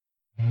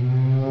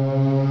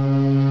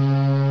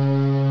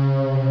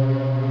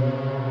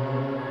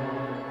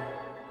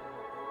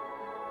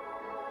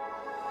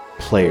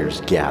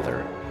players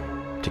gather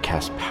to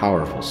cast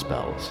powerful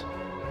spells,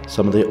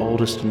 some of the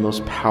oldest and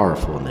most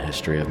powerful in the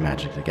history of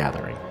Magic the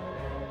Gathering.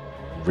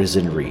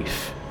 Risen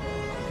Reef,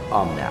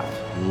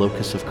 Omnath,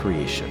 Locus of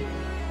Creation,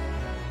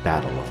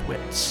 Battle of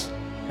Wits,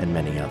 and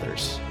many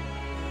others.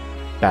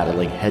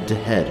 Battling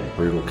head-to-head in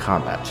brutal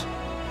combat,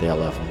 they all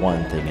have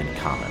one thing in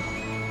common: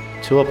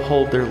 to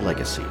uphold their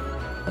legacy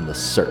and the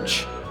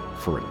search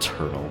for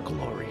eternal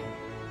glory.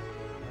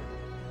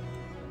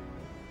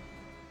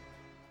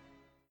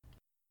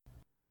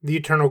 The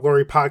Eternal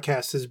Glory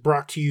podcast is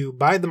brought to you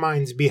by the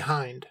minds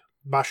behind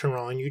Bosch and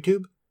Raw on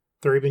YouTube,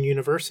 Thraben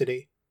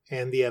University,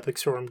 and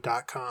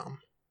theepicstorm.com.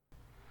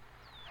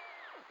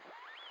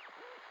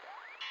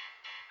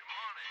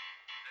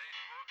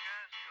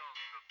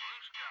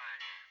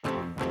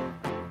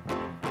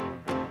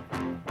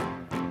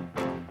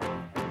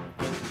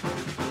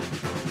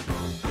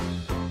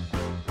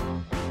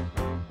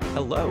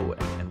 Hello,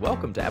 and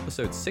welcome to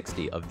episode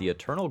 60 of the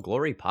Eternal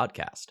Glory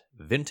podcast,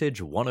 Vintage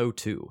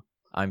 102.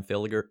 I'm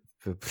Filliger.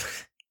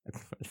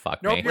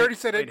 Fuck nope, me. You already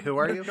said it. Wait, who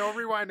are you? No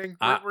rewinding.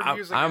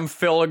 I'm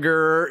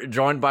Filliger,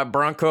 joined by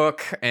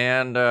Brunkook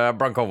and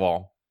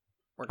Brunkoval.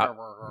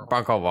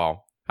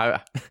 Brunkoval.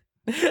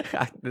 This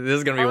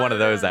is going to be one of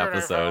those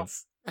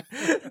episodes.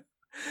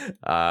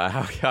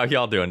 How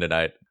y'all doing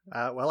tonight?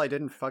 Well, I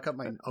didn't fuck up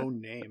my own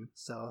name,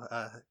 so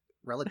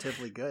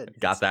relatively good.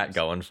 Got that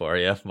going for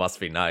you. Must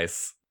be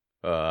nice.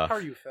 How are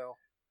you, Phil?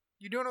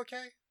 You doing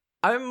okay?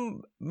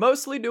 I'm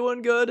mostly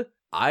doing good.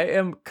 I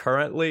am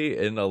currently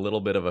in a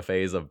little bit of a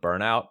phase of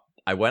burnout.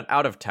 I went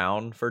out of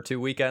town for 2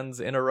 weekends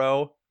in a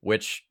row,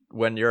 which,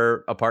 when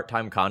you're a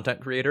part-time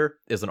content creator,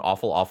 is an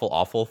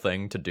awful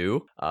thing to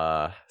do.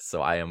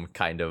 So I am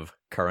kind of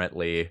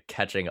currently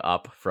catching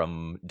up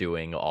from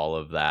doing all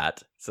of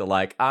that. So,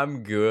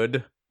 I'm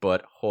good,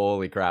 but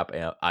holy crap,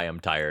 I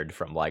am tired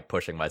from,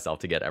 pushing myself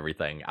to get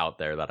everything out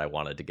there that I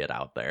wanted to get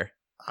out there.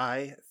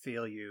 I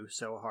feel you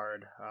so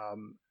hard.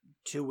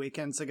 2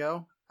 weekends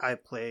ago, I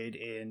played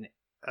in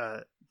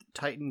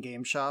Titan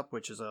Game Shop,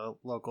 which is a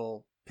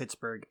local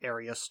Pittsburgh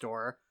area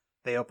store.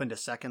 They opened a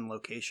second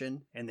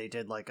location, and they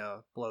did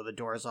a blow the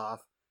doors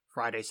off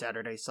Friday,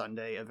 Saturday,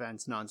 Sunday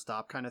events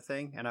nonstop kind of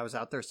thing. And I was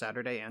out there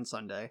Saturday and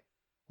Sunday.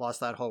 Lost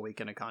that whole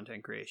weekend of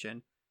content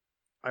creation.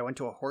 I went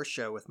to a horse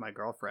show with my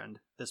girlfriend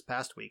this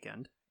past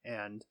weekend,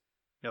 and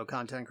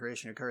content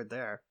creation occurred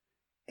there.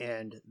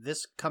 And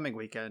this coming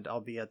weekend,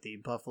 I'll be at the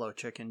Buffalo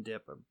Chicken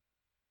Dip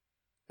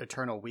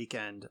Eternal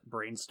Weekend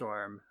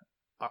Brainstorm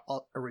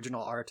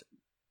original art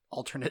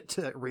alternate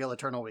to Real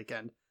Eternal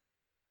Weekend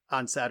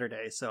on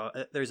Saturday. So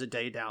there's a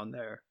day down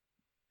there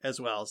as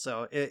well.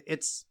 So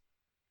it's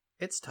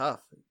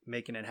tough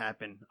making it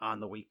happen on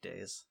the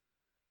weekdays.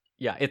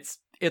 Yeah, it's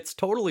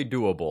totally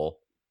doable,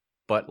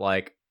 but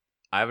I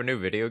have a new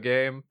video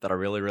game that I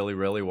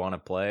really want to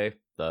play.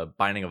 The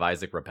Binding of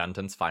Isaac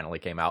Repentance finally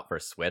came out for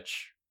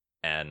Switch,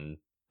 and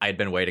I had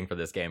been waiting for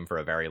this game for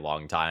a very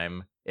long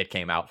time. It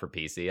came out for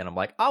PC, and I'm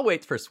like, I'll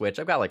wait for Switch.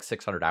 I've got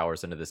 600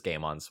 hours into this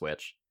game on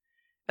Switch.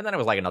 And then it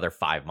was another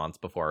 5 months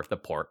before the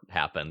port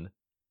happened.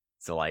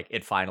 So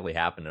it finally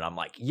happened, and I'm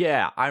like,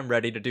 yeah, I'm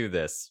ready to do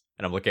this.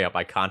 And I'm looking at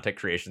my content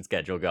creation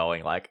schedule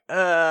going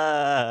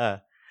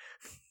Yep.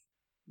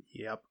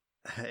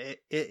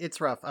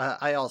 It's rough.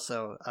 I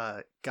also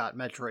got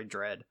Metroid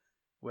Dread,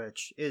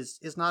 which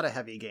is not a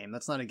heavy game.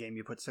 That's not a game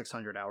you put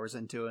 600 hours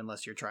into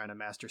unless you're trying to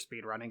master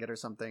speed running it or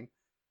something.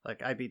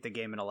 I beat the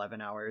game in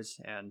 11 hours,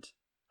 and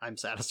I'm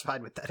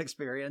satisfied with that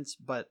experience,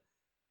 but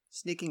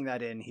sneaking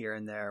that in here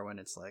and there when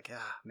it's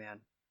man,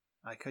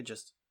 I could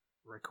just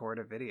record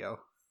a video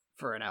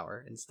for an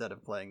hour instead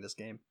of playing this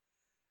game.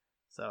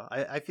 So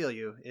I feel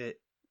you.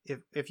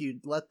 If you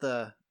let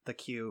the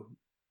queue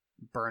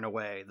burn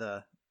away,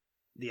 the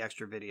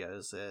extra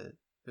videos,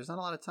 there's not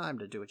a lot of time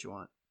to do what you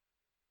want.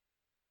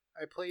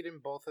 I played in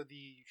both of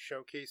the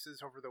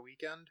showcases over the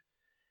weekend,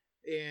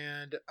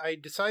 and I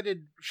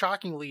decided,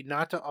 shockingly,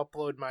 not to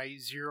upload my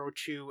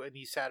 0-2 in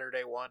the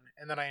Saturday one,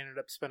 and then I ended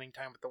up spending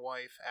time with the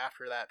wife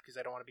after that, because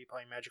I don't want to be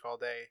playing Magic all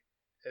day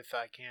if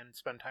I can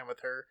spend time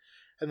with her.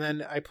 And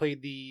then I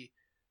played the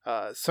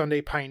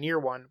Sunday Pioneer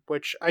one,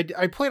 which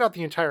I played out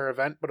the entire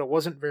event, but it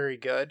wasn't very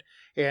good,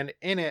 and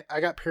in it,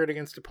 I got paired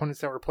against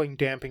opponents that were playing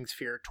Damping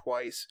Sphere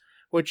twice,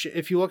 which,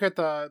 if you look at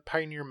the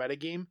Pioneer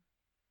metagame,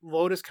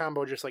 Lotus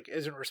combo just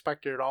isn't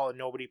respected at all, and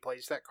nobody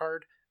plays that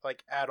card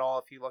at all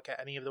if you look at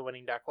any of the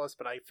winning deck lists.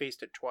 But I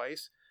faced it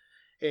twice,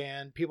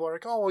 and people are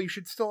like, oh, well, you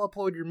should still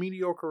upload your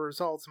mediocre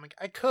results. I'm like,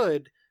 I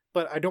could,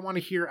 but I don't want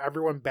to hear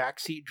everyone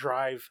backseat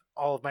drive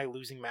all of my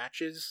losing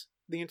matches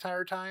the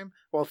entire time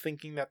while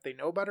thinking that they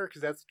know better,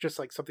 because that's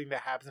just something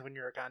that happens when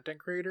you're a content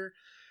creator.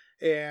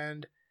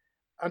 And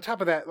on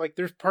top of that,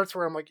 there's parts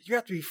where I'm like, you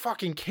have to be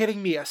fucking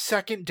kidding me, a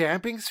second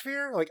Damping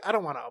Sphere? I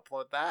don't want to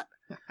upload that.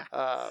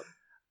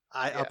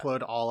 I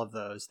upload all of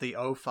those. The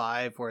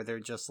 05 where they're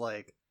just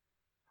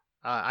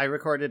I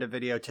recorded a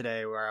video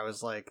today where I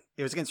was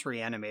it was against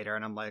Reanimator,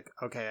 and I'm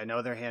okay, I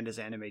know their hand is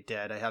Animate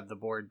Dead. I have the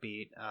board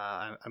beat.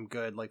 I'm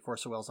good.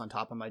 Force of Will's on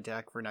top of my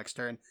deck for next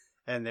turn.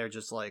 And they're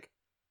just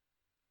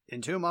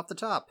Entomb off the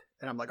top.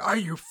 And I'm like, are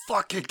you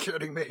fucking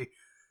kidding me?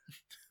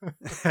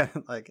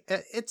 Like,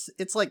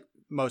 it's like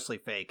mostly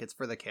fake. It's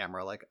for the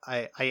camera. Like,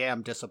 I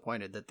am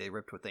disappointed that they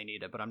ripped what they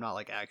needed, but I'm not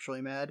like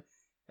actually mad.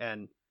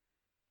 And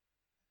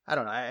I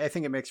don't know. I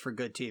think it makes for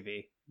good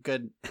TV,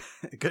 good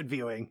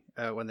viewing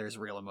when there's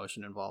real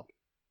emotion involved.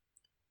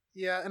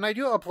 Yeah, and I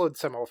do upload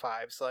some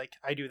 05s. Like,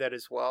 I do that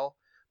as well.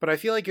 But I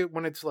feel like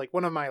when it's like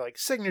one of my like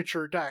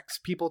signature decks,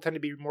 people tend to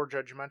be more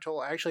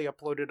judgmental. I actually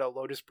uploaded a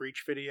Lotus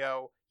Breach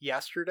video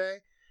yesterday,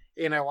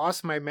 and I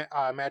lost my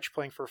match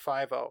playing for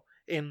 5-0.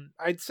 And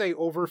I'd say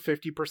over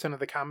 50% of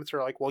the comments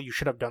are like, well, you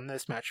should have done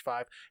this match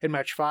 5. In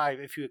match 5,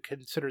 if you had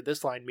considered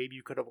this line, maybe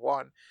you could have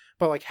won.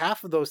 But like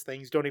half of those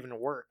things don't even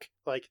work.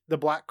 Like the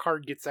black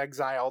card gets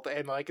exiled,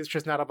 and like it's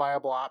just not a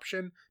viable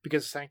option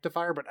because of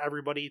Sanctifier, but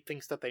everybody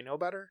thinks that they know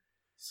better.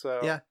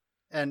 So yeah.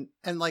 And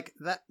like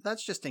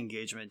that's just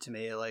engagement to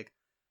me. Like,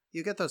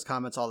 you get those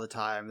comments all the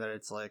time that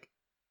it's like,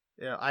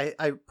 you know,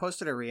 I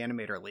posted a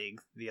Reanimator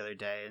League the other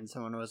day, and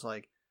someone was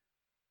like,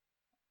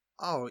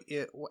 oh,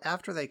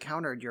 after they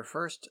countered your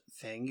first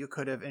thing, you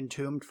could have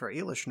entombed for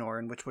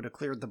Elishnorn, which would have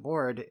cleared the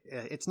board.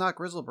 It's not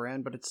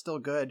Grizzlebrand, but it's still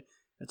good.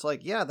 It's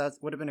like, yeah, that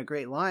would have been a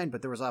great line,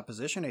 but there was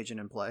opposition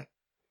agent in play.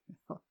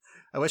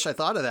 I wish I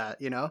thought of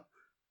that, you know?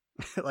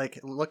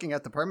 Like, looking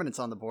at the permanents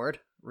on the board,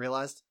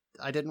 realized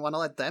I didn't want to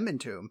let them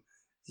entomb.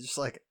 It's just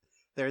like,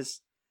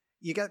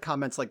 you get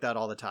comments like that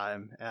all the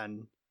time,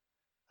 and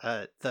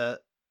the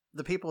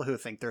people who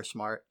think they're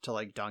smart to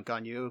like dunk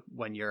on you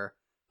when you're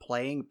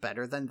playing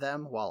better than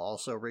them while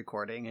also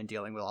recording and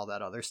dealing with all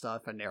that other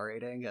stuff and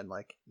narrating, and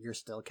like you're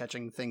still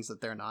catching things that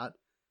they're not,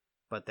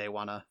 but they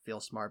want to feel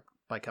smart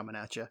by coming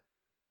at you.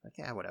 Like,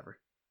 yeah, whatever.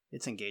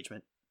 It's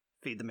engagement.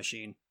 Feed the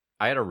machine.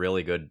 I had a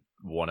really good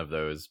one of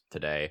those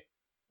today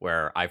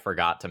where I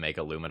forgot to make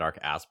a Luminarch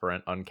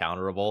Aspirant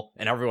uncounterable,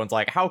 and everyone's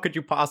like, how could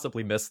you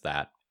possibly miss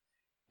that?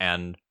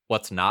 And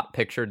what's not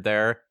pictured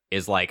there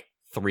is like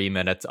 3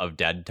 minutes of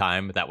dead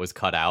time that was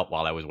cut out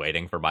while I was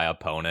waiting for my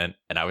opponent,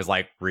 and I was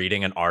like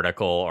reading an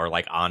article or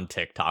like on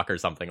TikTok or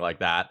something like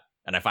that,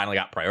 and I finally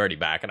got priority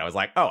back, and I was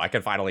like, oh, I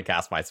can finally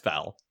cast my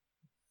spell.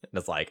 And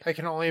it's like, I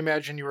can only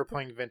imagine you were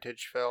playing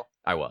Vintage, Phil.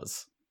 I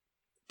was.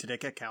 Did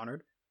it get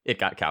countered? It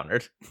got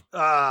countered.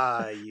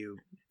 Ah, you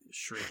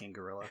shrieking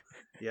gorilla.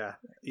 Yeah,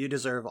 you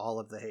deserve all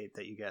of the hate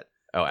that you get.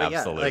 Oh, But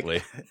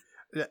absolutely.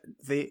 Yeah,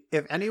 like,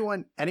 if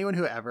anyone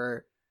who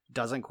ever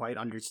doesn't quite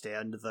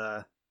understand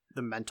the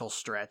mental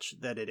stretch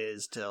that it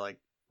is to like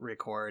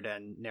record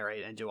and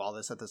narrate and do all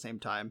this at the same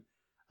time,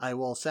 I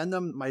will send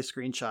them my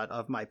screenshot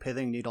of my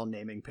pithing needle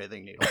naming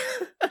pithing needle.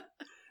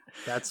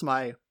 That's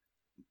my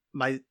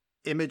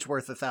image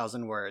worth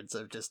 1,000 words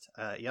of just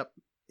yep.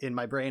 In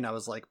my brain I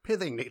was like,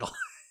 pithing needle.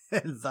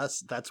 And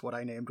thus that's what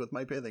I named with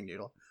my pithing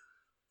needle.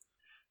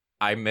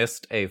 I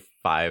missed a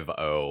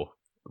 5-0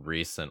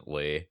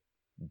 recently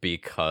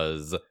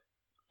because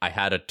I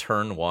had a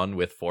turn 1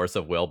 with Force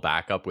of Will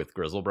backup with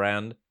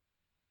Grizzlebrand,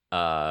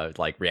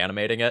 like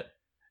reanimating it,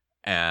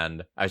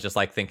 and I was just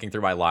like thinking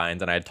through my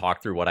lines, and I had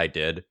talked through what I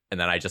did, and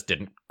then I just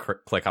didn't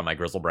click on my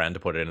Grizzlebrand to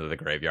put it into the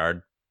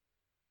graveyard.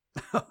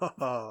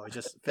 Oh,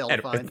 just failed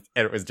to find.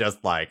 And it was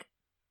just like,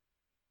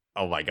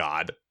 oh my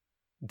god,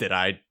 did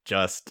I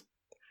just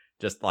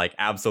like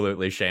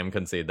absolutely shame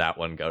concede that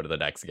one, go to the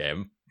next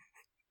game.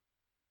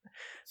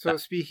 So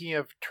speaking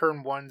of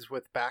turn 1s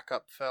with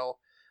backup, Phil,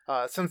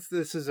 since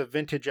this is a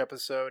vintage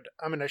episode,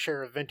 I'm going to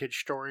share a vintage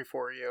story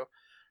for you.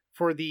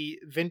 For the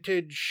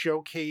vintage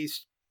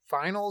showcase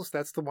finals,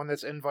 that's the one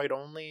that's invite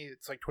only.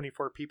 It's like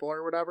 24 people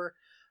or whatever.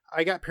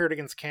 I got paired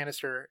against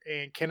Canister,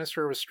 and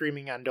Canister was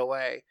streaming on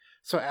delay.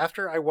 So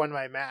after I won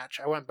my match,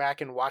 I went back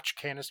and watched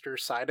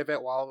Canister's side of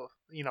it while,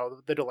 you know,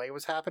 the delay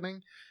was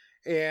happening.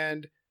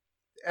 And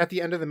at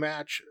the end of the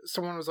match,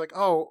 someone was like,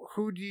 oh,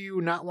 who do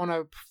you not want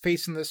to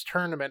face in this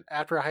tournament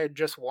after I had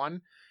just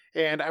won?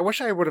 And I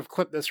wish I would have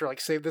clipped this or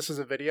like saved this as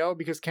a video,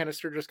 because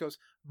Canister just goes,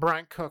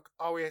 Bryant Cook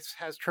always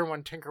has turn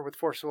 1 Tinker with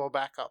Force of Will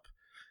backup.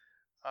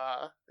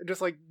 It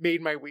just like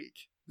made my week.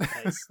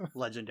 Nice.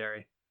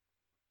 Legendary.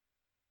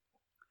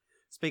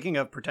 Speaking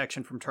of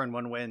protection from turn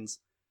 1 wins,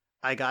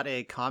 I got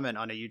a comment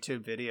on a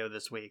YouTube video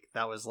this week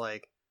that was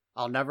like,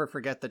 I'll never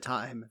forget the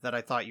time that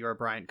I thought you were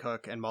Bryant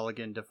Cook and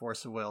mulliganed to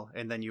Force of Will,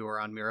 and then you were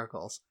on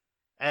Miracles.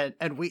 And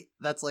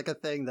that's like a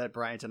thing that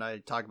Bryant and I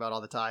talk about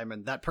all the time,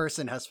 and that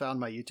person has found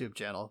my YouTube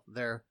channel.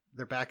 They're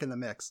back in the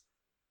mix.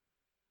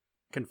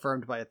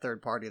 Confirmed by a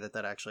third party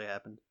that actually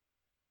happened.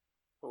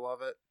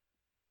 Love it.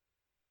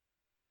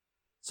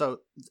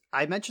 So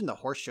I mentioned the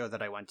horse show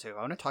that I went to.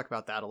 I want to talk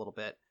about that a little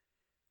bit.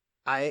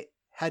 I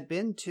had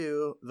been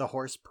to the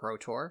Horse Pro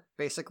Tour,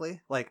 basically.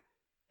 Like,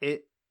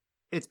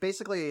 it's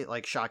basically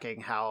like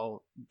shocking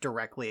how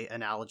directly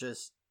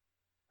analogous?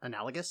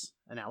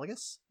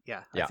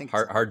 Yeah, I think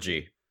hard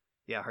G.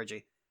 Yeah, hard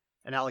G.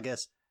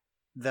 Analogous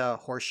the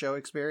horse show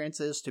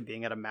experiences to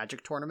being at a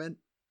Magic tournament.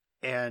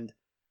 And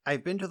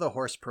I've been to the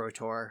Horse Pro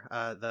Tour,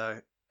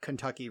 the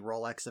Kentucky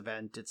Rolex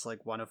event. It's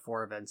like one of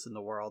 4 events in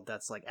the world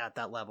that's like at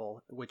that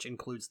level, which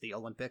includes the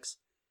Olympics.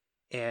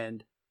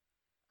 And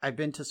I've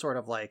been to sort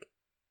of like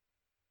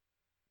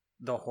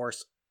the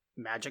horse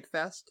Magic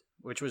Fest,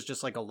 which was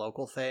just like a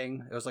local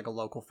thing. It was like a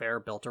local fair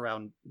built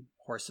around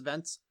horse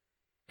events.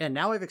 And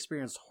now I've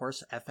experienced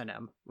horse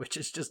F&M, which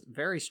is just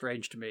very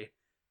strange to me.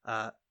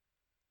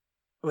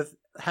 With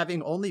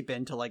having only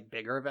been to like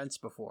bigger events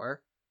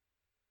before,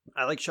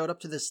 I like showed up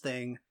to this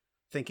thing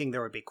thinking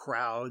there would be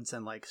crowds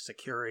and like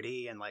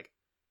security and like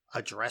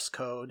a dress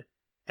code.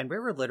 And we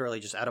were literally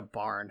just at a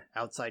barn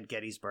outside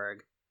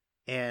Gettysburg.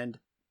 And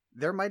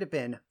there might have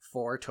been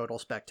 4 total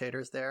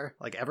spectators there.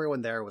 Like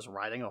everyone there was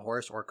riding a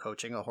horse or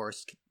coaching a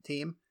horse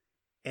team.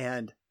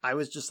 And I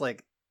was just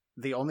like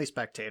the only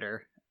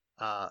spectator,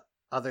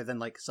 other than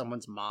like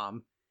someone's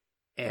mom.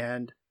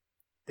 And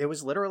it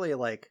was literally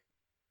like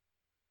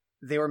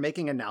they were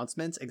making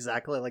announcements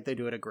exactly like they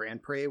do at a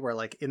Grand Prix, where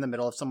like in the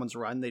middle of someone's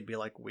run, they'd be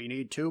like, we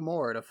need 2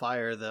 more to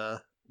fire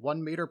the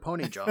 1 meter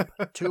pony jump,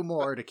 2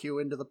 more to cue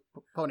into the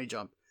pony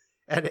jump.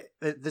 And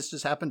this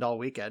just happened all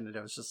weekend. And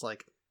it was just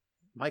like,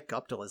 Mike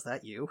Guptill, is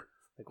that you?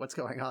 Like, what's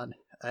going on?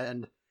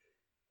 And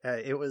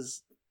it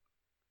was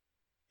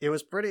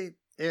pretty,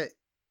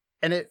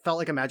 and it felt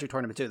like a Magic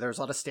tournament too. There was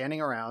a lot of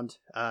standing around.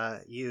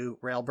 You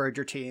railbird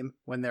your team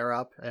when they're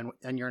up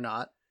and you're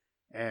not.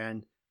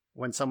 And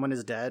when someone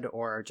is dead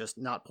or just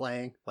not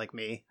playing, like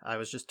me, I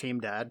was just team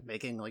dad,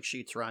 making like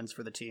sheets runs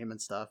for the team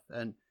and stuff.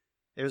 And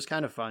it was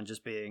kind of fun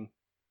just being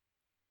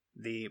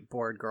the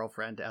bored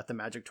girlfriend at the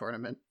Magic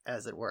tournament,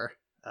 as it were.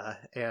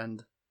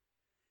 And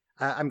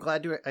I'm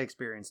glad I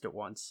experienced it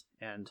once,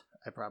 and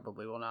I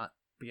probably will not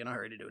be in a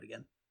hurry to do it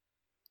again.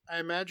 I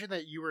imagine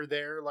that you were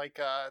there, like,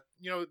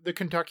 the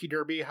Kentucky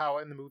Derby, how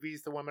in the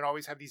movies the women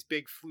always have these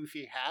big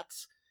floofy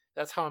hats.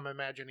 That's how I'm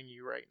imagining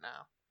you right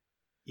now.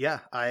 Yeah,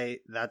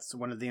 that's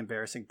one of the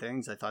embarrassing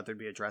things. I thought there'd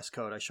be a dress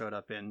code. I showed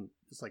up in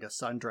just like a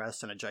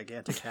sundress and a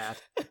gigantic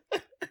hat.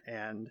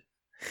 And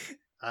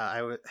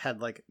I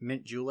had like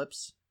mint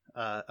juleps,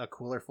 a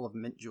cooler full of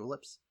mint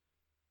juleps.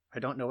 I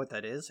don't know what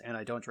that is, and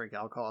I don't drink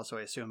alcohol, so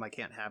I assume I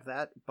can't have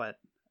that. But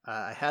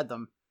I had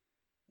them,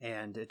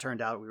 and it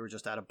turned out we were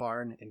just at a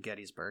barn in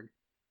Gettysburg.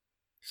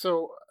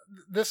 So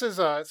this is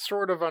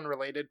sort of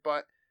unrelated,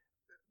 but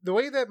the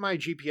way that my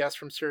GPS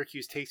from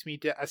Syracuse takes me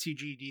to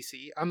SEG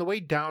DC, on the way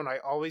down, I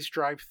always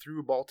drive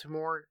through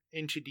Baltimore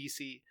into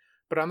DC.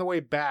 But on the way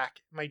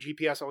back, my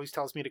GPS always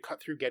tells me to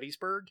cut through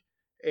Gettysburg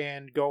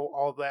and go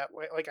all that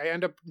way. Like, I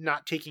end up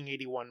not taking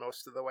 81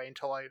 most of the way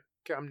until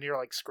I'm near,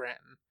 like,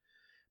 Scranton.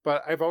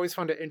 But I've always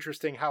found it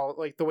interesting how,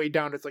 like, the way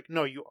down, it's like,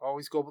 no, you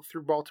always go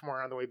through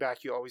Baltimore. On the way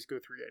back, you always go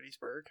through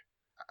Gettysburg.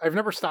 I've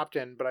never stopped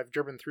in, but I've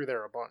driven through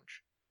there a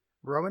bunch.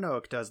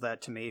 Roanoke does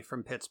that to me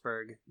from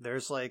Pittsburgh.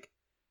 There's, like,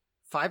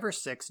 5 or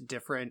 6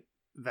 different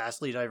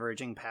vastly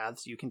diverging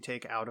paths you can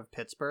take out of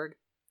Pittsburgh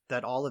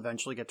that all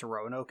eventually get to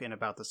Roanoke in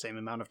about the same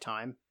amount of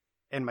time.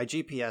 And my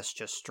GPS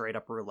just straight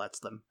up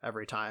roulettes them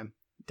every time,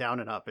 down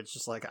and up. It's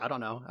just like, I don't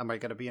know, am I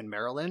going to be in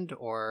Maryland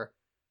or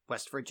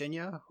West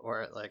Virginia,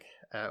 or like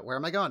where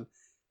am I going?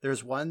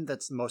 There's one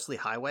that's mostly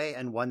highway,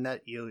 and one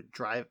that you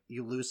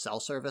lose cell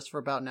service for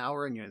about an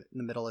hour, and you're in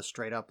the middle of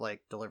straight up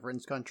like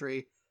Deliverance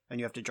country, and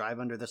you have to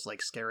drive under this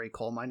like scary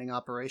coal mining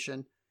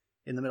operation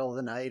in the middle of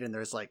the night, and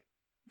there's like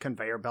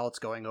conveyor belts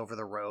going over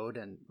the road,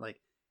 and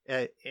like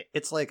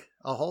it's like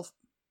a whole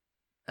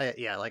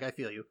yeah, like I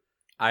feel you.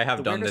 I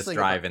have done this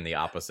drive in the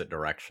opposite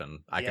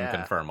direction. I can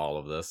confirm all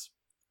of this.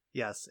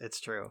 Yes, it's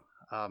true.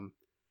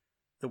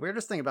 The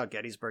weirdest thing about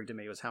Gettysburg to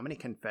me was how many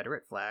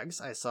Confederate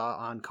flags I saw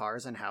on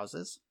cars and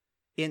houses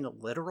in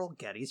literal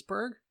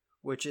Gettysburg,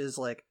 which is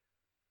like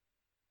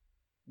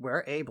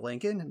where Abe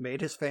Lincoln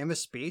made his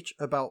famous speech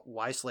about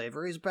why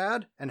slavery is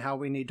bad and how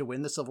we need to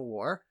win the Civil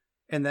War.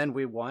 And then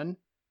we won,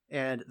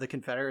 and the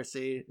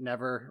Confederacy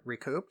never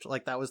recouped.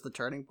 Like, that was the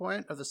turning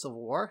point of the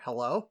Civil War.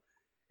 Hello?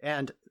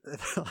 And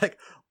like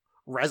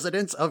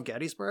residents of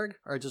Gettysburg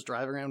are just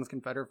driving around with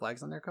Confederate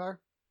flags on their car.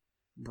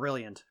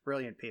 Brilliant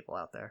people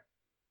out there.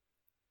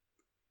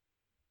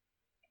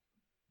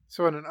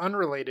 So on an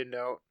unrelated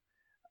note,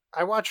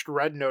 I watched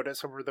Red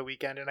Notice over the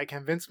weekend, and I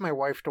convinced my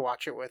wife to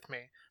watch it with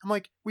me. I'm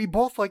like, we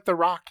both like The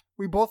Rock.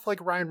 We both like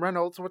Ryan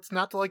Reynolds. What's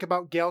not to like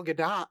about Gal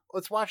Gadot?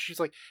 Let's watch.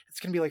 She's like, it's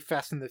going to be like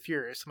Fast and the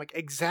Furious. I'm like,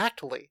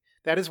 exactly.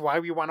 That is why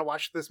we want to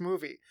watch this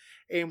movie.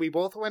 And we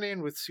both went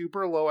in with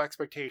super low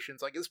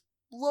expectations, like as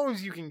low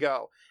as you can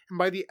go. And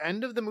by the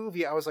end of the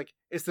movie, I was like,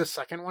 is the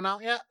second one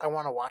out yet? I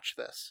want to watch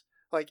this.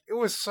 Like, it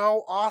was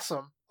so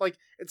awesome. Like,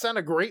 it's not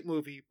a great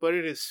movie, but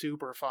it is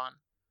super fun.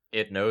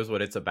 It knows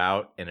what it's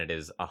about, and it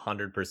is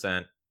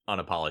 100%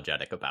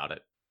 unapologetic about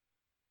it.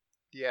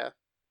 Yeah.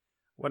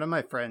 One of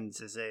my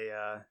friends is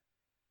a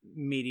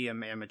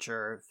medium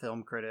amateur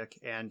film critic,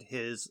 and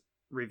his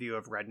review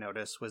of Red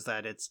Notice was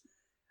that it's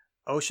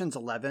Ocean's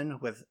 11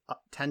 with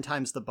 10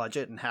 times the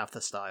budget and half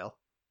the style.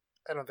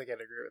 I don't think I'd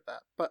agree with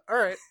that, but all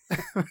right.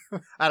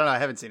 I don't know. I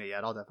haven't seen it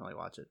yet. I'll definitely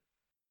watch it.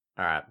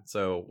 All right.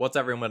 So what's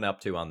everyone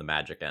up to on the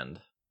Magic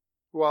end?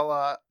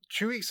 Well,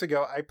 2 weeks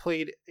ago, I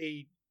played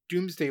a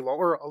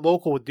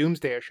local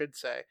Doomsday, I should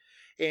say.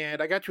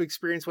 And I got to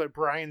experience what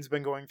Brian's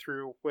been going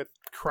through with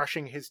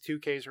crushing his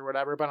 2Ks or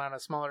whatever, but on a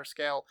smaller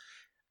scale.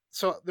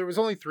 So there was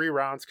only 3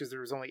 rounds because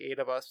there was only 8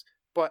 of us.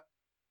 But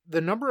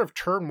the number of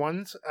turn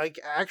ones, like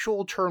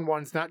actual turn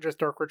ones, not just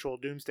Dark Ritual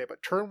Doomsday,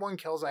 but turn one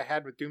kills I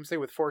had with Doomsday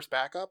with forced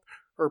backup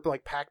or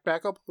like packed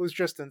backup was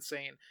just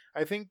insane.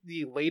 I think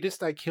the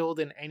latest I killed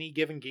in any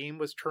given game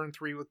was turn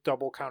 3 with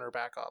double counter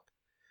backup.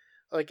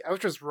 Like, I was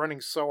just running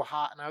so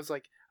hot, and I was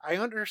like, I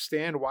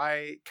understand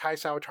why Kai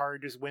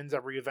Sawatari just wins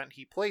every event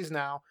he plays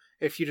now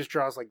if he just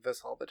draws like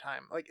this all the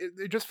time. Like,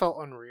 it just felt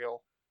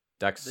unreal.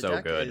 Deck's The so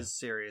deck good. is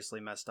seriously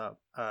messed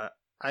up.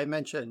 I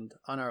mentioned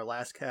on our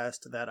last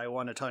cast that I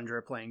won a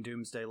Tundra playing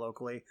Doomsday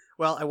locally.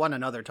 Well, I won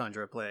another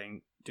Tundra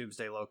playing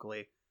Doomsday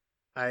locally.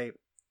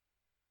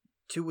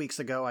 2 weeks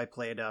ago, I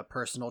played a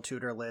personal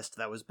tutor list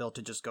that was built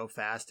to just go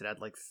fast. It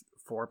had like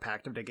 4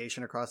 Pact of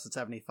Negation across the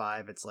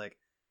 75. It's like,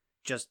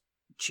 just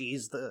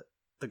cheese the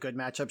good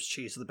matchups,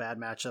 cheese the bad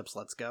matchups,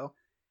 let's go.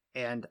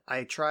 And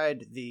I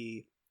tried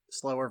the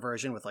slower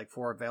version with like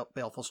 4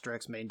 Baleful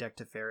Strix, main deck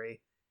to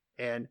Fairy,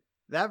 and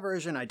that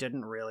version I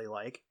didn't really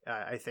like.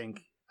 I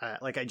think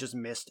I just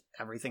missed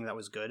everything that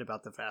was good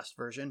about the fast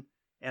version,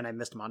 and I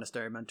missed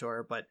Monastery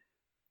Mentor, but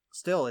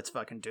still, it's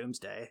fucking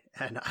Doomsday,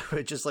 and I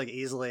would just like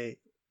easily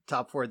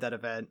top 4 that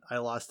event. I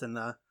lost in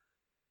the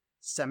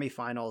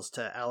semifinals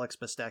to Alex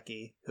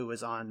Bastecki, who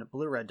was on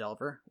Blue Red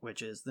Delver,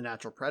 which is the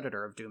natural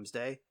predator of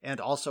Doomsday, and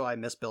also I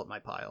misbuilt my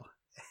pile.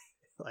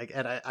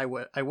 And I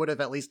would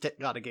have at least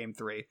got a game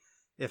 3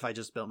 if I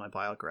just built my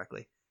pile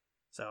correctly.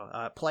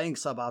 So playing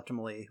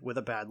suboptimally with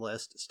a bad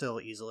list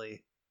still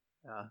easily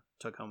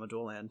took home a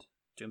dual land.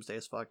 Doomsday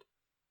is fucked.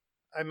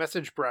 I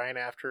messaged Brian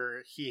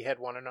after he had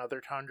won another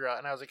Tundra,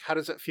 and I was like, how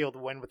does it feel to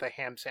win with a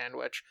ham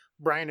sandwich?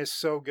 Brian is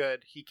so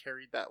good, he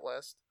carried that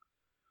list.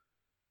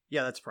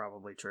 Yeah, that's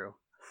probably true.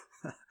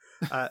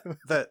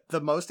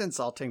 The most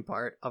insulting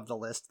part of the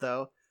list,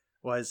 though,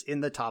 was in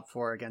the top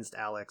 4 against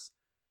Alex.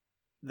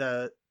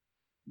 The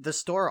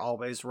store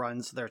always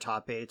runs their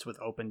top 8s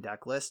with open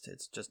deck list.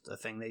 It's just a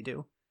thing they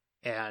do.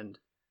 And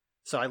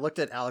so I looked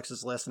at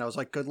Alex's list and I was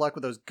like, good luck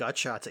with those gut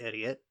shots,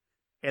 idiot.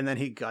 And then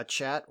he gut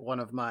shot one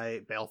of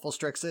my Baleful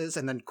Strixes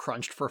and then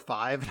crunched for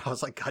 5. And I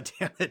was like, God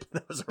damn it,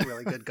 that was a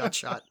really good gut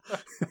shot.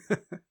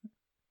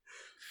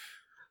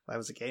 That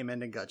was a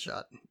game-ending gut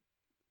shot.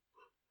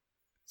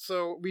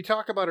 So we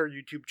talk about our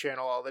YouTube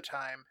channel all the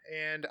time,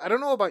 and I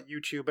don't know about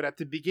YouTube, but at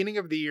the beginning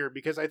of the year,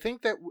 because I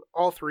think that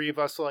all 3 of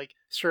us like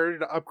started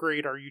to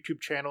upgrade our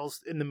YouTube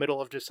channels in the middle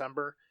of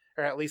December,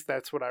 or at least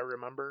that's what I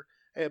remember.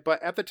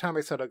 But at the time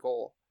I set a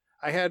goal.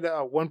 I had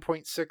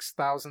 1.6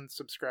 thousand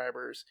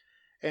subscribers,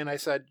 and I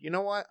said, you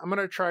know what? I'm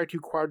going to try to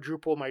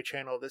quadruple my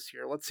channel this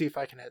year. Let's see if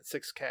I can hit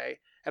 6K.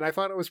 And I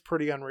thought it was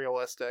pretty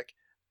unrealistic.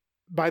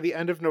 By the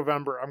end of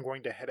November, I'm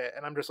going to hit it,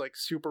 and I'm just like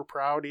super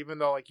proud, even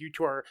though like you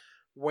 2 are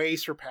way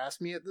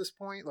surpassed me at this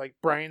point. Like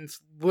Brian's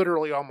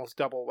literally almost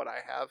double what I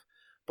have,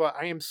 but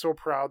I am so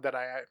proud that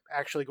I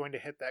actually going to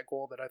hit that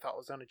goal that I thought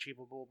was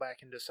unachievable back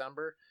in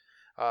December.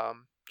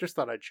 Just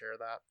thought I'd share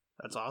that.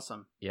 That's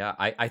awesome. Yeah,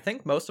 I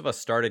think most of us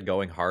started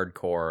going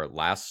hardcore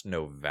last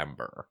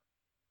November,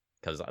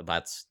 because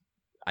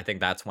I think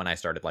that's when I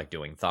started like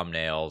doing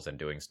thumbnails and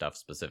doing stuff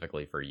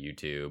specifically for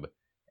YouTube.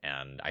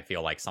 And I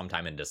feel like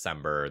sometime in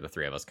December, the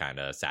 3 of us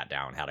kind of sat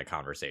down, had a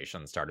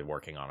conversation, started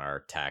working on our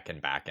tech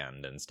and back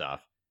end and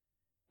stuff.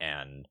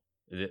 And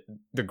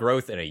the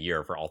growth in a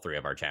year for all 3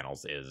 of our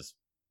channels is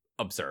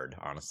absurd,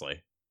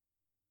 honestly.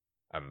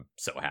 I'm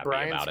so happy Brian's about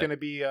it. Brian's going to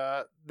be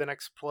the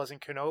next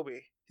Pleasant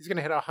Kenobi. He's going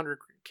to hit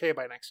 100K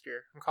by next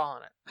year. I'm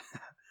calling it.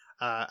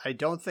 I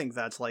don't think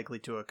that's likely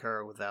to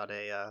occur without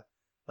a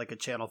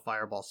Channel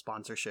Fireball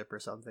sponsorship or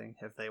something,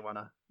 if they want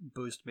to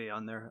boost me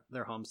on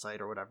their home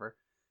site or whatever.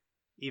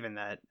 Even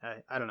that,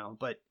 I don't know,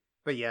 but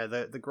yeah,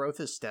 the growth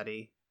is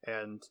steady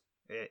and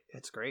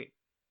it's great.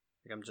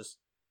 Like I'm just,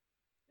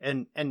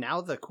 and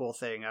now the cool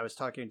thing, I was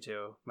talking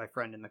to my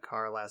friend in the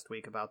car last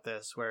week about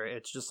this, where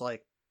it's just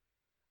like,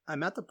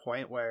 I'm at the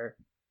point where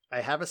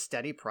I have a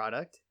steady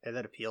product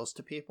that appeals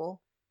to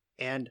people,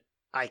 and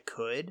I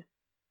could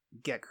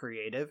get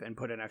creative and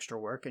put in extra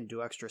work and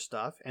do extra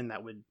stuff, and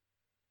that would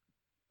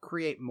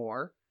create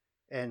more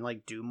and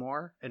like do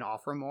more and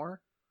offer more.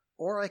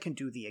 Or I can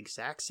do the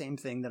exact same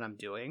thing that I'm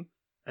doing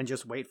and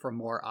just wait for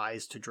more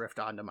eyes to drift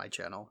onto my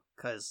channel.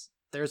 Because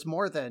there's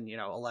more than,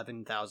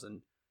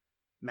 11,000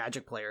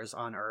 Magic players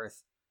on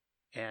Earth.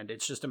 And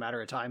it's just a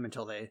matter of time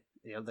until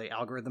the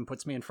algorithm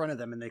puts me in front of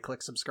them and they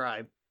click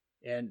subscribe.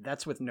 And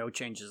that's with no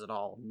changes at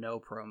all.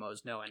 No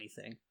promos, no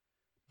anything.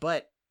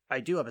 But I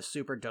do have a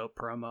super dope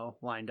promo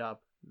lined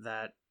up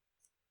that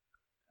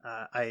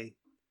I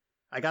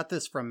got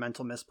this from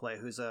Mental Misplay,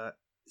 who's a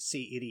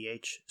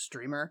CEDH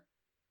streamer.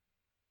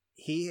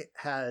 He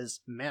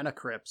has mana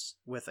crypts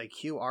with a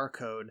QR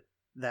code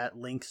that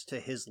links to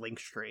his link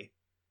tree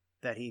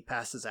that he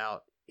passes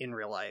out in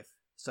real life.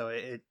 So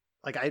it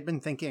like I've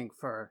been thinking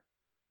for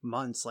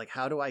months, like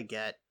how do I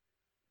get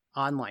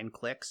online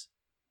clicks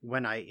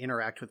when I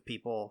interact with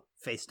people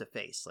face to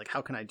face? Like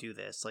how can I do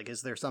this? Like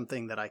is there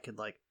something that I could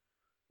like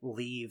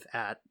leave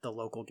at the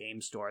local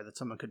game store that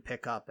someone could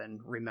pick up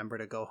and remember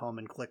to go home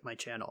and click my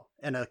channel?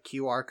 And a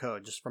QR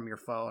code just from your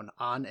phone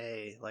on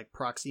a like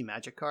proxy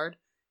Magic card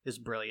is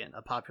brilliant,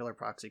 a popular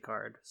proxy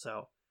card.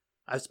 So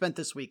I've spent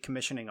this week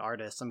commissioning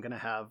artists. I'm going to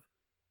have,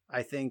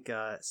 I think,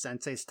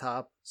 Sensei's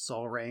Top,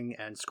 Soul Ring,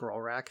 and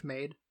Scroll Rack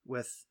made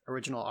with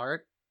original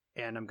art.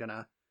 And I'm going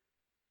to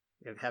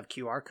have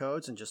QR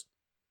codes and just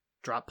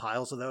drop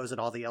piles of those at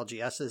all the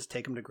LGSs,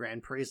 take them to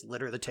Grand Prix,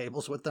 litter the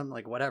tables with them,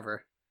 like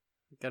whatever.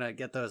 Gonna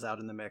get those out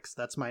in the mix.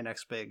 That's my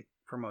next big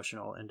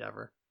promotional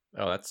endeavor.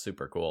 Oh, that's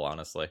super cool,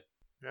 honestly.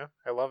 Yeah,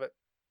 I love it.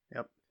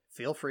 Yep.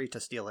 Feel free to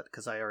steal it,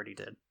 because I already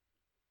did.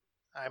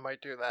 I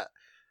might do that.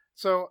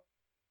 So,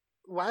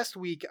 last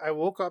week, I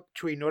woke up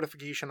to a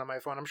notification on my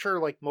phone. I'm sure,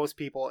 like most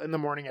people, in the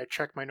morning I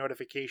check my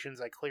notifications,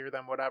 I clear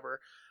them, whatever.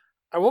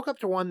 I woke up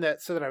to one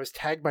that said that I was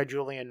tagged by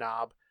Julian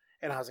Knob,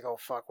 and I was like, oh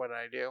fuck, what did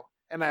I do?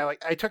 And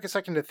I took a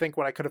second to think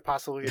what I could have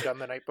possibly done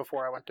the night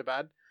before I went to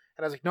bed.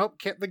 And I was like, nope,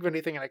 can't think of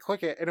anything. And I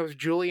click it, and it was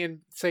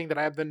Julian saying that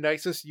I have the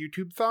nicest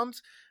YouTube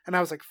thumbs. And I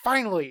was like,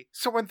 finally,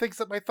 someone thinks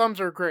that my thumbs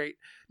are great.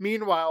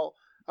 Meanwhile,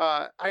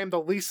 I am the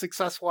least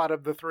successful out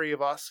of the three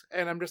of us.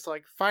 And I'm just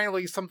like,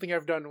 finally, something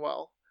I've done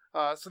well.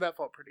 So that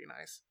felt pretty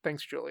nice.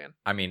 Thanks, Julian.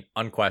 I mean,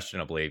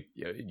 unquestionably,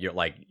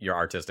 your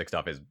artistic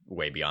stuff is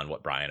way beyond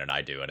what Brian and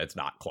I do, and it's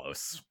not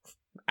close.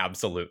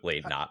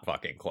 Absolutely not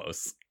fucking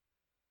close.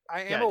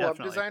 I am a web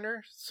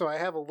designer, so I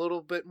have a little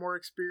bit more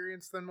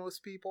experience than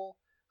most people.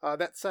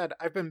 That said,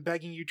 I've been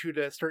begging you two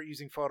to start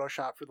using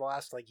Photoshop for the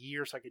last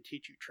year so I could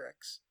teach you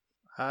tricks.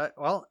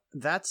 Well,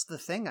 that's the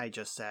thing I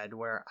just said,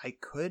 where I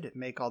could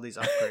make all these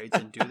upgrades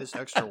and do this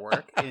extra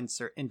work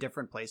in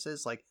different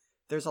places. Like,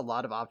 there's a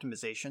lot of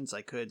optimizations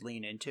I could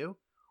lean into,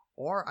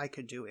 or I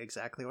could do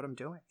exactly what I'm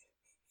doing.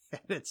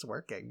 And it's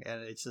working,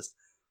 and it's just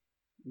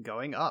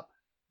going up.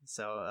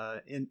 So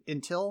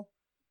until...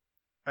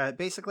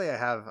 basically, I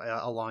have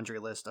a laundry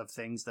list of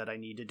things that I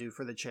need to do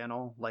for the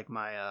channel. Like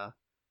my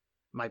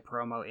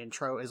promo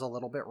intro is a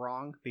little bit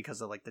wrong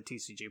because of the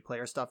TCG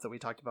player stuff that we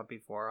talked about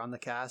before on the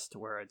cast,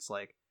 where it's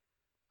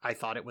I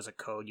thought it was a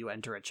code you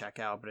enter at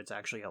checkout, but it's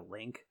actually a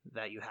link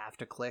that you have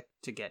to click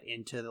to get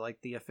into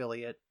the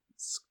affiliate,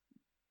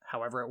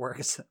 however it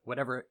works,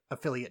 whatever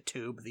affiliate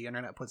tube the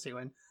internet puts you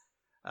in,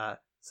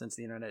 since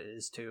the internet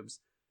is tubes.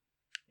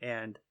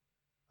 And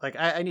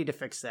I need to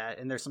fix that,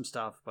 and there's some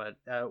stuff, but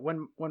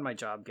when my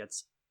job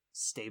gets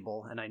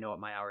stable and I know what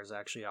my hours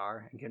actually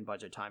are and can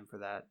budget time for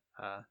that,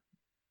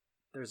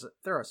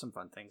 there are some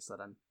fun things that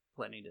I'm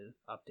planning to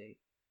update.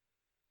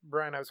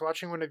 Brian, I was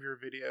watching one of your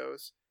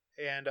videos,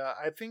 and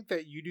I think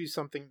that you do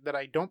something that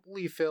I don't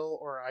believe Phil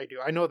or I do.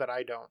 I know that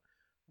I don't.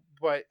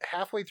 But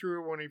halfway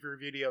through one of your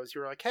videos,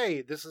 you were like,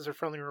 hey, this is a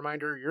friendly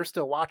reminder. You're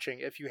still watching.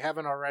 If you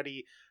haven't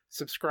already,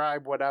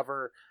 subscribe,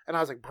 whatever. And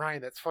I was like,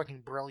 Brian, that's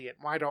fucking brilliant.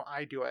 Why don't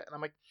I do it? And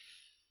I'm like,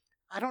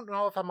 I don't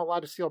know if I'm allowed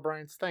to steal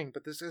Brian's thing,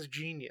 but this is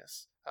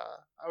genius.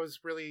 I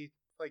was really,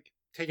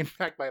 taken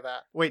back by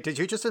that. Wait, did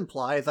you just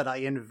imply that I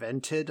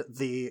invented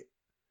the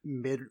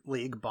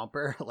mid-league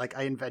bumper?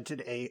 I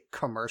invented a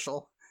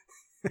commercial?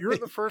 You're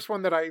the first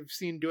one that I've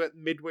seen do it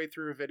midway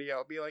through a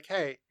video. Be like,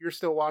 hey, you're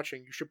still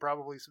watching. You should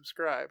probably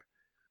subscribe.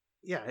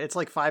 Yeah, it's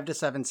 5 to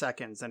 7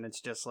 seconds, and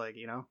it's just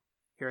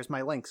here's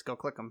my links. Go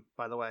click them,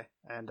 by the way.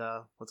 And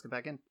let's get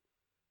back in.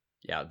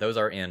 Yeah, those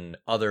are in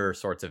other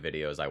sorts of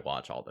videos I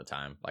watch all the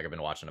time. I've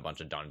been watching a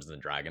bunch of Dungeons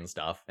and Dragons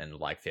stuff, and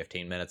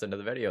 15 minutes into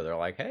the video, they're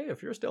like, hey,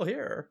 if you're still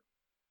here.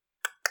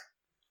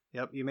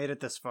 Yep, you made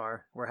it this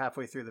far. We're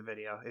halfway through the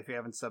video. If you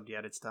haven't subbed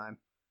yet, it's time.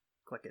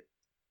 Click it.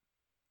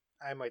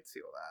 I might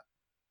steal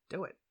that.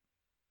 Do it.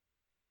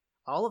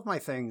 All of my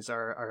things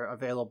are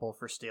available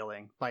for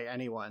stealing by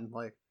anyone.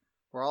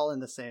 We're all in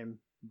the same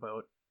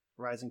boat.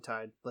 Rising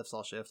tide lifts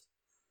all ships.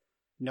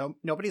 No,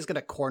 nobody's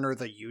gonna corner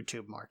the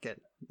YouTube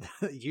market.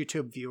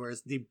 YouTube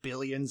viewers, the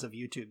billions of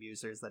YouTube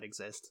users that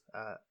exist.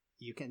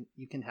 You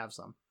can have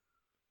some.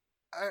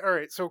 All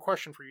right, so a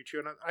question for you two,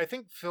 and I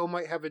think Phil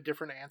might have a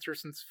different answer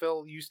since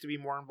Phil used to be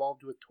more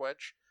involved with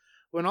Twitch.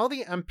 When all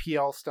the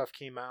MPL stuff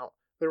came out,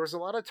 there was a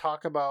lot of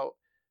talk about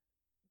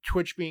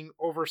Twitch being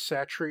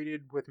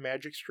oversaturated with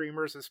Magic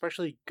streamers,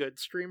 especially good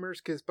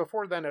streamers, because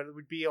before then it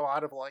would be a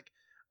lot of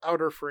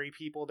outer fray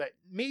people that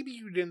maybe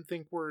you didn't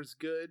think were as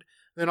good.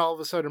 Then all of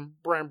a sudden,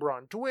 Brian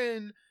Braun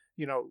Twin,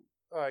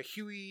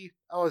 Huey,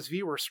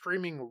 LSV were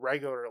streaming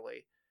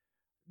regularly.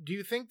 Do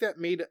you think that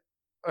made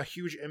a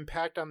huge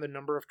impact on the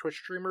number of Twitch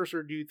streamers,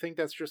 or do you think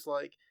that's just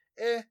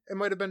it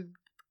might have been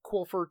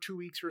cool for 2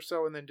 weeks or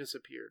so and then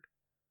disappeared?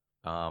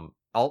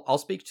 I'll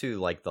speak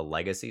to the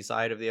legacy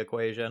side of the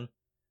equation.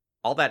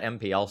 All that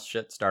MPL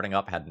shit starting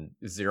up had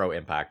zero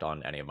impact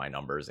on any of my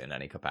numbers in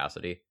any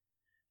capacity.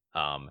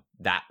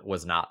 That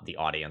was not the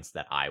audience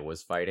that I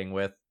was fighting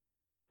with.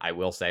 I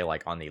will say,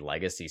 on the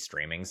legacy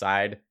streaming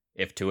side,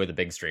 if two of the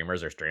big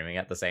streamers are streaming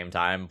at the same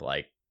time,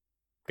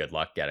 good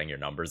luck getting your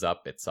numbers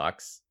up. It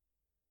sucks.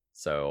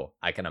 So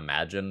I can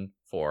imagine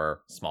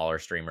for smaller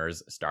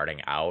streamers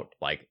starting out,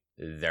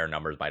 their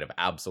numbers might have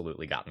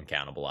absolutely gotten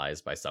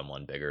cannibalized by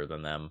someone bigger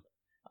than them.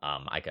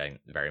 I can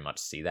very much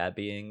see that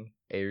being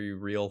a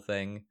real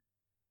thing.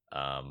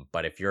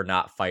 But if you're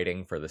not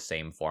fighting for the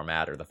same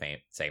format or the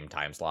same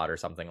time slot or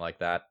something like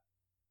that,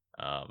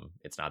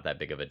 it's not that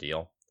big of a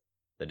deal.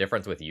 The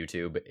difference with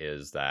YouTube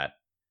is that,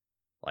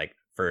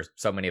 for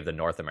so many of the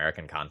North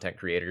American content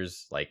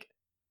creators, like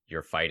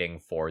you're fighting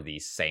for the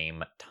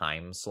same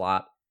time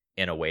slot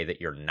in a way that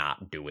you're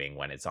not doing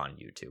when it's on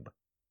YouTube.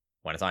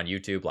 When it's on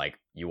YouTube, like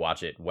you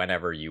watch it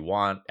whenever you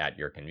want at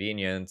your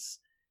convenience.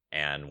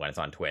 And when it's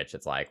on Twitch,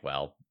 it's like,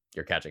 well,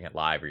 you're catching it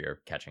live or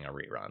you're catching a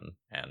rerun.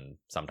 And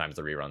sometimes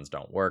the reruns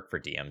don't work for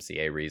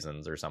DMCA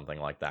reasons or something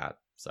like that.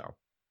 So,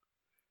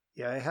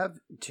 yeah, I have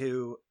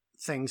two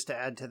things to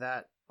add to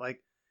that.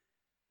 Like,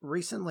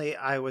 recently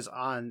I was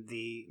on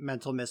the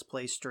Mental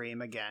Misplay stream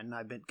again.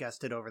 I've been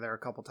guested over there a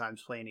couple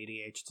times playing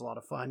EDH. It's a lot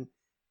of fun.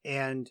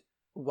 And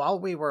while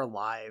we were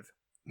live,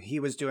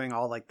 he was doing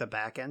all like the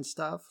back end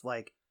stuff.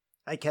 Like,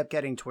 I kept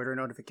getting Twitter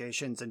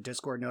notifications and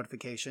Discord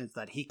notifications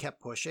that he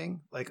kept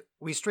pushing. Like,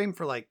 we streamed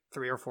for like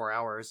 3 or 4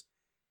 hours,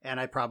 and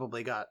I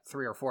probably got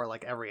 3 or 4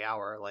 like every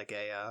hour, like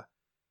a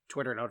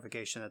Twitter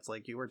notification that's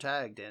like, you were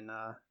tagged in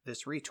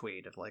this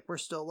retweet of like, we're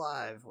still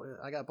live.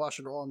 I got Bosch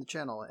and Roll on the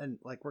channel, and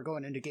like we're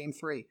going into game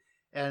 3,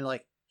 and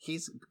like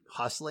he's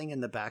hustling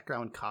in the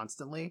background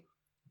constantly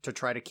to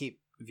try to keep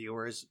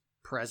viewers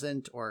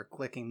present or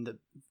putting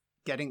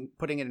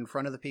it in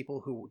front of the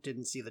people who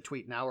didn't see the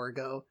tweet an hour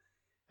ago,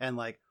 and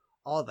like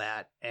all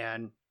that.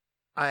 And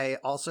I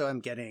also am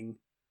getting,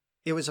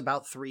 it was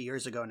about 3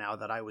 years ago now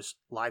that I was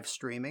live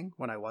streaming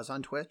when I was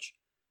on Twitch,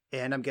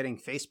 and I'm getting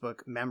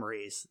Facebook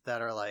memories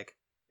that are like,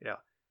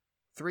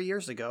 3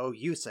 years ago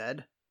you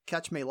said,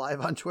 catch me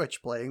live on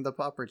Twitch playing the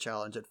Popper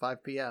Challenge at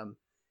 5 p.m.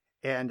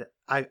 And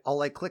I'll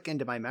like click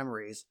into my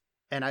memories,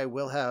 and I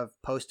will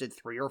have posted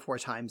 3 or 4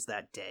 times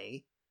that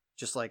day,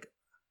 just like,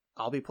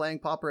 I'll be playing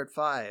Popper at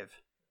 5.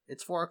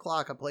 It's 4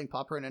 o'clock. I'm playing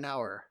Popper in an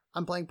hour.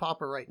 I'm playing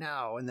Popper right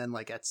now. And then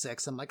like at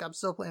 6, I'm like, I'm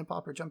still playing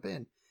Popper. Jump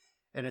in.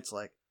 And it's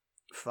like,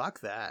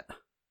 fuck that.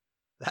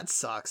 That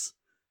sucks.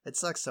 It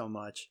sucks so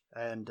much.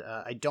 And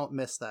I don't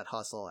miss that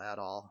hustle at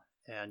all.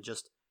 And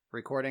just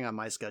recording on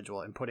my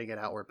schedule and putting it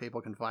out where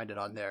people can find it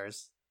on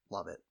theirs.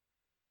 Love it.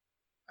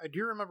 I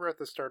do remember at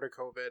the start of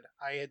COVID,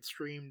 I had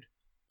streamed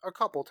a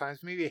couple times,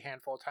 maybe a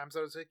handful of times.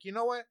 I was like, you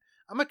know what?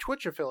 I'm a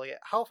Twitch affiliate.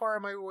 How far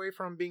am I away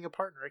from being a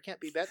partner? I can't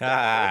be that.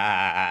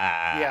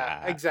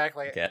 Yeah,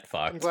 exactly. Get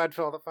fucked. I'm glad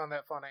Phil found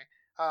that funny.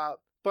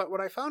 But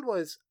what I found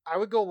was I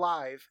would go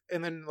live,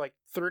 and then like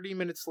 30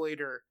 minutes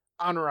later,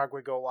 Anurag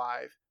would go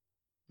live.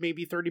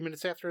 Maybe 30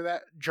 minutes after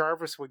that,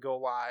 Jarvis would go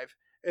live.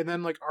 And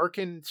then like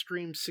Arkin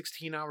streamed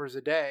 16 hours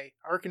a day.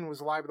 Arkin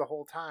was live the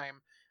whole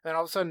time. And then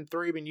all of a sudden,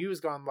 Thraben U has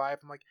gone live.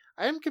 I'm like,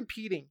 I am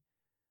competing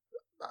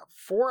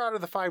 4 out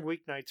of the 5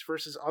 weeknights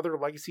versus other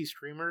legacy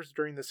streamers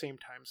during the same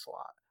time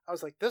slot. I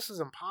was like, this is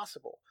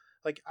impossible.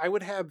 Like, I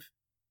would have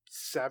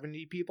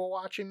 70 people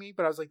watching me,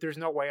 but I was like, there's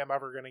no way I'm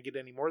ever going to get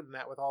any more than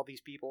that with all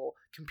these people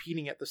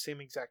competing at the same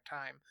exact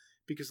time,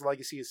 because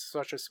legacy is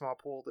such a small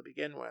pool to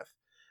begin with.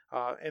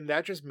 And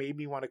that just made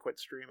me want to quit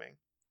streaming.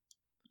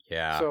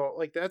 Yeah. So,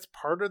 like, that's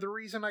part of the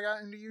reason I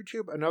got into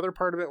YouTube. Another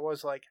part of it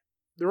was, like,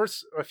 there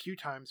was a few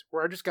times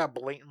where I just got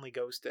blatantly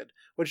ghosted,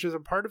 which is a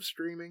part of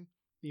streaming.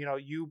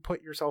 You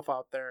put yourself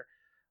out there.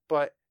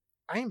 But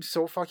I am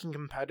so fucking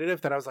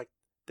competitive that I was like,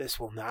 this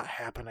will not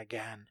happen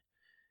again.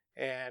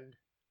 And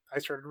I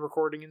started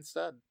recording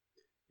instead.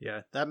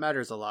 Yeah, that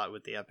matters a lot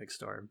with the Epic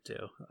Storm,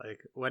 too. Like,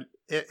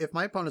 if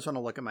my opponents want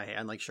to look at my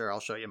hand, like, sure, I'll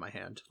show you my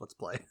hand. Let's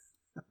play.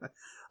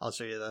 I'll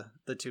show you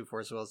the 2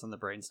 Force Wheels and the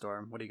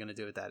Brainstorm. What are you going to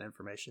do with that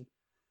information?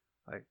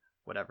 Like,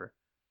 whatever.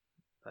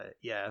 But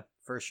yeah,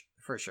 for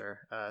sure.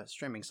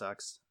 Streaming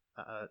sucks.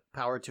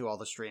 Power to all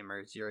the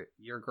streamers.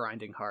 You're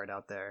grinding hard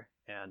out there,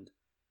 and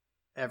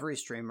every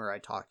streamer I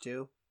talk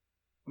to,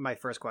 my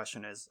first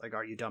question is like,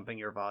 are you dumping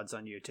your VODs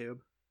on YouTube?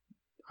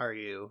 Are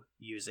you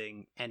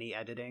using any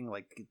editing,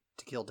 like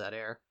to kill dead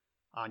air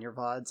on your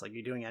VODs? Like,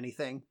 you doing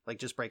anything? Like,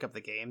 just break up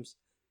the games?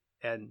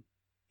 And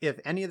if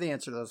any of the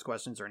answer to those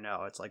questions are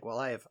no, it's like, well,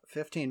 I have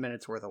 15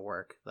 minutes worth of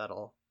work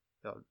that'll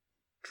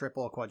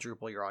triple,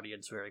 quadruple your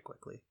audience very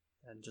quickly,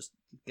 and just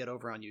get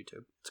over on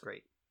YouTube. It's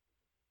great.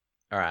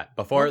 All right.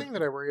 Before one thing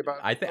that I worry about,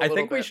 I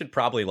think we should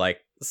probably like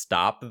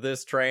stop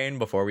this train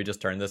before we just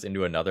turn this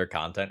into another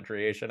content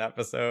creation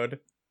episode.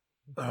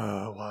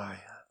 Why?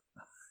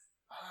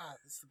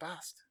 It's the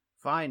best.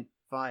 Fine.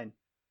 All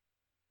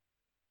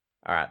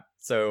right.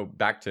 So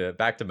back to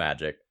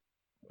Magic.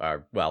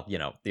 Well,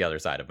 the other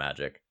side of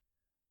Magic.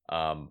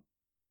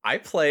 I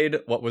played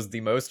what was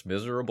the most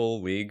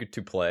miserable league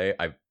to play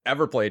I've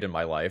ever played in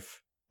my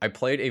life. I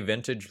played a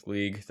vintage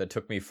league that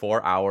took me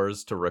 4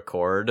 hours to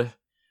record,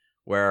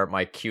 where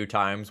my queue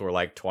times were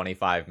like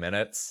 25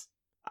 minutes.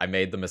 I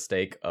made the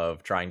mistake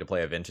of trying to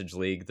play a vintage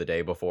league the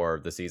day before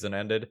the season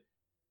ended,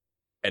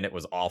 and it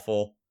was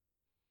awful.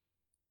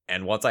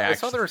 And once I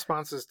saw the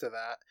responses to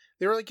that.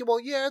 They were like, well,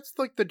 yeah, it's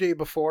like the day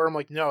before. I'm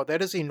like, no,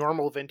 that is a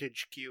normal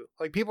vintage queue.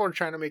 Like, people are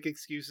trying to make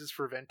excuses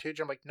for vintage.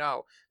 I'm like,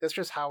 no, that's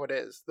just how it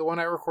is. The one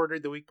I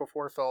recorded the week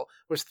before, Phil,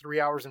 was 3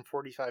 hours and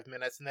 45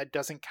 minutes, and that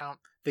doesn't count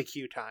the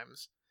queue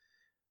times.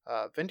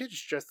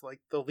 Vintage, just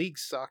like, the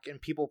leagues suck, and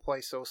people play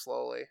so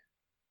slowly.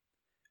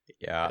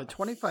 Yeah.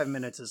 25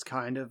 minutes is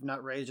kind of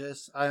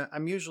outrageous.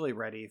 I'm usually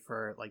ready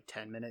for like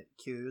 10-minute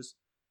queues.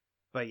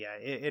 But yeah,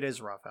 it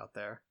is rough out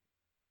there.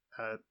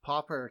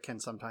 Pauper can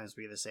sometimes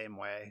be the same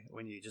way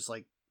when you just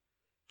like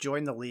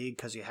join the league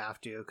because you have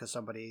to, because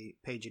somebody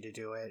paid you to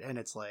do it, and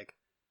it's like,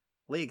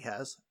 league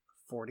has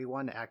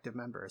 41 active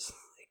members.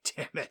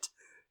 Like, damn it.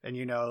 And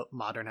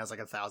Modern has like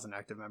 1,000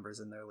 active members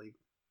in their league.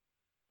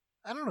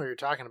 I don't know what you're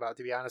talking about,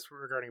 to be honest,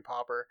 regarding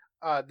Pauper.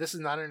 This is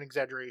not an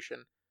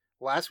exaggeration.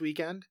 Last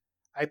weekend,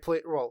 I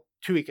played,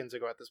 2 weekends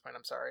ago at this point,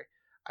 I'm sorry.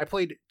 I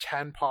played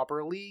 10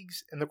 Pauper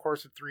leagues in the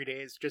course of 3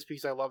 days just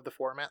because I love the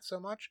format so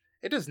much.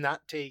 It does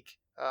not take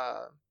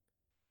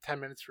 10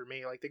 minutes for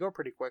me. Like, they go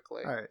pretty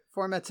quickly. All right.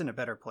 Format's in a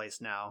better place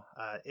now.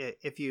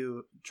 If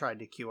you tried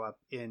to queue up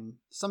in,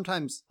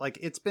 sometimes, like,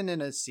 it's been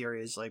in a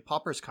series, like,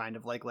 Pauper's kind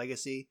of like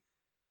Legacy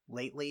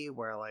lately,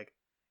 where, like,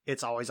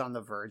 it's always on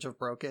the verge of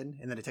broken,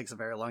 and then it takes a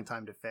very long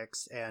time to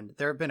fix. And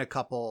there have been a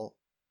couple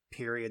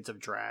periods of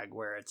drag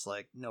where it's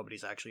like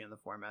nobody's actually in the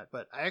format,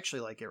 but I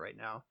actually like it right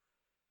now.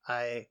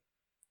 I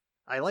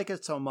like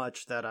it so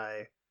much that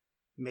I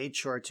made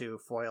sure to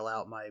foil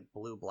out my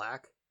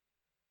blue-black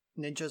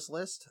ninjas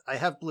list. I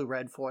have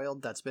blue-red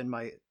foiled. That's been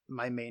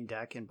my main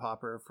deck in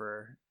Pauper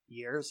for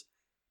years,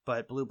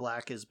 but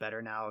blue-black is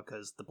better now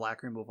because the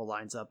black removal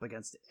lines up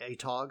against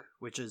ATOG,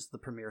 which is the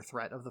premier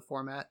threat of the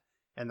format,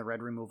 and the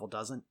red removal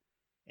doesn't.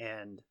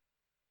 And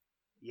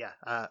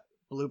yeah,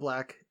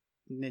 blue-black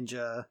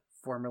ninja,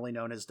 formerly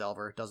known as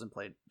Delver, doesn't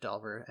play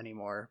Delver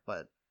anymore,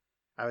 but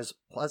I was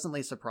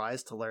pleasantly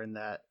surprised to learn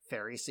that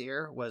Fairy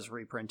Seer was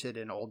reprinted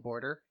in Old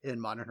Border in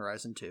Modern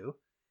Horizon 2,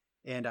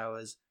 and I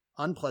was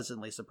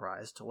unpleasantly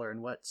surprised to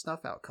learn what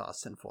Snuff Out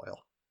costs in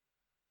foil.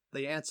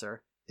 The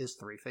answer is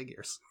 3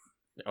 figures.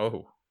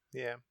 Oh.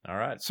 Yeah. All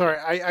right. Sorry,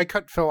 I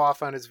cut Phil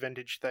off on his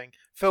Vintage thing.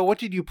 Phil, what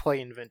did you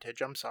play in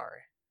Vintage? I'm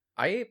sorry.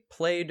 I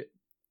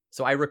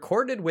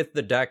recorded with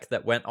the deck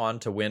that went on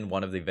to win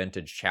one of the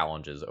Vintage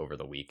challenges over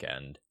the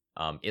weekend.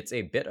 It's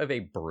a bit of a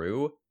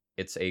brew.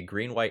 It's a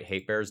green-white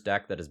Hate Bears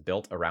deck that is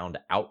built around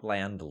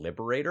Outland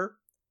Liberator,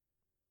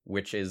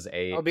 which is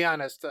a... I'll be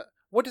honest.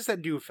 What does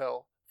that do,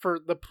 Phil, for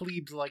the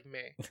plebes like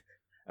me?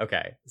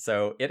 Okay,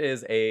 so it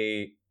is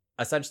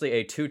essentially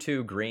a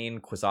 2/2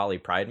 green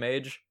Quasali Pride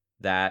Mage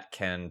that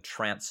can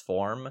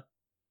transform,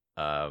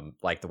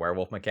 like the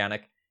werewolf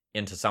mechanic,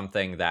 into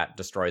something that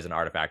destroys an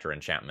artifact or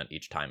enchantment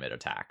each time it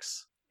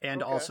attacks.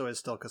 And also is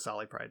still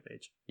Quasali Pride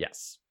Mage.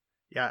 Yes.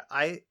 Yeah,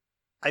 I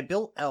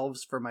built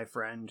elves for my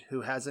friend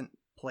who hasn't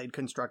played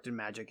Constructed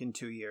Magic in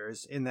 2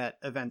 years in that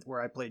event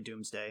where I played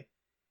Doomsday.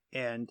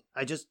 And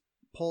I just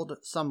pulled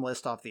some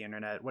list off the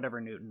internet, whatever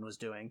Newton was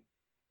doing,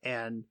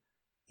 and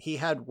he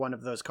had one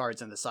of those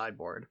cards in the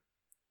sideboard.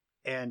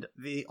 And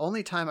the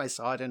only time I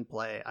saw it in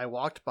play, I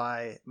walked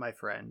by my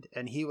friend,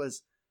 and he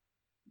was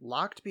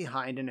locked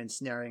behind an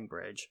ensnaring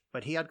bridge,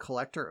 but he had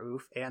Collector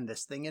Oof and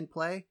this thing in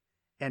play,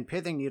 and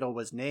Pithing Needle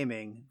was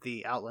naming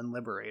the Outland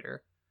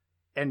Liberator.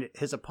 And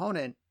his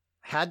opponent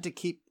had to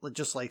keep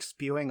just like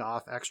spewing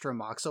off extra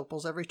Mox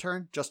Opals every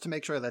turn just to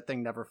make sure that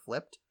thing never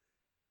flipped,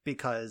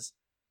 because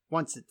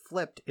once it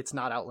flipped, it's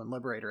not Outland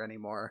Liberator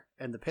anymore,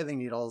 and the Pithing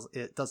Needles,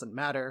 it doesn't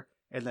matter.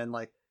 And then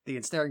like the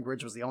Ensnaring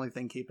Bridge was the only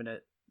thing keeping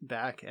it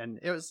back, and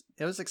it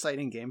was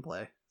exciting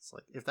gameplay. It's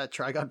like, if that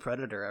Trigon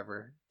Predator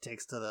ever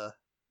takes to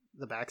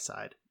the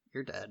backside,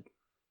 you're dead.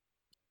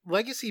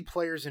 Legacy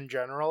players in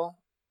general,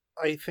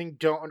 I think,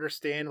 don't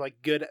understand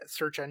like good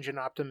search engine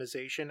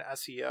optimization,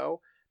 SEO.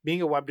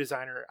 Being a web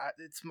designer,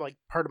 it's like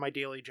part of my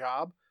daily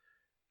job.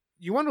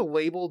 You want to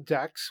label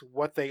decks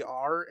what they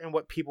are and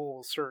what people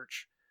will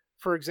search.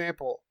 For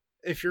example,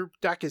 if your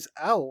deck is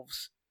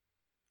elves,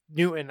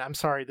 Newton, I'm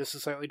sorry, this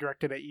is slightly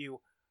directed at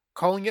you,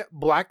 calling it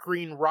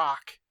black-green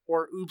rock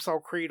or oops all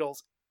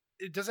cradles,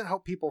 it doesn't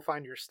help people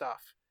find your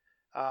stuff.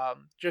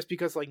 Just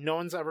because like no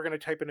one's ever going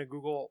to type into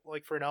Google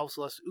like for an elves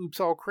list, oops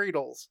all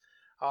cradles,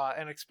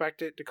 and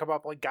expect it to come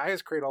up. Like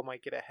Gaia's Cradle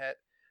might get a hit,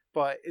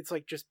 but it's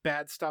like just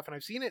bad stuff. And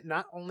I've seen it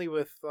not only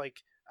with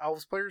like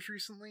elves players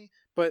recently,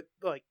 but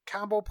like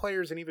combo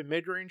players and even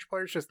mid-range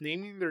players just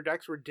naming their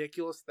decks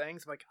ridiculous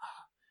things. I'm like,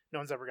 no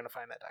one's ever going to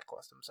find that deck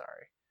list. I'm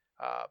sorry.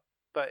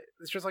 But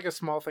it's just like a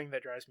small thing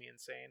that drives me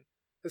insane.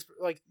 It's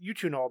like, you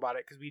two know about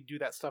it because we do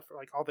that stuff for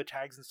like all the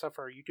tags and stuff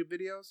for our YouTube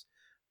videos.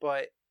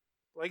 But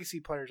Legacy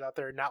players out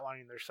there are not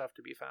wanting their stuff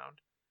to be found.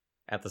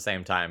 At the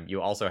same time,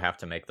 you also have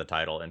to make the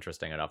title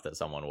interesting enough that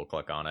someone will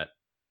click on it.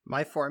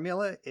 My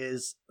formula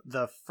is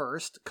the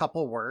first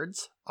couple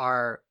words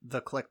are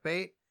the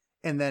clickbait,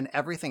 and then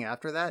everything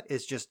after that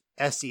is just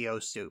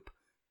SEO soup.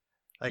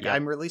 Like, yep.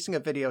 I'm releasing a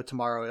video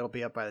tomorrow. It'll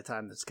be up by the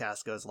time this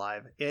cast goes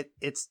live.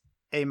 It's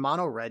a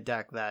mono red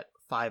deck that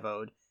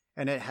 5-0'd,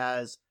 and it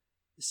has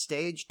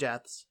Stage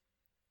Deaths,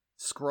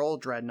 Scroll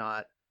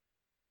Dreadnought,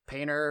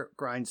 Painter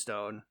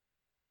Grindstone,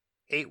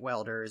 8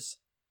 Welders,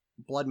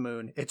 Blood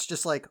Moon. It's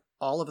just like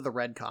all of the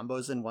red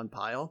combos in one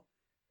pile.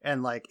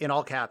 And like in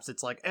all caps,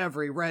 it's like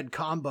every red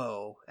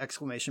combo! !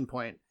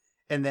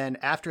 And then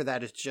after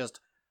that, it's just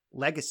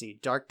Legacy,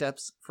 Dark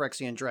Depths,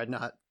 Phyrexian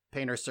Dreadnought,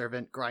 Painter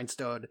Servant,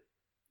 Grindstone,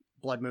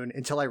 Blood Moon,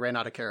 until I ran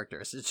out of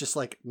characters. It's just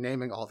like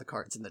naming all the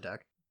cards in the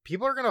deck.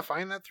 People are going to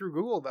find that through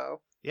Google,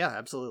 though. Yeah,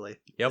 absolutely.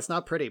 Yep. It's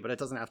not pretty, but it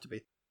doesn't have to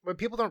be. what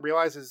people don't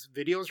realize is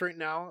videos right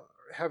now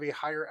have a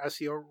higher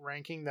SEO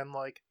ranking than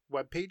like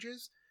web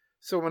pages.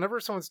 So whenever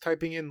someone's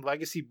typing in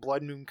Legacy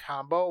Blood Moon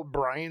combo,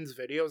 Brian's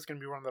video is going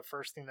to be one of the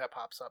first thing that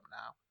pops up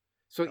now.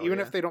 So even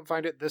if they don't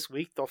find it this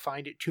week, they'll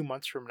find it 2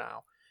 months from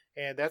now.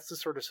 And that's the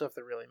sort of stuff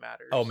that really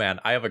matters. Oh man,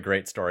 I have a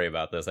great story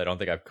about this. I don't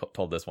think I've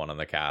told this one on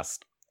the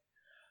cast.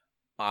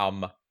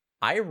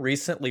 I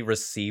recently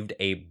received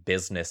a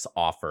business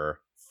offer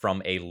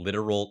from a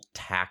literal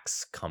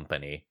tax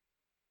company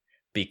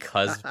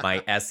because my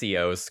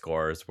SEO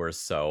scores were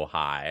so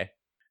high.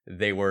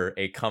 They were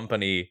a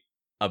company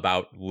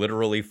about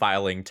literally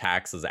filing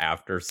taxes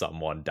after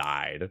someone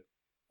died,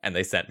 and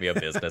they sent me a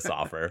business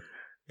offer.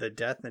 The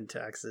Death and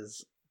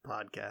Taxes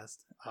podcast.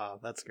 Oh,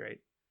 that's great.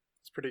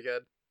 It's pretty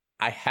good.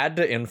 I had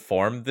to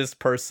inform this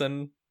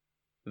person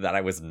that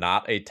I was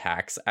not a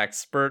tax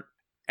expert,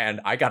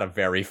 and I got a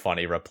very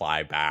funny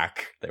reply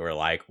back. They were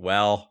like,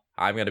 well,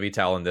 I'm going to be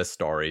telling this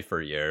story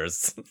for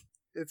years.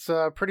 It's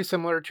pretty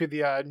similar to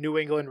the New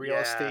England real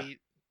estate,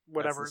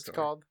 whatever it's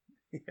called.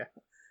 Yeah.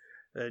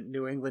 The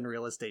New England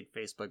Real Estate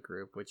Facebook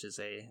group, which is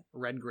a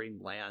Red Green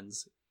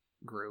Lands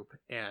group,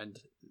 and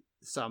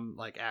some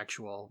like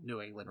actual New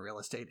England real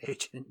estate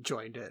agent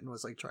joined it and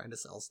was like trying to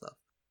sell stuff.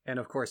 And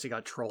of course he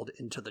got trolled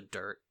into the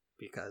dirt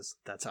because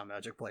that's how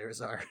Magic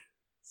players are.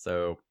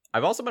 So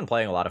I've also been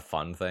playing a lot of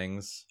fun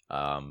things.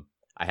 I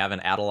have an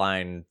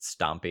Adeline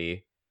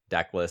Stompy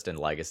deck list in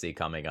Legacy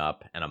coming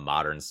up, and a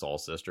modern Soul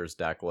Sisters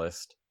deck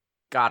list.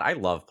 God, I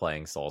love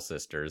playing Soul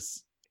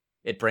Sisters.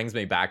 It brings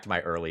me back to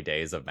my early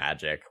days of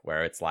Magic,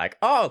 where it's like,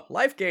 oh,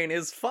 life gain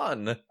is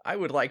fun. I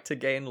would like to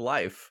gain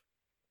life.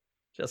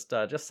 Just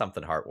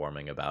something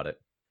heartwarming about it.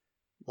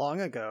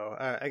 Long ago,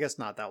 I guess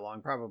not that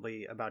long,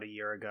 probably about a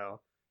year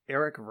ago,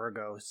 Eric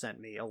Virgo sent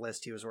me a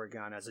list he was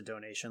working on as a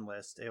donation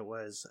list. It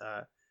was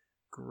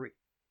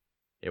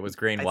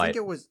green-white. I think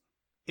it was,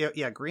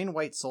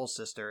 green-white Soul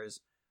Sisters,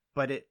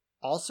 but it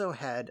also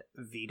had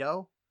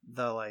Veto,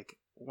 the like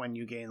when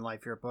you gain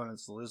life, your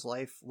opponents lose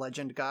life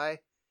legend guy,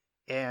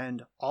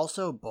 and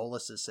also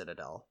Bolus's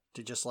Citadel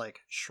to just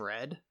like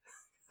shred,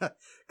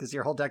 because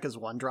your whole deck is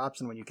 1-drops,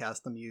 and when you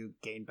cast them, you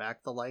gain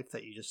back the life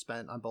that you just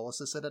spent on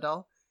Bolus's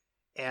Citadel.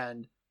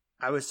 And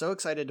I was so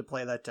excited to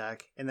play that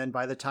deck, and then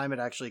by the time it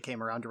actually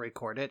came around to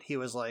record it, he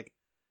was like,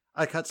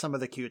 I cut some of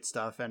the cute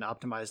stuff and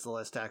optimized the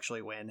list to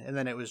actually win, and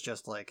then it was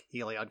just like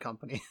Heliod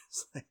Company.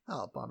 It's like,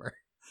 oh, bummer.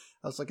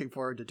 I was looking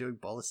forward to doing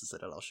Bolus's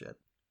Citadel shit.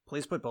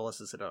 Please put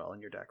Bolus's Citadel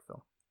in your deck,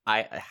 Phil.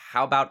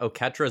 How about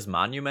Oketra's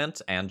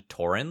Monument and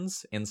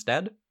Torrens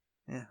instead?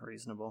 Yeah,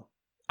 reasonable.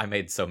 I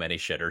made so many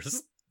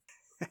shitters.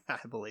 I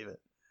believe it.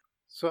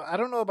 So I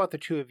don't know about the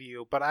two of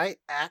you, but I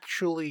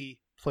actually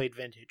played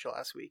Vintage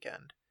last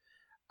weekend.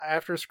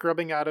 After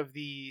scrubbing out of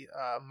the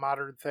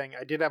modern thing,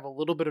 I did have a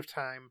little bit of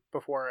time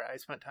before I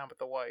spent time with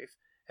the wife,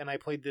 and I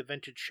played the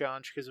Vintage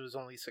challenge because it was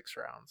only 6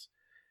 rounds.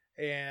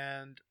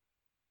 And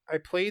I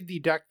played the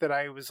deck that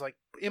I was like,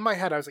 in my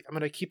head, I was like, I'm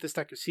going to keep this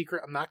deck a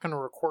secret. I'm not going to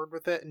record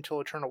with it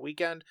until Eternal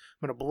Weekend.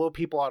 I'm going to blow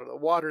people out of the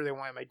water. They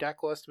wanted my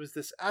deck list. It was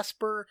this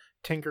Esper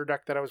Tinker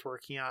deck that I was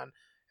working on.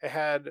 It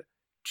had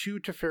 2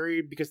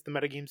 Teferi because the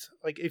metagames,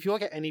 like if you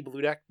look at any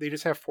blue deck, they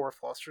just have 4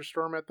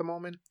 Flusterstorm at the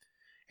moment.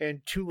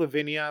 And 2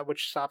 Lavinia,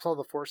 which stops all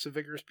the Force of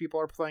Vigors people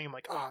are playing. I'm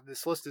like, oh,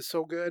 this list is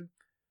so good.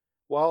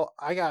 Well,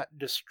 I got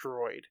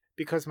destroyed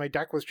because my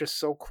deck was just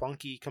so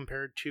clunky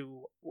compared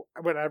to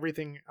what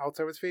everything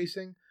else I was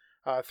facing.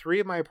 3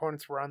 of my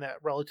opponents were on that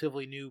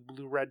relatively new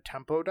blue-red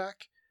tempo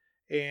deck,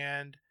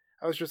 and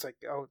I was just like,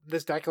 oh,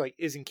 this deck like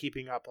isn't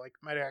keeping up. Like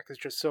my deck is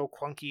just so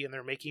clunky, and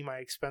they're making my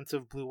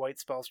expensive blue-white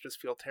spells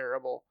just feel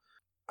terrible.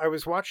 I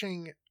was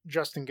watching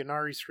Justin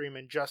Gennari stream,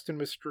 and Justin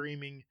was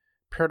streaming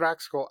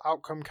Paradoxical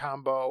Outcome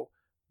combo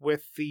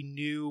with the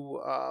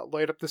new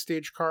Light Up the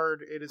Stage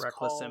card. It is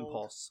Reckless called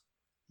Impulse.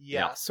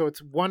 Yeah, so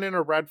it's 1 in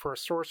a red for a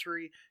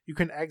sorcery. You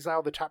can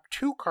exile the top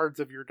 2 cards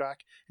of your deck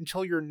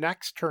until your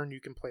next turn you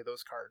can play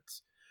those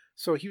cards.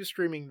 So he was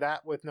streaming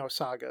that with no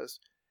sagas.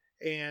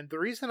 And the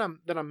reason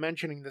I'm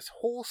mentioning this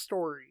whole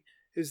story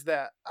is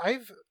that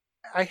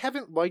I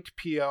haven't liked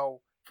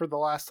PO for the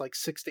last like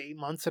 6 to 8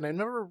 months, and I've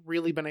never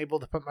really been able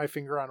to put my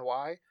finger on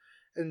why.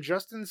 And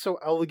Justin so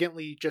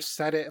elegantly just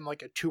said it in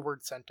like a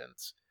 2-word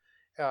sentence.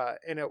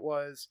 And it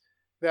was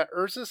that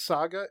Urza's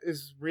Saga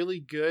is really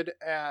good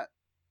at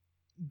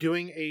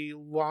doing a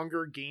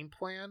longer game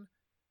plan,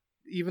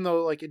 even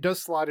though like it does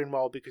slot in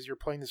well because you're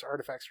playing this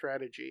artifact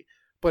strategy,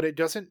 but it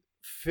doesn't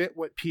fit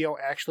what PO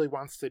actually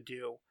wants to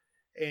do.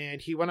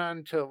 And he went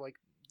on to like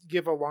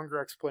give a longer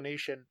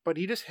explanation, but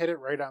he just hit it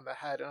right on the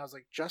head. And I was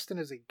like, Justin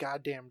is a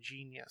goddamn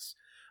genius.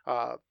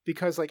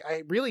 Because like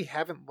I really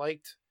haven't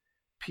liked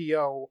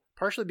PO,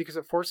 partially because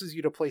it forces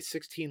you to play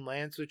 16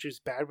 lands, which is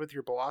bad with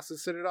your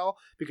Bolas's Citadel,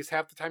 because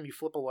half the time you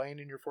flip a lane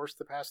and you're forced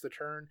to pass the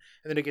turn,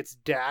 and then it gets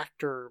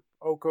dacked or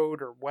Okoed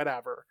or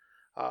whatever.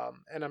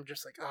 And I'm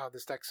just like, oh,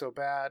 this deck's so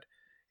bad.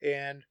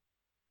 And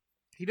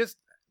he just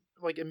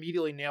like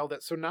immediately nailed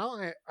it. So now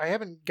I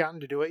haven't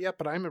gotten to do it yet,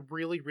 but I'm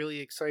really,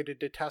 really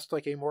excited to test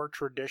like a more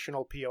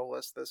traditional PO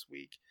list this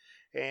week.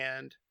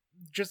 And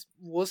just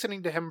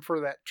listening to him for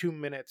that 2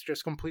 minutes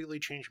just completely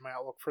changed my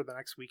outlook for the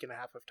next week and a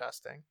half of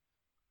testing.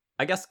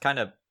 I guess kind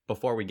of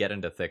before we get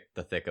into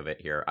the thick of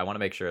it here, I want to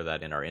make sure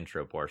that in our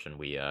intro portion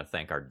we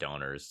thank our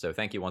donors. So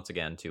thank you once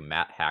again to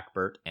Matt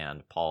Hackbert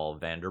and Paul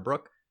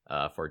Vanderbrook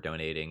for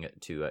donating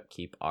to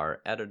keep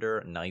our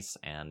editor nice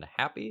and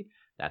happy.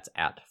 That's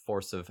at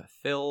Force of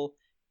Phil.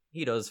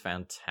 He does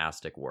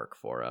fantastic work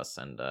for us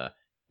and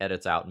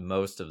edits out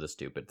most of the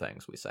stupid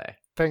things we say.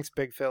 Thanks,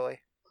 Big Philly.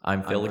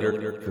 I'm Phil.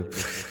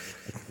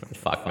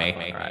 Fuck me.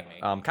 All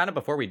right. Kind of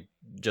before we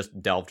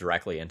just delve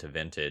directly into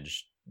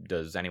vintage,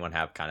 does anyone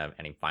have kind of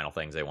any final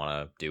things they want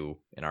to do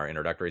in our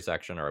introductory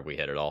section, or have we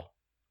hit it all?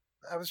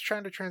 I was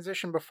trying to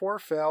transition before,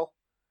 Phil.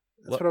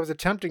 That's what I was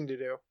attempting to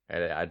do.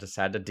 I just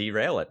had to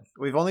derail it.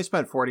 We've only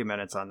spent 40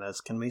 minutes on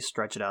this. Can we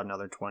stretch it out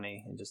another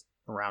 20 and just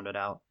round it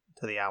out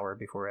to the hour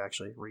before we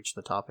actually reach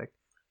the topic?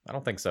 I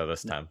don't think so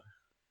this time.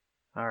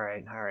 All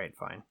right,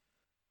 fine.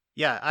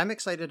 Yeah, I'm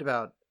excited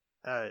about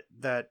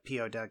that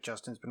PO deck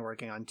Justin's been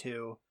working on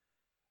too.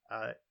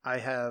 I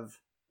have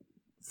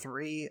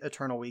 3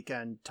 Eternal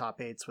Weekend top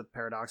 8s with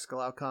paradoxical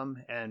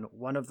outcome, and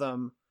one of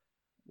them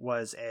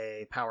was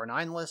a Power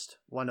 9 list,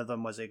 one of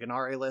them was a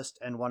Gennari list,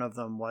 and one of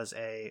them was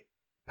a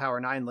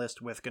Power 9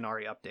 list with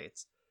Gennari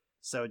updates.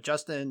 So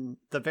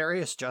the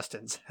various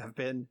Justins have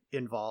been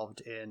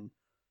involved in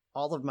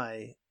all of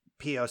my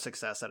PO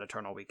success at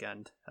Eternal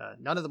Weekend.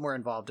 None of them were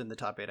involved in the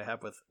top 8 I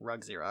have with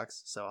Rug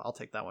Xerox, so I'll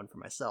take that one for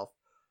myself.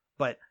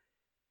 But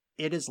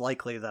it is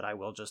likely that I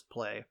will just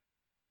play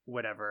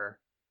whatever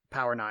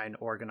Power 9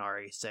 or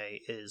Gennari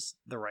say is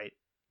the right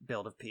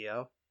build of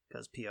PO,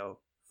 because PO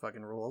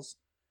fucking rules.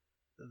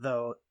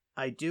 Though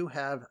I do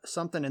have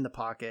something in the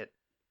pocket.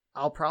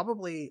 I'll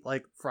probably,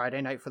 like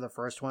Friday night for the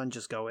first one,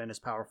 just go in as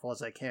powerful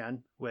as I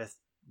can with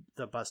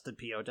the busted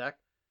PO deck.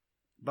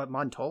 But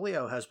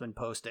Montolio has been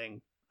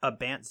posting a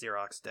Bant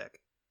Xerox deck.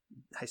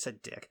 I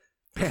said dick.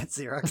 Bant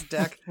Xerox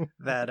deck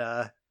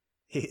that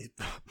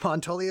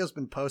Montolio's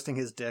been posting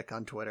his dick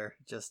on Twitter,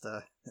 just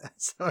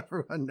so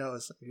everyone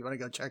knows. If you want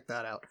to go check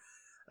that out.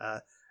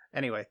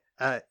 Anyway,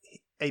 a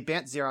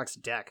Bant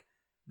Xerox deck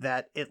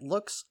that it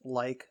looks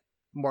like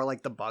more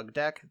like the bug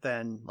deck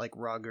than like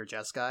Rug or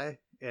Jeskai.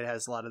 It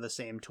has a lot of the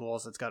same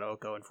tools. It's got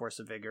Oko and Force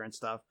of Vigor and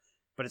stuff,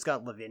 but it's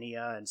got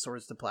Lavinia and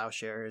Swords to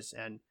Plowshares,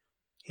 and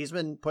he's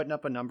been putting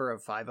up a number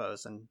of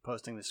 5-0s and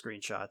posting the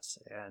screenshots,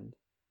 and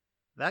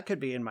that could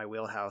be in my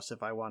wheelhouse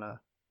if I want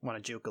to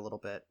juke a little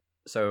bit.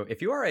 So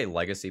if you are a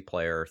legacy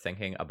player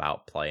thinking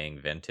about playing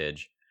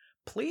Vintage,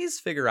 please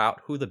figure out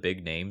who the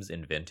big names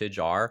in Vintage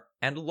are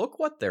and look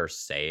what they're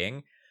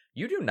saying.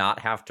 You do not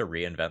have to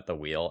reinvent the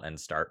wheel and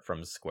start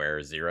from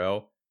square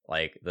zero.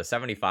 Like, the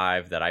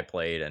 75 that I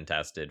played and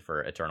tested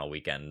for Eternal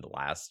Weekend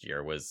last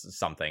year was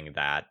something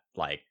that,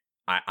 like,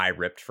 I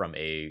ripped from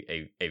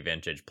a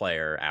Vintage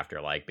player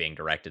after, like, being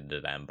directed to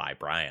them by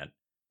Bryant.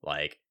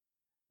 Like,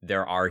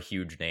 there are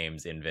huge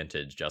names in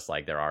Vintage just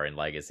like there are in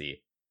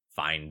Legacy.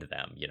 Find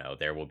them. You know,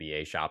 there will be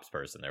a shops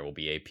person. There will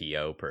be a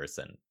PO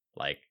person.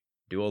 Like,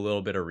 do a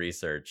little bit of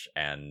research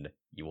and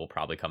you will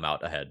probably come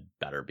out ahead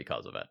better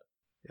because of it.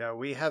 Yeah,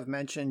 we have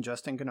mentioned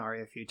Justin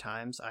Gennari a few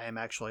times. I am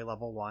actually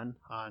level 1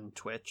 on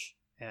Twitch,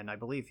 and I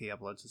believe he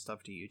uploads his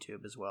stuff to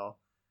YouTube as well.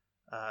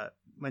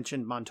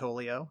 Mentioned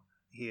Montolio.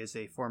 He is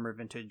a former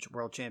Vintage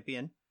world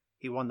champion.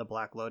 He won the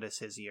Black Lotus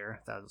his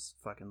year. That was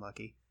fucking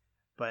lucky.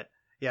 But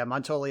yeah,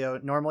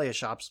 Montolio, normally a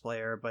shops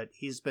player, but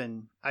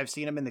I've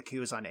seen him in the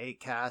queues on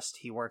 8cast.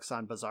 He works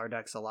on Bazaar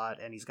decks a lot,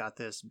 and he's got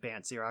this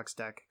Bant Xerox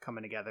deck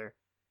coming together.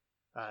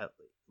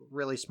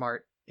 Really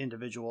smart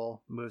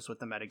individual, moves with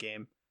the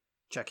metagame.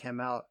 Check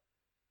him out.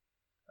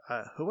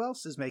 Who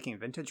else is making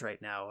Vintage right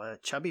now?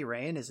 Chubby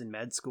Rain is in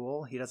med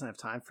school. He doesn't have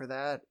time for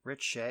that.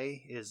 Rich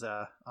Shea is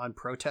on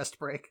protest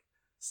break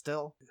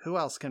still. Who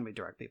else can we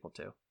direct people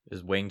to?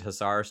 Is Winged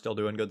Hussar still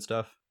doing good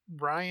stuff?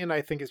 Brian,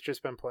 I think, has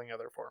just been playing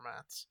other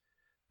formats.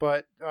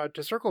 But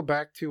to circle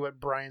back to what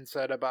Brian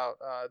said about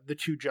the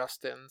 2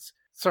 Justins,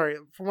 sorry,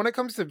 when it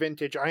comes to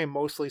Vintage, I am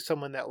mostly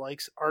someone that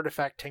likes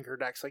artifact Tinker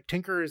decks. Like,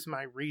 Tinker is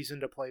my reason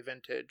to play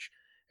Vintage.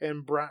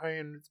 And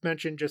Brian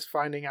mentioned just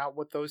finding out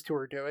what those 2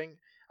 are doing.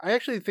 I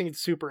actually think it's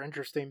super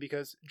interesting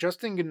because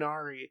Justin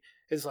Gennari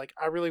is like,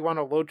 I really want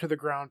to load to the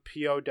ground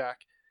PO deck.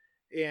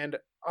 And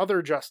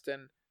other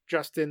Justin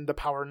the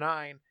Power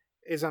 9,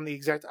 is on the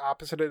exact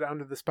opposite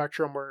end of the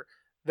spectrum, where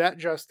that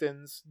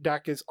Justin's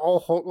deck is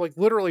all like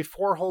literally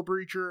 4 Hull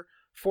Breacher,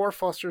 4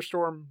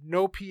 Flusterstorm,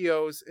 no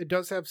POs. It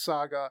does have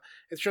Saga.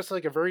 It's just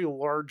like a very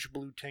large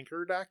blue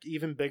Tinker deck,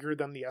 even bigger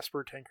than the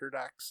Esper Tinker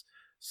decks.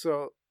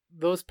 So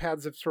those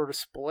paths have sort of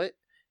split,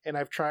 and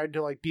I've tried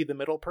to like be the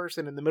middle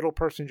person, and the middle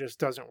person just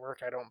doesn't work,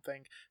 I don't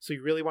think. So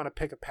you really want to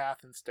pick a path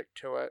and stick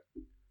to it.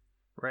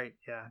 Right,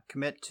 yeah.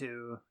 Commit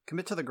to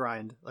the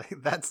grind. Like,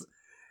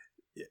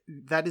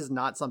 that is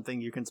not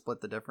something you can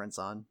split the difference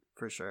on,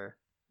 for sure.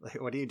 Like,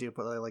 what do you do?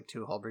 Put like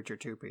 2 Hull Breacher,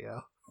 2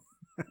 PO?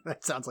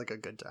 That sounds like a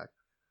good deck.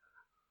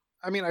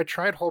 I mean, I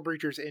tried Hull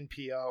Breachers in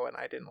PO and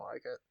I didn't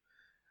like it.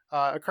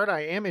 A card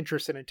I am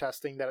interested in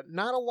testing that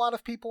not a lot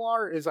of people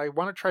are is I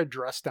want to try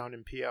Dress Down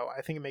in PO.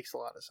 I think it makes a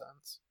lot of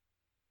sense.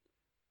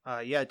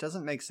 Yeah, it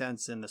doesn't make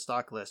sense in the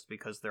stock list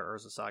because they're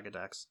Urza Saga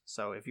decks.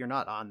 So if you're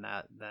not on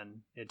that,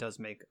 then it does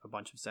make a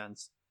bunch of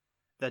sense.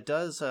 That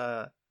does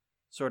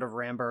sort of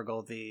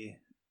ramburgle the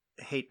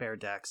hate bear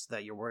decks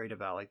that you're worried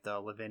about, like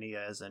the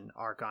Lavinias and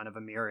Archon of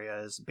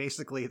Emirias.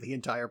 Basically, the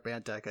entire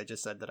Bant deck I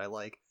just said that I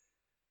like.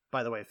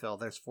 By the way, Phil,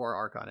 there's 4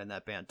 Archon in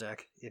that Bant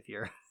deck if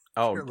you're, if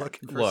you're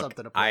looking for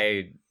something to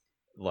play.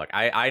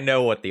 I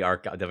know what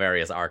the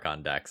various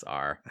Archon decks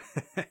are.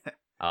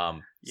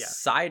 Yeah.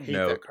 Side Hate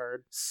note, that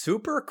card.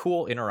 super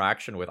cool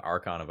interaction with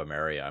Archon of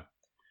Emeria.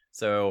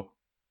 So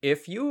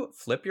if you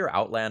flip your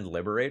Outland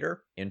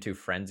Liberator into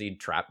Frenzied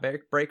Trap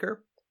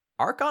Breaker,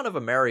 Archon of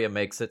Emeria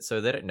makes it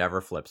so that it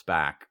never flips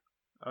back.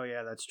 Oh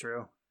yeah, that's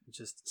true. It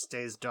just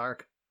stays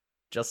dark.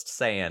 Just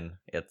saying,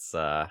 it's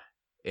a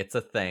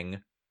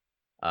thing.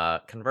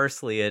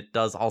 Conversely, it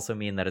does also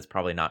mean that it's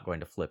probably not going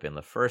to flip in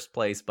the first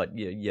place, but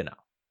you know.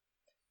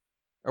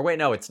 Or wait,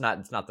 no, it's not.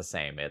 It's not the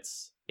same.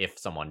 It's if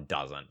someone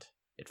doesn't,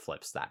 it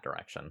flips that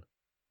direction.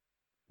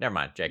 Never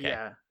mind, JK.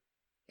 Yeah,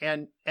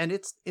 and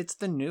it's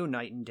the new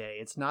Night and Day.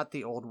 It's not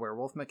the old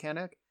werewolf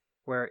mechanic.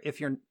 Where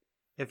if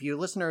you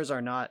listeners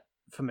are not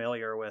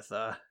familiar with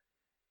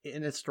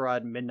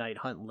Innistrad Midnight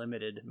Hunt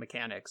Limited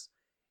mechanics,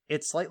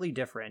 it's slightly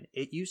different.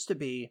 It used to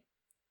be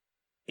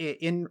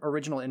in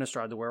original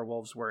Innistrad, the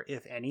werewolves were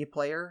if any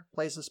player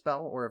plays a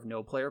spell or if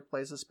no player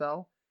plays a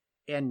spell,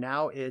 and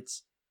now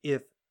it's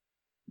if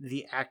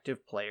the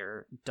active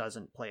player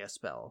doesn't play a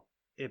spell,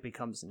 it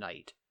becomes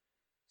night.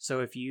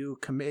 So if you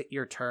commit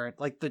your turn,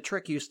 like the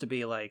trick used to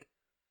be like,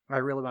 I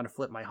really want to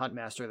flip my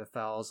Huntmaster of the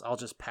Fells, I'll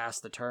just pass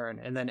the turn,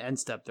 and then end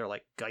step they're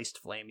like Geist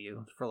Flame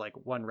you for like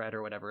 1 red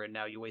or whatever, and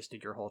now you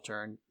wasted your whole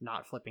turn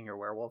not flipping your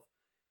werewolf.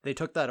 They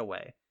took that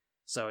away.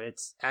 So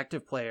it's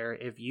active player,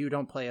 if you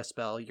don't play a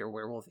spell, your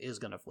werewolf is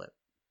going to flip,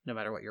 no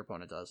matter what your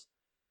opponent does.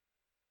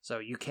 So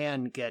you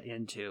can get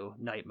into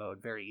night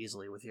mode very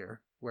easily with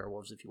your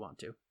werewolves if you want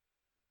to.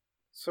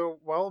 So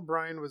while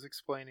Brian was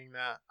explaining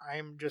that,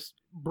 I'm just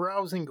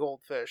browsing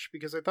Goldfish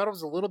because I thought it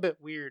was a little bit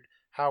weird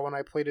how when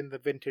I played in the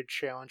Vintage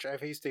Challenge, I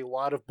faced a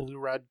lot of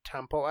blue-red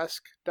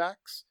tempo-esque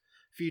decks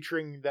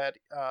featuring that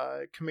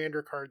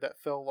commander card that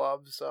Phil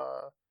loves,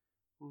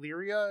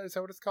 Lyria, is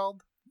that what it's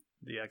called?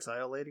 The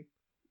Exile Lady?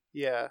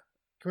 Yeah.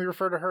 Can we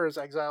refer to her as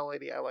Exile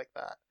Lady? I like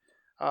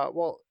that.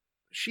 Well,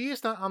 she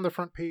is not on the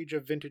front page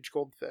of Vintage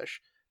Goldfish.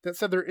 That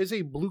said, there is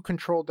a blue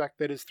control deck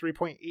that is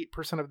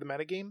 3.8% of the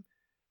metagame.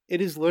 It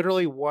is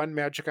literally one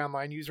Magic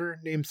Online user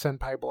named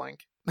Senpai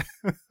Blank.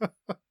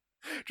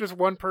 Just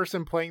one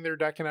person playing their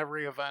deck in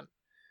every event.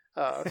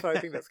 So I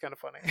think that's kind of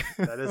funny.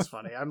 That is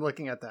funny. I'm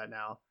looking at that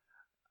now.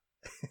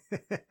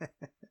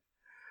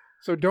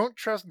 So don't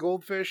trust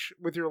Goldfish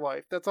with your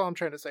life. That's all I'm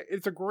trying to say.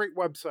 It's a great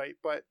website,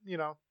 but, you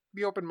know,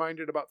 be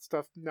open-minded about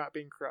stuff not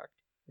being correct.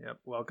 Yep.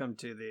 Welcome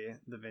to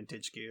the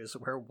vintage queues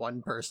where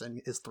one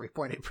person is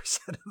 3.8%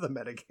 of the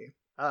metagame.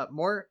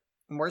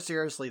 More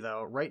seriously,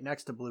 though, right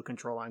next to blue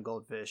control on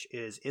Goldfish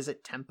is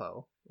It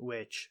Tempo,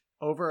 which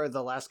over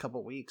the last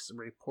couple weeks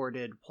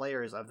reported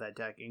players of that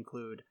deck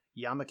include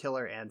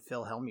Yamakiller and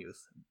Phil Hellmuth,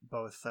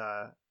 both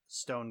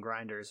stone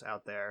grinders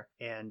out there,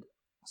 and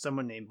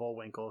someone named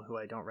Bullwinkle, who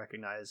I don't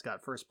recognize,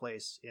 got first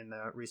place in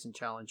the recent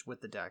challenge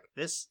with the deck.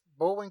 This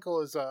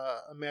Bullwinkle is a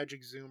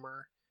Magic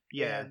Zoomer.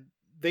 Yeah. And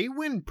they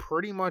win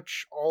pretty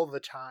much all the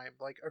time,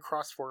 like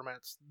across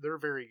formats. They're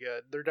very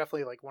good. They're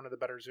definitely like one of the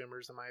better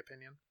Zoomers in my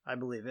opinion. I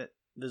believe it.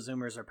 The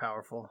Zoomers are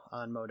powerful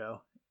on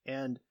Moto.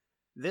 And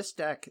this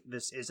deck,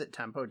 this Is It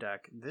Tempo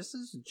deck, this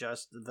is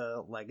just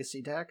the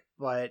Legacy deck,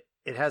 but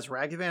it has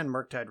Ragavan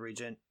Murktide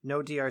Regent,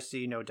 no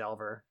DRC, no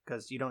Delver,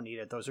 because you don't need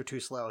it. Those are too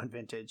slow in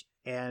Vintage.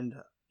 And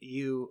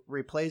you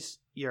replace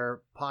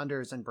your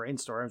Ponders and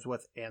Brainstorms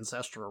with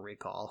Ancestral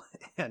Recall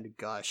and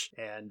Gush.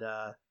 And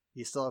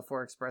you still have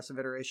 4 Expressive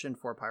Iteration,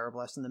 4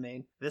 Pyroblast in the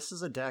main. This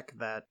is a deck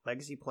that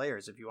Legacy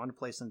players, if you want to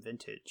play some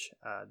Vintage,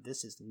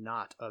 this is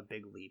not a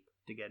big leap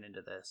to get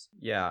into this.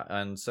 Yeah,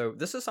 and so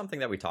this is something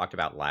that we talked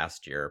about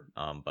last year,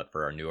 but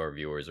for our newer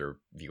viewers or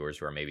viewers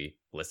who are maybe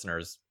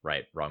listeners,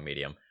 right, wrong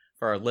medium.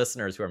 For our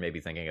listeners who are maybe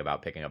thinking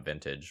about picking up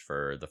Vintage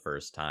for the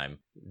first time,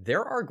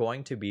 there are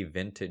going to be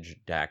Vintage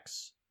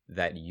decks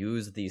that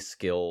use the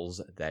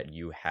skills that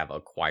you have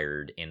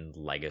acquired in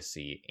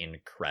Legacy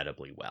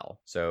incredibly well.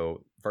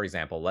 So, for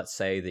example, let's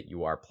say that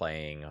you are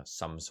playing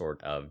some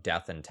sort of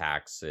Death and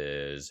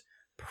Taxes,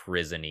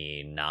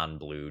 prisony,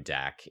 non-blue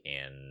deck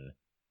in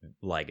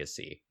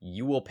Legacy.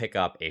 You will pick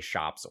up a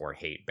Shops or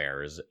Hate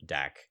Bears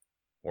deck,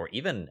 or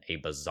even a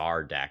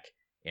Bazaar deck,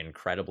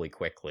 incredibly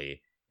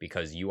quickly,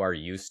 because you are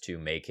used to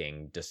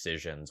making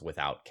decisions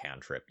without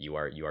cantrip. You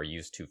are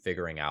used to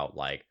figuring out,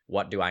 like,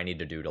 what do I need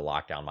to do to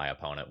lock down my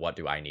opponent? What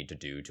do I need to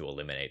do to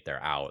eliminate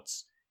their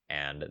outs?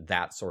 And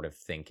that sort of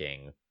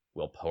thinking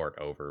will port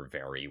over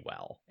very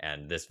well.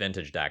 And this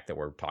Vintage deck that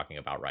we're talking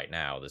about right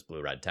now, this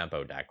blue-red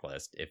tempo deck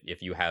list,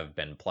 if you have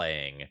been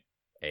playing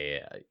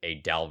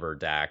a Delver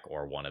deck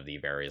or one of the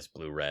various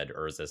blue-red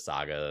Urza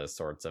Saga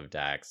sorts of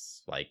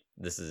decks, like,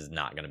 this is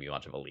not going to be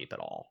much of a leap at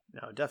all.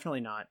 No,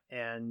 definitely not.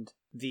 And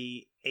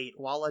the 8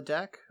 Walla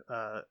deck,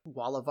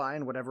 Walla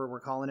Vine, whatever we're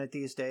calling it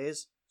these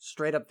days,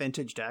 straight up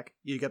vintage deck.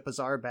 You get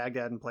Bazaar,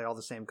 Baghdad, and play all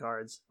the same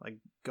cards. Like,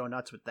 go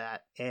nuts with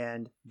that.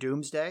 And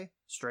Doomsday,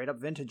 straight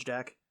up vintage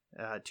deck.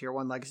 Tier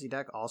 1 Legacy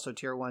deck, also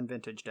Tier 1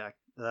 vintage deck.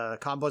 The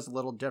combo's a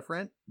little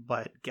different,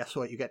 but guess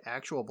what? You get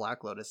actual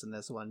Black Lotus in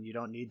this one. You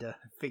don't need to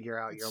figure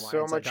out your lines.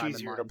 So much Diamond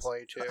easier lines. to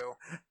play, too.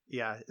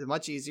 Yeah,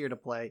 much easier to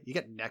play. You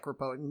get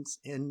Necropotence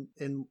in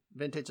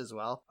vintage as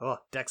well. Oh,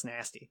 deck's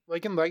nasty.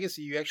 Like in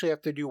Legacy, you actually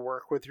have to do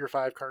work with your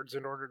 5 cards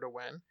in order to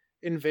win.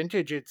 In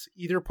Vintage, it's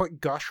either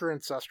put Gush or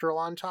Ancestral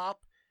on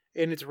top,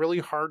 and it's really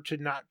hard to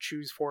not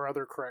choose 4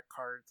 other correct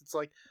cards. It's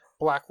like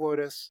Black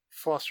Lotus,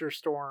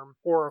 Flusterstorm,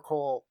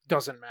 Oracle,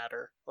 doesn't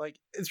matter. Like,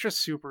 it's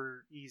just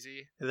super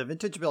easy. The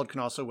vintage build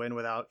can also win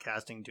without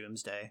casting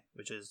Doomsday,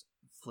 which is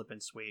flippin'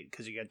 sweet,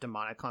 because you get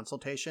Demonic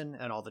Consultation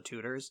and all the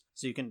tutors.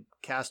 So you can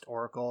cast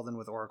Oracle, then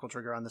with Oracle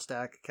trigger on the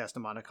stack, cast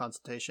Demonic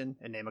Consultation,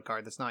 and name a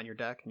card that's not in your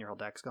deck, and your whole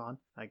deck's gone.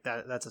 Like,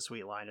 that's a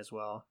sweet line as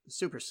well.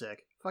 Super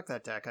sick. Fuck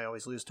that deck, I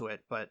always lose to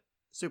it, but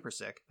super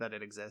sick that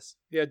it exists.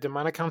 Yeah,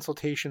 Demonic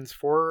Consultations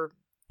for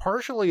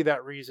partially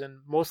that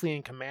reason, mostly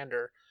in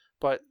Commander,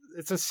 but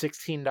it's a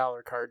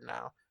 $16 card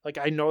now. Like,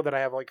 I know that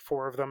I have like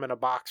 4 of them in a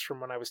box from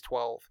when I was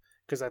 12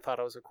 because I thought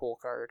it was a cool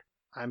card.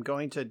 I'm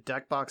going to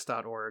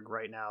deckbox.org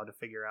right now to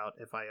figure out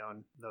if I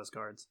own those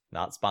cards.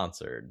 Not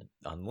sponsored,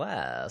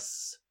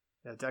 unless...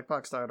 Yeah,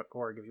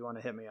 deckbox.org if you want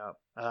to hit me up.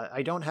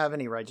 I don't have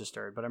any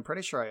registered, but I'm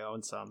pretty sure I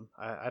own some.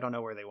 I don't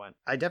know where they went.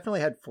 I definitely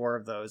had 4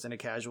 of those in a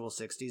casual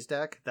 60s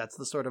deck. That's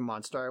the sort of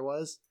monster I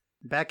was.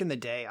 Back in the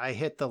day, I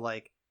hit the,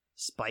 like,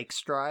 spike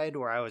stride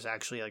where I was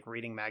actually, like,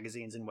 reading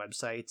magazines and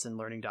websites and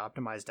learning to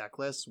optimize deck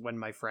lists when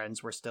my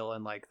friends were still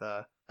in, like,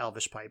 the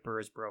Elvish Piper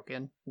is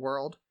broken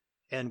world.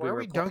 And Why are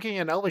we dunking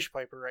an Elvish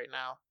Piper right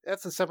now?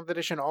 That's the 7th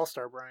edition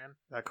All-Star, Brian.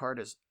 That card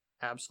is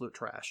absolute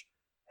trash.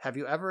 Have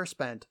you ever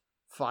spent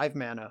 5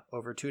 mana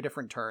over 2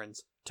 different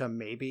turns to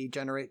maybe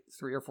generate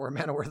 3 or 4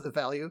 mana worth of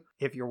value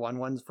if your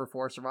 1/1 for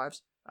 4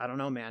 survives? I don't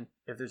know, man.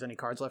 If there's any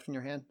cards left in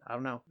your hand, I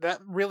don't know. That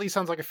really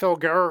sounds like a Phil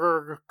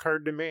Gallagher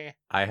card to me.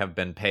 I have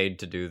been paid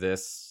to do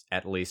this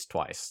at least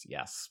twice,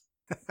 yes.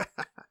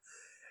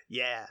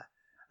 Yeah.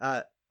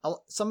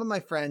 Some of my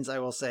friends, I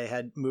will say,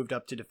 had moved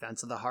up to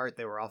Defense of the Heart.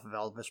 They were off of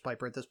Elvish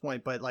Piper at this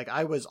point, but like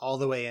I was all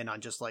the way in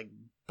on just like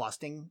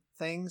busting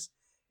things,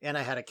 and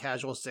I had a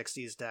casual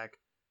 60s deck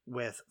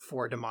with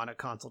 4 Demonic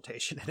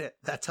Consultation in it.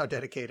 That's how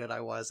dedicated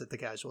I was at the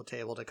casual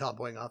table to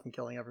comboing off and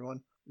killing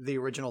everyone. The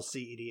original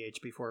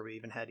CEDH before we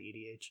even had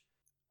EDH.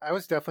 I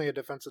was definitely a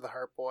Defense of the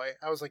Heart boy.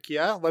 I was like,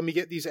 yeah, let me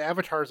get these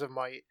Avatars of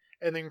Might.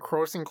 And then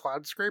Crossing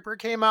Cloud Scraper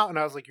came out, and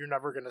I was like, you're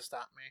never going to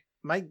stop me.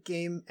 My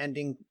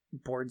game-ending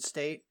board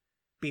state,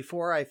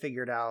 before I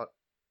figured out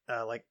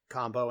like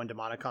combo and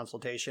Demonic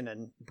Consultation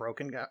and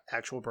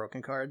actual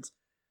broken cards,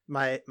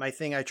 my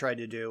thing I tried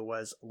to do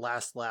was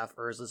Last Laugh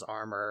Urza's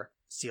Armor,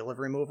 Seal of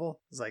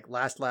Removal. It's like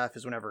Last Laugh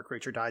is whenever a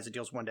creature dies, it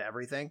deals 1 to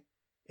everything.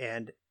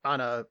 And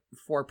on a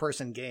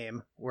 4-person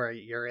game where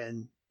you're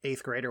in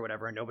 8th grade or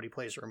whatever and nobody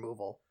plays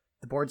removal,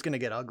 the board's going to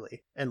get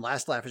ugly. And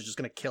Last Laugh is just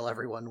going to kill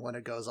everyone when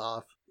it goes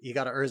off. You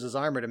got to Urza's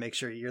Armor to make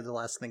sure you're the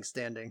last thing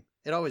standing.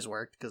 It always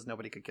worked because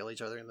nobody could kill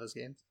each other in those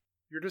games.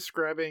 You're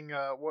describing,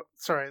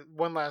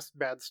 one last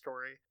bad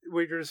story.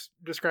 We're just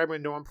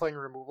describing no one playing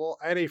removal.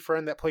 I had a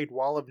friend that played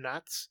Wall of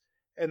Nuts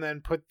and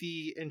then put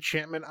the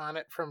enchantment on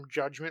it from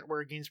Judgment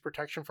where it gains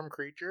protection from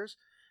creatures.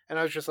 And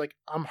I was just like,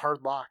 I'm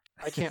hard locked.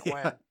 I can't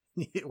win.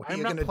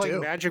 I'm not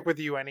playing Magic with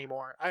you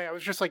anymore. I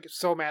was just like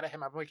so mad at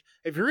him. I'm like,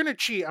 if you're going to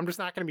cheat, I'm just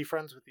not going to be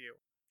friends with you.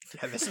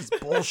 Yeah, this is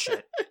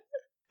bullshit.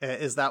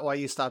 Is that why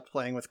you stopped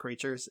playing with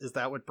creatures? Is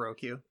that what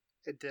broke you?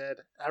 It did.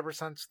 Ever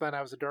since then,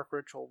 I was a Dark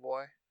Ritual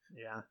boy.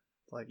 Yeah.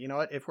 Like, you know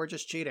what? If we're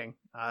just cheating,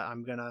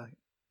 I'm going to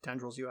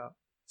tendrils you out.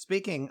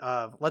 Speaking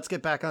of, let's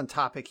get back on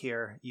topic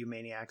here, you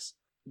maniacs.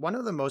 One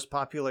of the most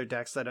popular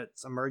decks that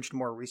it's emerged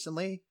more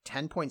recently,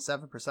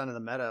 10.7% of the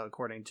meta,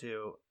 according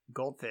to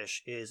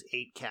Goldfish, is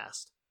 8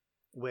 Cast,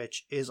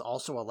 which is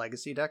also a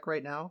legacy deck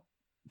right now.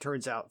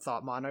 Turns out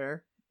Thought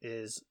Monitor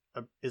is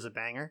a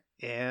banger,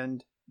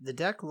 and the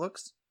deck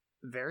looks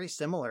very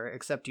similar,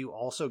 except you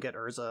also get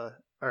Urza,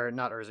 or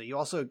not Urza, you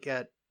also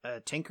get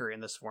Tinker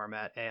in this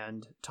format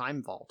and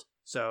Time Vault.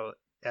 So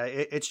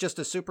it's just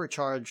a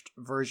supercharged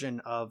version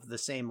of the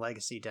same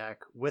legacy deck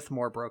with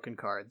more broken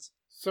cards.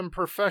 Some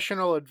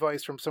professional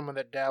advice from someone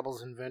that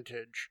dabbles in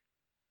Vintage.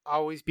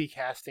 Always be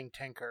casting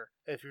Tinker.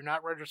 If you're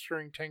not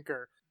registering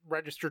Tinker,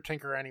 register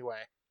Tinker anyway.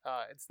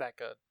 It's that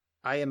good.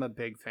 I am a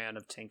big fan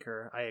of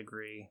Tinker. I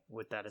agree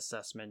with that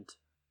assessment.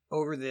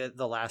 Over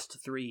the last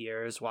 3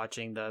 years,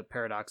 watching the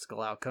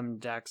paradoxical outcome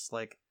decks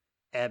like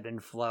ebb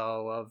and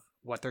flow of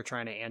what they're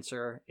trying to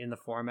answer in the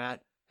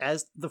format,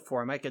 as the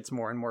format gets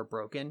more and more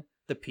broken,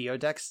 the PO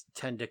decks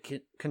tend to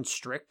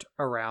constrict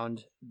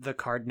around the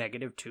card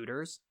negative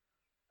tutors,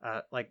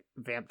 like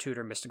Vamp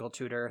Tutor, Mystical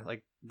Tutor.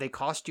 Like, they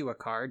cost you a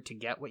card to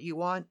get what you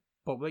want,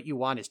 but what you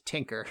want is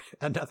Tinker,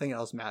 and nothing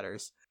else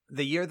matters.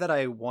 The year that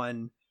I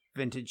won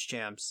Vintage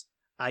Champs,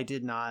 I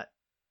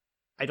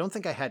don't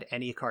think I had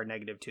any card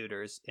negative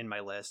tutors in my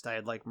list. I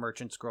had like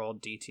Merchant Scroll,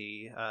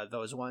 DT,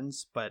 those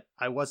ones, but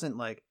I wasn't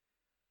like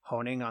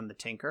honing on the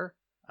Tinker.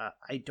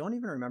 I don't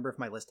even remember if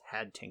my list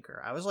had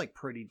Tinker. I was like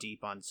pretty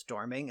deep on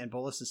Storming, and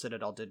Bolas'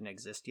 Citadel didn't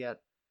exist yet.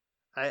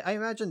 I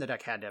imagine the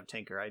deck had to have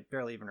Tinker. I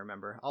barely even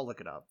remember. I'll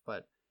look it up,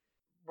 but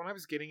when I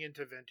was getting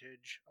into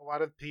Vintage, a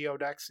lot of PO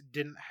decks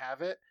didn't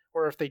have it,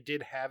 or if they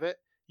did have it,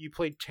 you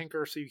played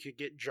Tinker so you could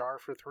get Jar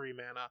for 3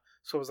 mana,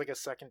 so it was like a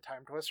second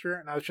Time Twister,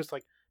 and I was just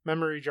like,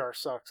 Memory Jar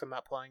sucks, I'm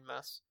not playing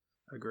this.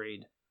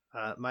 Agreed.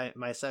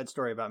 My sad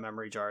story about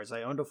Memory Jars,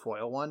 I owned a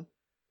foil one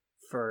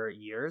for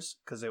years,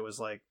 because it was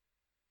like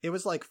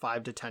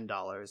 $5 to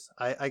 $10.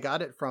 I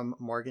got it from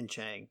Morgan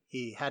Chang.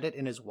 He had it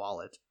in his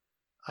wallet.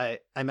 I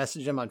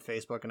messaged him on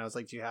Facebook and I was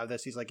like, do you have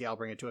this? He's like, yeah, I'll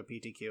bring it to a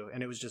PTQ.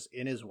 And it was just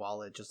in his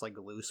wallet, just like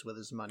loose with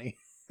his money.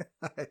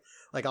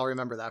 Like, I'll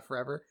remember that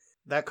forever.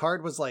 That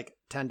card was like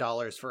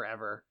 $10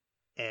 forever.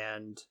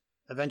 And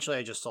eventually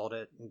I just sold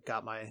it and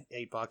got my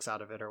 $8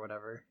 out of it or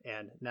whatever.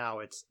 And now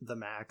it's the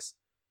max.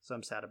 So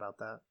I'm sad about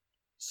that.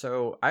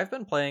 So I've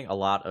been playing a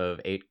lot of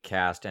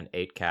 8-cast and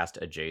 8-cast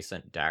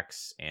adjacent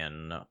decks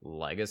in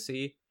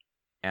Legacy,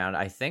 and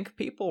I think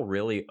people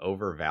really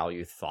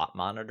overvalue Thought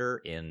Monitor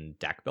in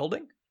deck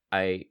building.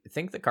 I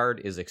think the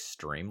card is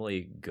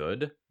extremely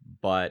good,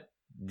 but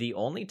the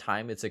only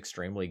time it's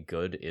extremely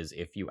good is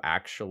if you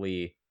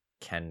actually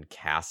can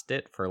cast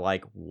it for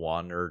like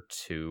 1 or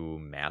 2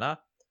 mana.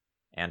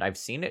 And I've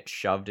seen it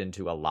shoved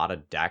into a lot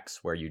of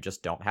decks where you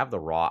just don't have the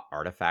raw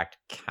artifact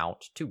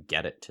count to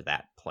get it to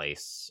that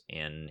place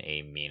in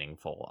a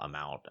meaningful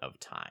amount of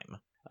time.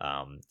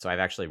 So I've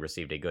actually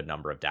received a good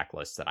number of deck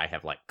lists that I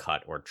have like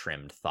cut or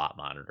trimmed Thought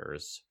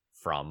Monitors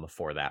from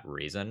for that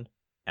reason.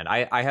 And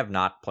I have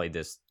not played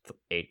this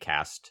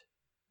 8-cast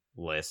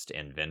list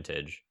in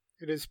Vintage.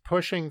 It is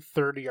pushing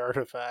 30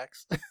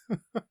 artifacts.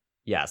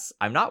 Yes,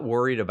 I'm not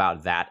worried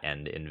about that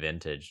end in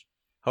Vintage.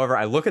 However,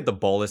 I look at the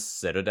Bolas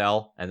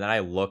Citadel, and then I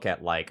look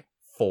at like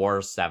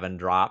 4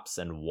 7-drops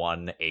and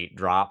 1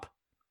 8-drop,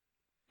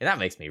 and that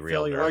makes me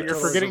real nervous. Well, you're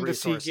forgetting the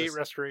Seagate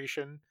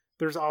Restoration.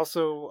 There's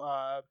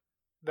also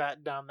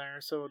that down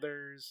there. So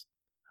there's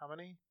how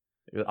many?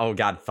 Oh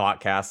god,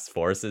 Thoughtcast's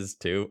Forces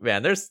too.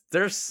 Man,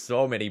 there's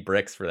so many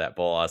bricks for that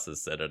Bolas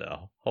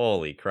Citadel.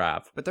 Holy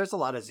crap! But there's a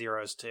lot of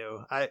zeros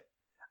too.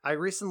 I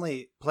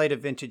recently played a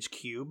Vintage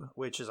Cube,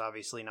 which is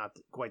obviously not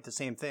quite the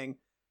same thing,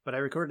 but I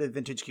recorded a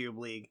Vintage Cube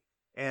League.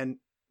 And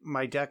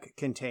my deck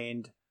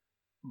contained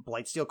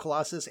Blightsteel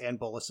Colossus and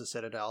Bolas'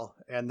 Citadel.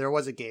 And there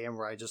was a game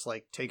where I just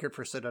like tinkered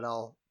for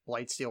Citadel.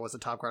 Blightsteel was the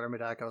top card of my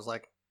deck. I was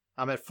like,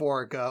 I'm at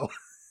 4, go.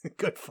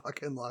 Good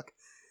fucking luck.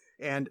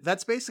 And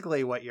that's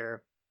basically what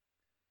you're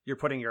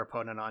putting your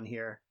opponent on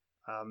here.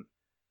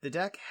 The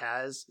deck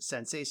has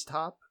Sensei's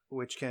Top,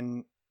 which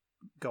can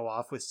go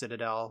off with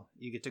Citadel.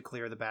 You get to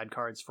clear the bad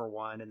cards for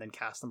 1 and then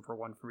cast them for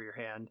 1 from your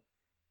hand.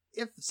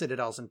 If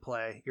Citadel's in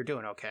play, you're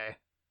doing okay.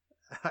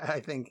 I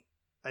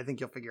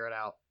think you'll figure it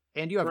out.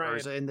 And you have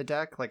Bryant. Urza in the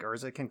deck. Like,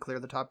 Urza can clear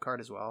the top card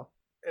as well.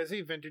 As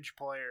a Vintage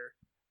player,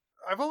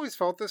 I've always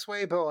felt this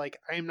way, but like,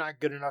 I am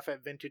not good enough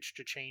at Vintage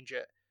to change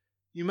it.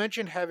 You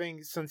mentioned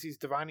having Sensei's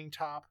Divining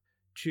Top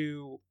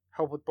to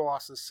help with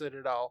Bolas'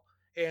 Citadel.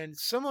 And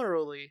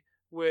similarly,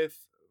 with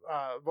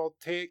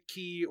Voltaic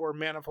Key or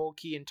Manifold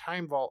Key and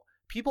Time Vault,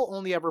 people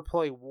only ever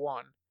play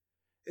 1.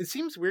 It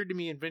seems weird to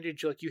me in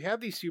Vintage, like, you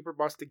have these super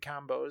busted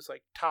combos,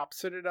 like Top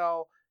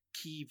Citadel,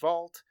 Key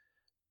Vault.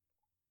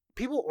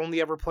 People only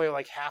ever play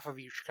like half of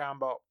each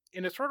combo,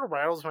 and it sort of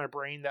rattles my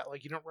brain that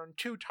like you don't run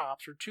 2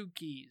 tops or 2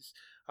 keys.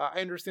 I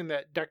understand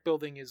that deck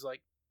building is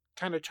like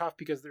kind of tough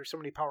because there's so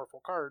many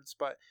powerful cards,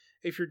 but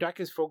if your deck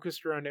is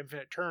focused around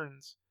infinite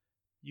turns,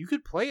 you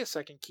could play a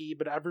second key,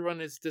 but everyone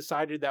has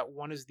decided that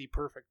 1 is the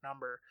perfect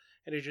number,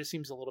 and it just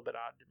seems a little bit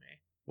odd to me.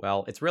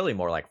 Well, it's really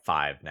more like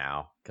 5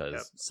 now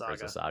because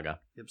there's a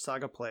Saga. Yep,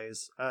 Saga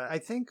plays. I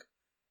think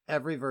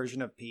every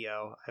version of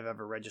PO I've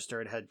ever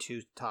registered had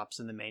 2 tops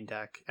in the main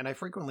deck, and I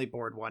frequently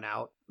board 1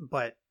 out,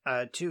 but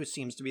 2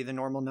 seems to be the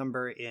normal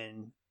number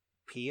in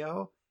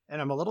PO,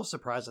 and I'm a little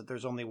surprised that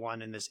there's only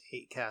 1 in this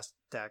 8-cast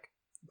deck,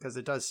 because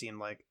it does seem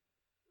like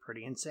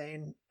pretty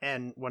insane,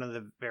 and one of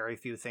the very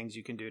few things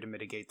you can do to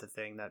mitigate the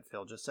thing that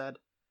Phil just said.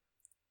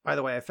 By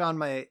the way, I found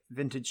my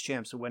Vintage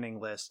Champs winning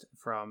list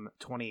from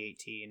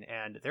 2018,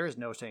 and there is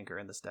no Tinker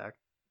in this deck.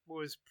 It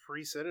was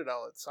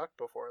pre-Citadel, it sucked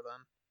before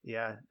then.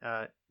 Yeah,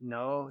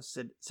 no,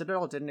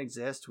 Citadel didn't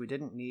exist. We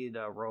didn't need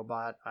a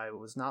robot. I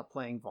was not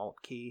playing Vault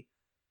Key.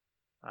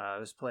 I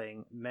was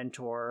playing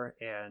Mentor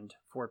and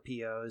 4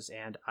 POs,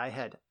 and I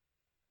had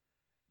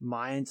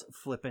Mind's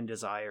Flippin'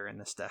 Desire in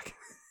this deck.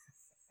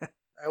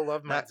 I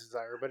love Mind's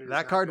Desire, but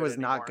that card was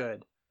not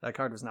good. That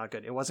card was not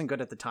good. It wasn't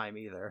good at the time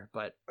either,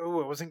 but...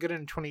 Oh, it wasn't good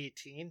in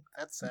 2018?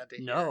 That's sad to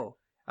hear. No.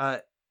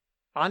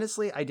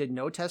 Honestly, I did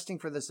no testing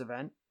for this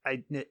event.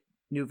 I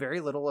knew very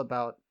little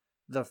about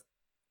the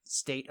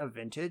state of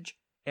Vintage,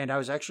 and I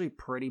was actually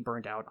pretty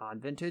burnt out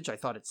on Vintage. I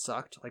thought it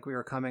sucked. Like, we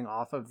were coming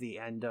off of the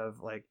end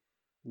of like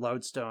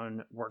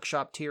Lodestone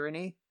Workshop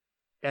Tyranny,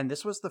 and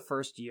this was the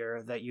first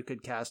year that you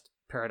could cast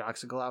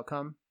Paradoxical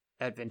Outcome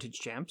at Vintage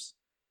Champs.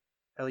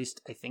 At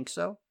least I think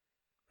so.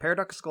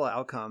 Paradoxical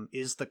Outcome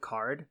is the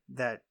card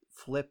that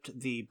flipped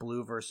the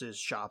blue versus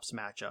shops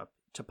matchup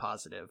to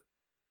positive.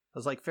 It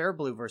was like fair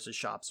blue versus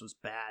shops was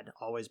bad,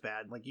 always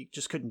bad. Like you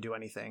just couldn't do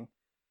anything.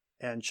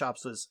 And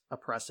shops was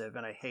oppressive,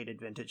 and I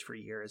hated Vintage for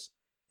years.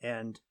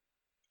 And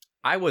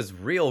I was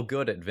real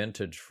good at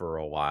Vintage for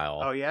a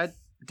while. oh yeah,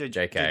 did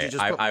you just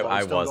put I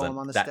Lodestone wasn't. Golem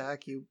on the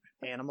stack, you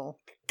animal?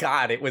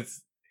 God, it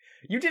was.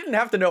 You didn't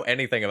have to know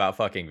anything about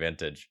fucking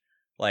Vintage.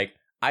 Like,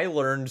 I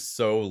learned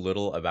so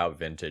little about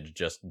Vintage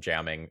just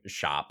jamming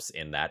shops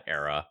in that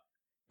era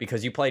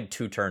because you played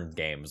 2-turn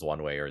games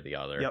one way or the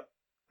other.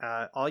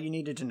 Yep. All you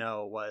needed to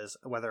know was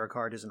whether a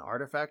card is an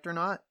artifact or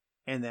not,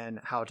 and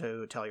then how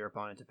to tell your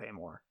opponent to pay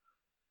more.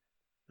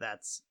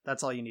 That's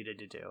all you needed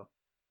to do.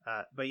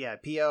 But yeah,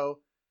 PO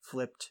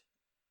flipped.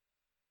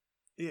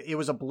 It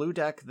was a blue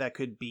deck that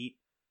could beat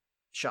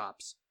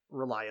shops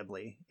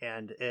reliably,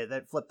 and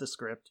that flipped the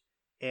script.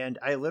 And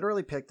I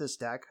literally picked this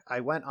deck.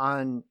 I went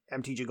on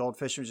MTG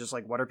Goldfish and was just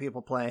like, what are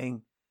people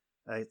playing?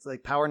 It's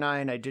like Power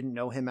 9. I didn't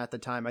know him at the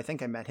time. I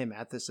think I met him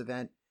at this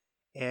event.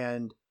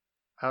 And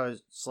I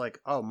was just like,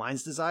 oh,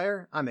 Mind's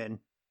Desire? I'm in.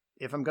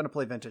 If I'm going to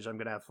play Vintage, I'm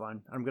going to have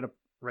fun. I'm going to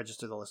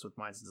register the list with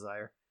Mind's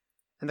Desire.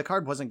 And the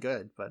card wasn't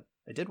good, but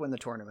I did win the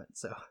tournament.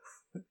 So,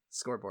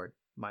 scoreboard,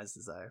 Mind's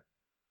Desire.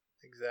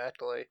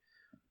 Exactly.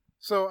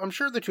 So I'm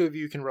sure the two of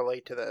you can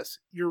relate to this.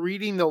 You're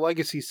reading the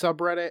Legacy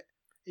subreddit,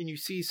 and you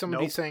see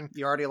somebody saying,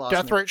 you already lost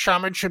Deathrite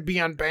Shaman should be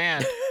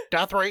unbanned.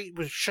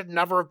 Deathrite should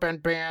never have been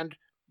banned.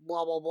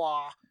 Blah, blah,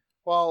 blah.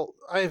 Well,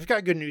 I've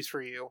got good news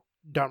for you,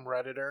 dumb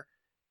Redditor.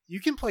 You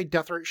can play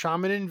Deathrite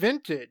Shaman in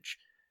Vintage.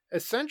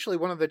 Essentially,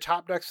 one of the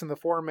top decks in the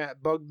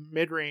format, Bug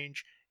Midrange,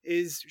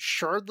 is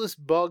Shardless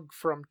Bug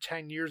from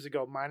 10 years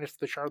ago, minus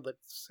the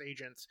Shardless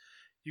agents.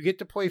 You get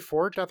to play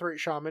 4 Deathrite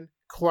Shaman,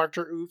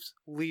 Collector Oofs,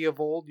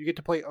 Leovold. You get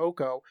to play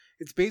Oko.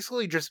 It's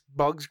basically just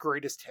Bug's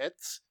greatest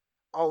hits,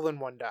 all in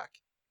one deck.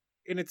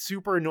 And it's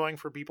super annoying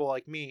for people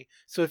like me.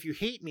 So if you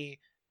hate me,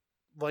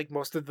 like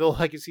most of the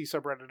Legacy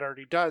subreddit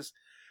already does,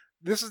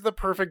 this is the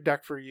perfect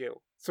deck for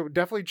you. So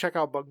definitely check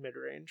out Bug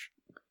Midrange.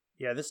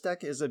 Yeah, this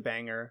deck is a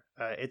banger.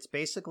 It's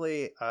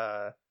basically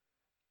a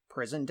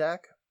prison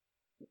deck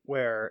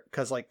where,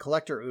 because like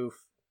Collector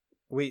Oof,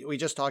 we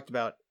just talked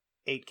about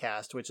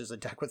 8-cast, which is a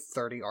deck with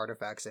 30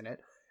 artifacts in it.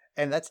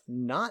 And that's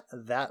not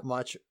that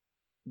much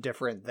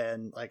different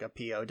than like a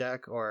PO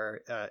deck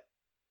or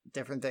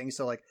different things.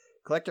 So like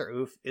Collector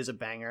Oof is a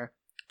banger.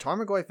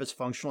 Tarmogoyf is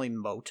functionally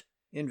moat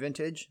in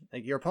Vintage.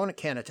 Like your opponent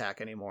can't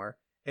attack anymore.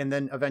 And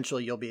then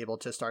eventually you'll be able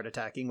to start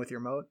attacking with your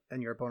moat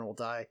and your opponent will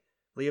die.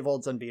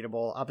 Leovold's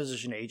unbeatable.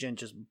 Opposition Agent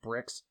just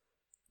bricks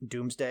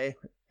Doomsday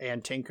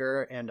and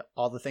Tinker and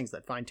all the things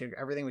that find Tinker.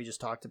 Everything we just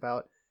talked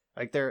about.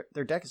 Like their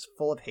deck is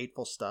full of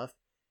hateful stuff.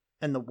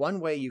 And the one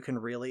way you can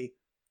really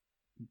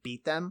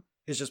beat them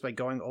is just by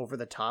going over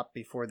the top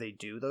before they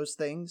do those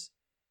things.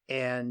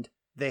 And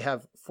they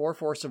have 4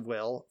 Force of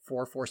Will,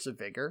 4 Force of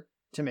Vigor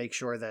to make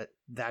sure that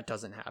that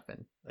doesn't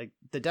happen. Like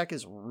the deck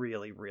is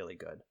really, really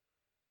good.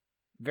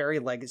 Very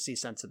Legacy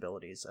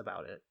sensibilities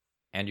about it.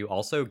 And you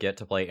also get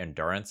to play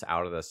Endurance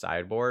out of the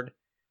sideboard.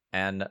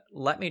 And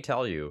let me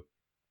tell you,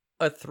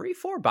 a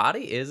 3/4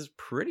 body is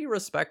pretty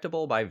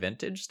respectable by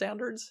Vintage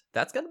standards.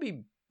 That's going to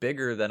be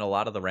bigger than a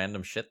lot of the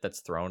random shit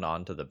that's thrown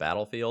onto the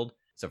battlefield.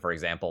 So for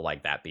example,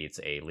 like that beats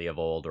a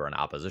Leovold or an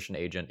opposition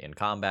agent in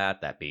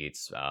combat. That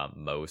beats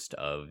most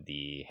of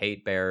the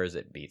hate bears.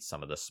 It beats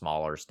some of the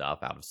smaller stuff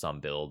out of some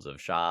builds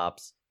of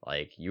shops.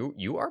 Like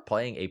you are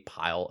playing a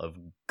pile of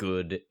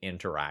good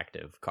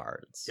interactive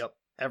cards. Yep.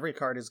 Every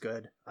card is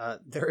good.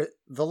 The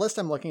list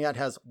I'm looking at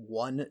has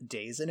 1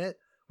 Daze in it,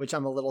 which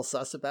I'm a little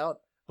sus about.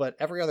 But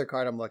every other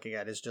card I'm looking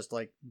at is just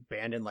like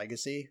banned in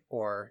Legacy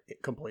or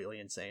completely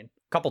insane.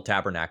 Couple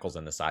Tabernacles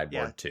in the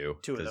sideboard too.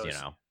 2 of those. You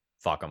know,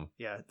 fuck them.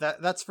 Yeah,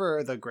 that's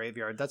for the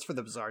graveyard. That's for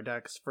the Bazaar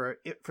decks. For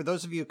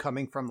those of you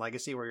coming from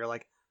Legacy where you're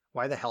like,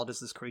 why the hell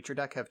does this creature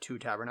deck have 2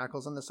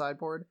 Tabernacles on the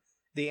sideboard?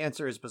 The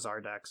answer is Bazaar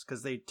decks,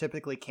 because they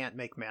typically can't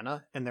make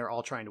mana, and they're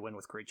all trying to win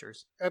with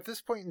creatures. At this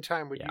point in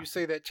time, would you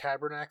say that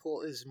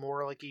Tabernacle is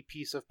more like a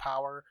piece of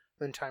power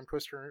than Time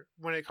Twister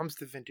when it comes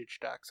to Vintage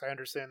decks? I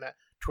understand that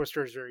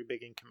Twister is very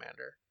big in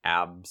Commander.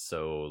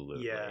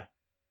 Absolutely.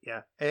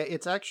 Yeah.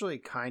 It's actually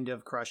kind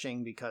of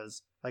crushing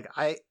because like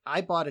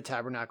I bought a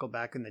Tabernacle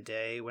back in the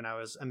day when I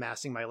was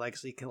amassing my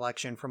Legacy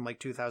collection from like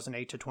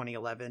 2008 to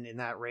 2011 in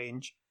that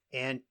range.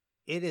 And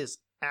it is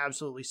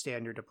absolutely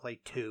standard to play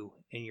 2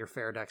 in your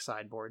fair deck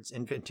sideboards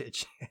in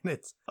Vintage. And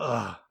it's,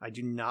 I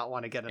do not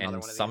want to get another one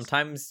of these.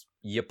 Sometimes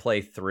you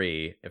play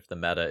 3 if the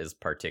meta is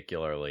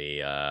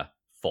particularly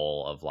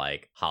full of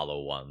like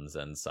hollow ones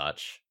and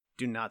such.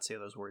 Do not say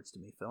those words to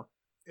me, Phil.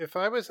 If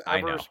I was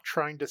ever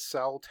trying to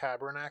sell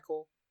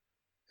Tabernacle,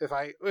 if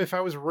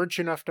I was rich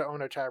enough to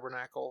own a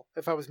Tabernacle,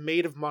 if I was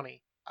made of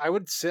money, I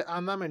would sit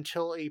on them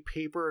until a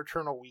Paper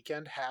Eternal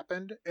Weekend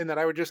happened, and then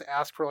I would just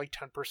ask for like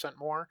 10%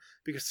 more,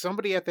 because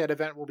somebody at that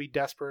event will be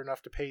desperate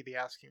enough to pay the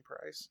asking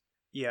price.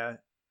 Yeah,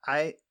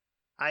 I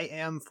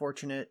am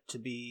fortunate to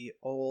be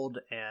old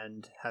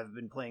and have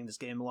been playing this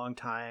game a long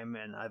time,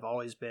 and I've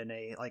always been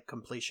a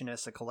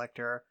completionist, a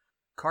collector.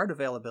 Card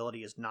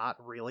availability is not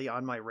really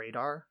on my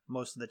radar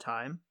most of the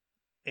time,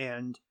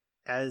 and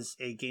as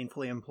a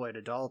gainfully employed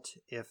adult,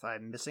 if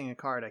I'm missing a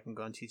card, I can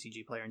go on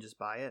TCG Player and just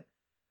buy it.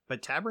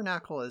 But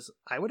Tabernacle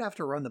I would have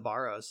to run the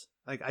borrows.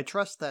 I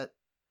trust that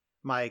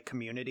my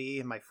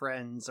community, my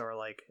friends, or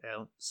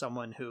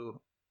someone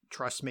who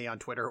trusts me on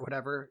Twitter or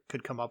whatever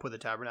could come up with a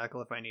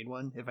Tabernacle if I need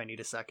one, if I need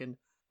a second.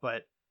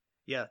 But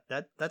yeah,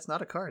 that's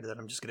not a card that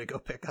I'm just going to go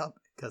pick up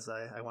because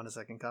I want a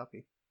second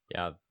copy.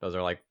 Yeah, those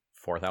are like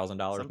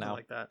 $4,000 now,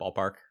 like that.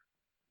 Ballpark.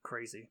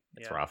 Crazy.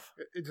 It's rough.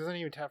 It doesn't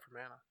even tap for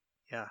mana.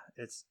 Yeah,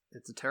 it's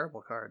a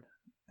terrible card.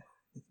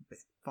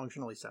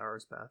 Functionally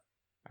Sour's Path.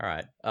 All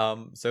right.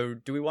 So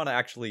do we want to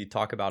actually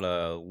talk about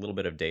a little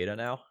bit of data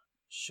now?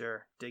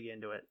 Sure, dig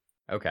into it.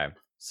 Okay.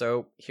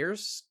 So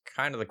here's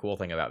kind of the cool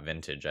thing about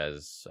Vintage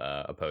as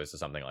opposed to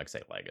something like,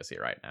 say, Legacy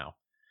right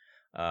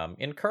now.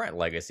 In current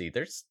Legacy,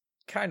 there's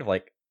kind of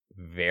like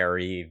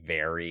very,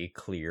 very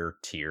clear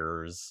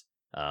tiers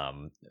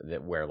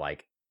where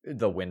like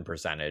the win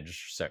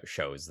percentage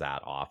shows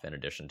that off in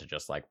addition to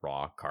just like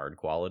raw card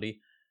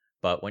quality.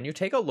 But when you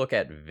take a look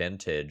at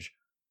Vintage,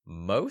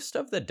 most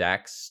of the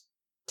decks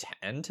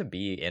tend to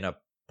be in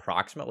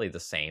approximately the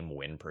same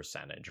win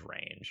percentage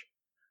range.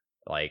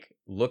 Like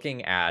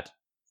looking at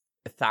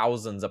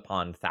thousands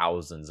upon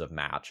thousands of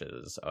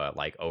matches,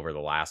 like over the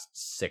last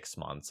 6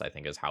 months, I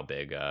think is how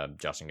big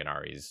Justin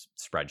Gennari's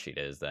spreadsheet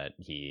is that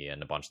he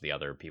and a bunch of the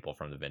other people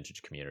from the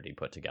Vintage community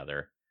put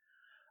together.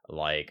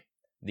 Like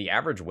the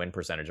average win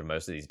percentage of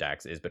most of these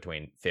decks is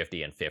between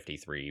 50 and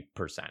 53%.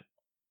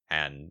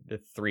 And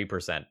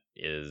 3%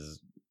 is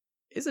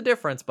a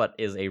difference, but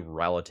is a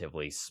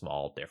relatively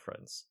small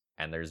difference.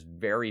 And there's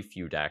very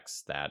few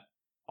decks that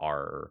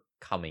are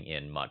coming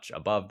in much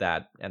above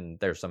that, and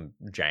there's some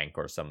jank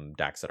or some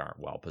decks that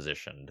aren't well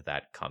positioned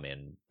that come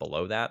in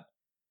below that.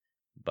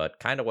 But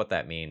kind of what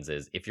that means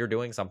is if you're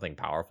doing something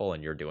powerful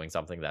and you're doing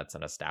something that's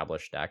an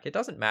established deck, it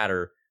doesn't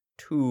matter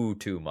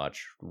too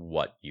much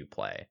what you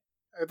play.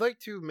 I'd like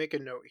to make a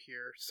note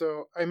here.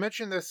 So I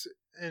mentioned this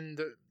in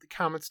the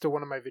comments to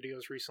one of my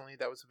videos recently.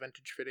 That was a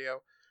Vintage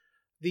video.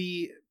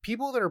 The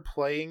people that are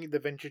playing the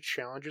Vintage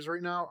challenges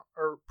right now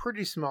are a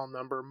pretty small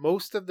number.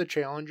 Most of the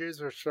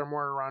challenges are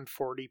somewhere around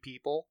 40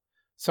 people.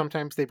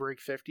 Sometimes they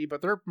break 50,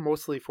 but they're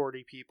mostly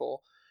 40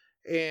 people.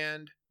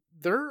 And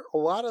they're a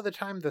lot of the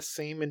time the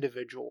same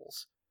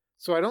individuals.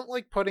 So I don't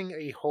like putting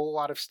a whole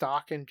lot of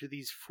stock into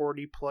these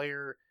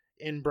 40-player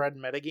inbred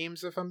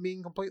metagames, if I'm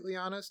being completely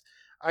honest.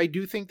 I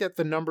do think that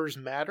the numbers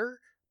matter,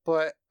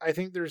 but I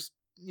think there's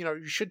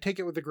you should take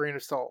it with a grain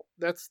of salt.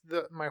 That's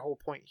my whole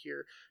point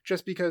here.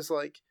 Just because,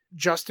 like,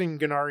 Justin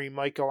Gennari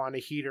might go on a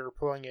heater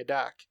pulling a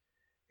deck,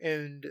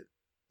 and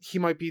he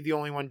might be the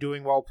only one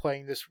doing well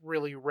playing this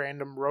really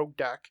random rogue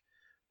deck,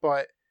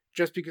 but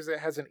just because it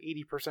has an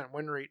 80%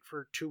 win rate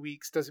for 2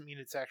 weeks doesn't mean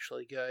it's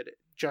actually good.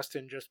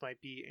 Justin just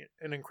might be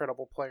an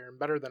incredible player and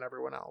better than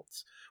everyone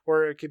else.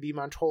 Or it could be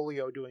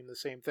Montolio doing the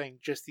same thing.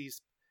 Just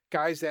these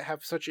guys that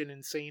have such an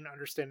insane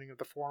understanding of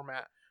the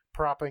format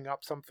propping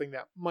up something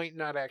that might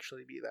not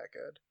actually be that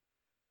good.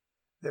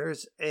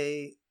 There's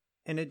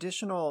an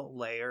additional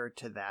layer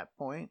to that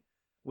point,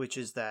 which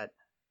is that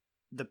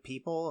the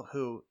people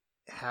who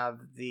have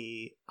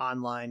the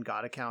online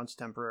God accounts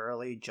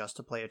temporarily just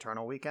to play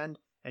Eternal Weekend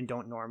and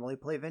don't normally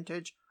play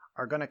Vintage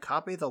are going to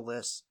copy the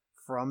lists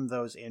from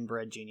those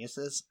inbred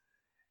geniuses,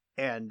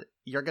 and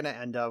you're going to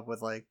end up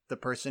with like the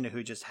person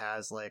who just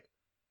has like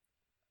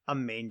a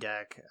main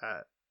deck,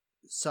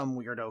 some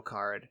weirdo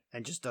card,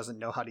 and just doesn't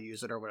know how to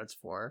use it or what it's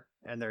for,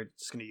 and they're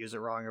just going to use it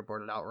wrong or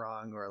board it out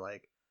wrong, or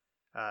like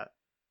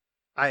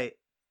I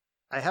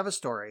have a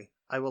story.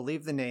 I will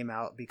leave the name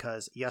out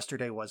because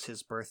yesterday was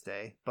his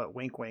birthday, but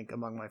wink wink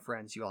among my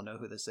friends, you all know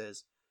who this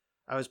is.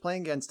 I was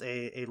playing against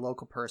a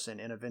local person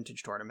in a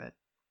Vintage tournament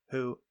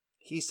who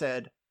he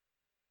said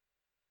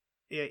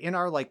in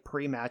our like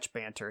pre-match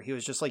banter, he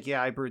was just like,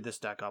 yeah, I brewed this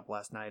deck up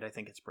last night. I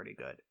think it's pretty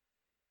good.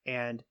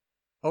 And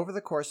over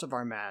the course of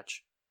our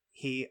match,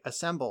 he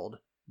assembled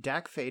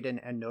Dak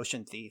Faden and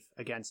Notion Thief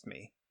against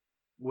me,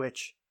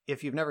 which,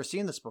 if you've never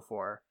seen this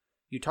before,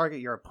 you target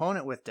your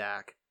opponent with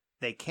Dak,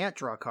 they can't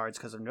draw cards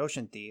because of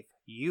Notion Thief,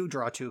 you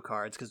draw 2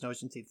 cards because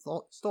Notion Thief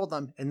stole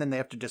them, and then they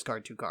have to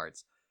discard 2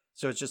 cards.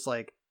 So it's just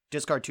like,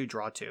 discard 2,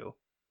 draw 2.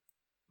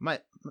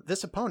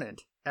 This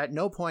opponent at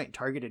no point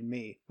targeted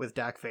me with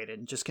Dak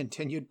Faden, just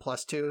continued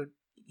 +2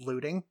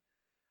 looting,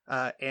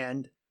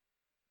 and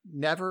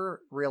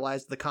never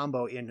realized the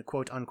combo in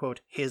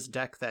quote-unquote his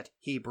deck that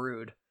he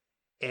brewed.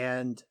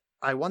 And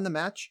I won the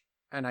match,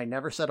 and I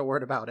never said a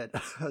word about it.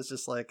 I was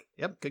just like,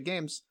 yep, good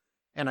games.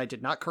 And I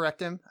did not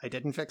correct him. I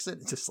didn't fix it.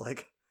 It's just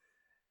like,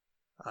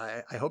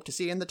 I hope to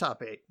see you in the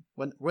top 8.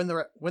 Win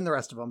the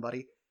rest of them,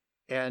 buddy.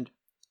 And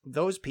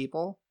those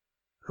people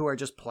who are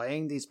just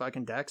playing these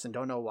fucking decks and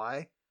don't know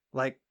why,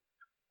 like,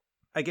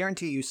 I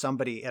guarantee you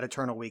somebody at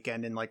Eternal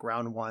Weekend in like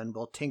round 1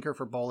 will tinker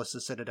for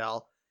Bolas's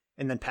Citadel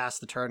and then pass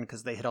the turn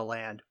because they hit a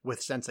land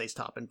with Sensei's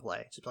top in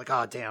play. So it's like,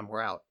 oh, damn,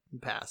 we're out,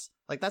 and pass.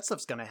 Like, that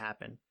stuff's going to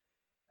happen.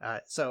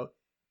 So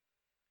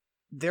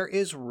there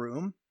is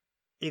room.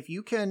 If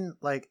you can,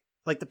 like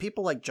the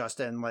people like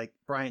Justin, like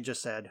Bryant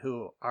just said,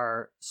 who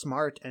are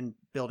smart and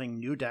building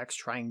new decks,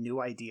 trying new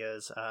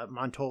ideas,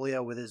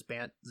 Montolia with his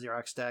Bant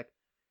Xerox deck,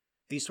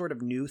 these sort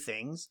of new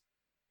things,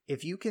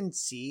 if you can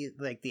see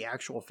like the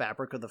actual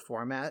fabric of the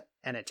format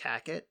and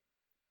attack it,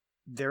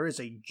 there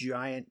is a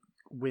giant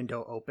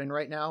window open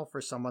right now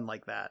for someone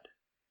like that.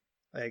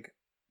 Like,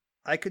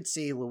 I could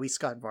see Luis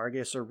Scott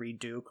Vargas or Reed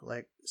Duke,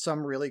 like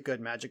some really good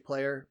Magic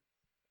player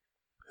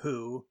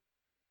who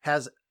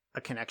has a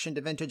connection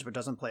to Vintage but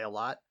doesn't play a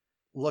lot,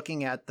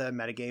 looking at the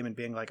metagame and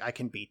being like, I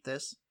can beat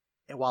this,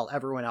 while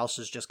everyone else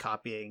is just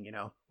copying, you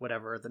know,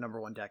 whatever the number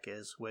one deck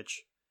is,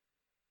 which,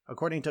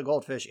 according to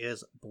Goldfish,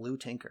 is Blue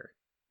Tinker.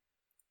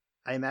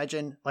 I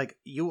imagine, like,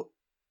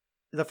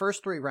 the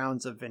first 3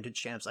 rounds of Vintage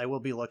Champs, I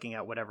will be looking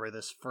at whatever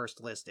this first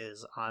list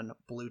is on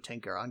Blue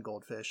Tinker on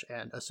Goldfish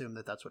and assume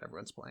that that's what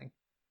everyone's playing.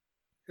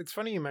 It's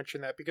funny you mention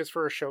that because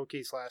for a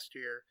showcase last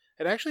year,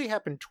 it actually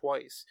happened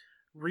twice.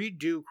 Reed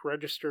Duke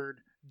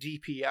registered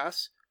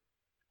DPS,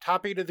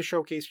 top 8 of the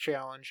showcase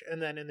challenge,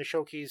 and then in the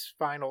showcase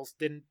finals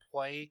didn't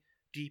play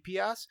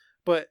DPS,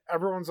 but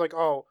everyone's like,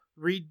 oh,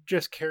 Reed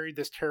just carried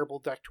this terrible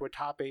deck to a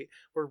top 8,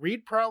 where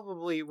Reed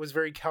probably was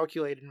very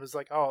calculated and was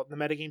like, oh, the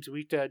metagame's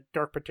weak to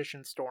Dark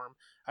Petition Storm,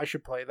 I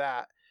should play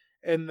that.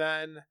 And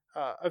then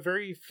a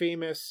very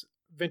famous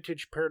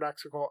Vintage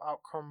Paradoxical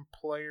Outcome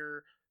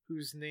player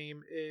whose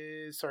name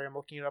is, sorry, I'm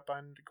looking it up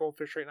on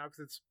Goldfish right now because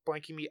it's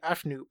blanking me,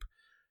 Fnoop.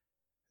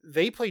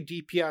 They played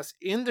DPS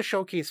in the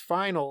showcase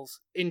finals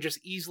and just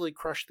easily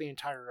crushed the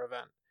entire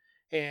event.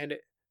 And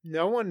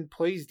no one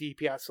plays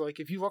DPS, so like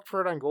if you look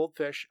for it on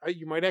Goldfish,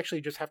 you might actually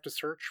just have to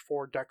search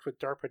for decks with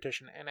Dark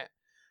Petition in it.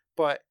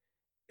 But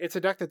it's a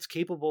deck that's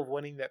capable of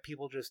winning that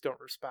people just don't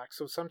respect.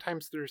 So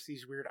sometimes there's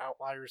these weird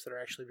outliers that are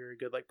actually very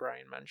good, like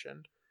Brian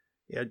mentioned.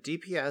 Yeah,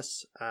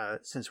 DPS,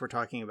 since we're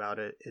talking about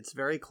it, it's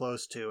very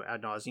close to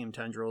Ad Nauseam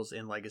Tendrils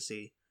in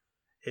Legacy.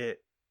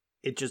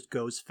 It just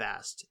goes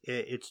fast.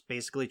 It's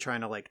basically trying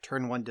to like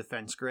turn 1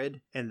 defense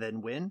grid and then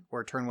win,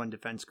 or turn 1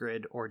 defense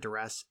grid or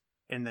duress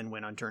and then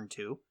win on turn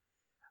 2.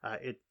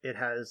 It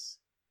has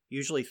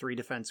usually 3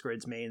 defense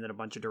grids main, then a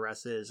bunch of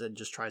duresses, and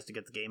just tries to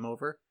get the game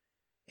over.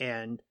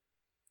 And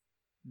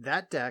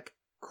that deck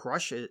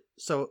crushes.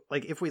 So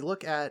like if we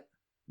look at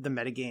the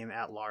metagame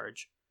at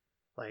large,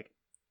 like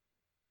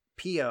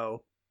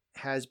PO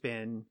has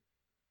been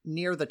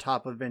near the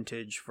top of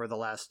Vintage for the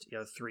last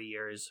 3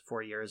 years,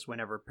 4 years,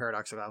 whenever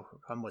Paradox of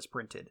Outcome was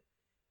printed.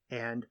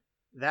 And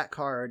that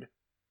card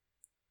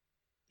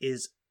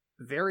is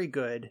very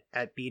good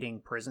at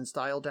beating prison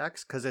style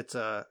decks because it's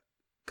a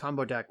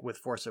combo deck with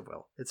Force of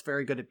Will. It's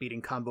very good at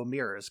beating combo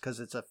mirrors because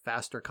it's a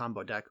faster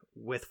combo deck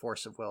with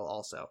Force of Will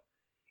also.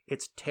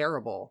 It's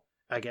terrible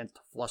against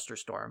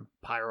Flusterstorm,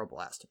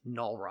 Pyroblast,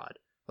 Null Rod,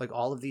 like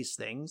all of these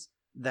things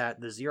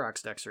that the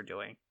Xerox decks are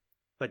doing.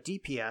 But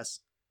DPS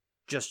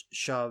just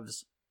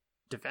shoves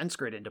defense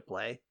grid into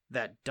play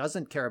that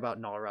doesn't care about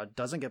Null Rod,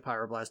 doesn't get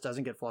Pyroblast,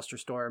 doesn't get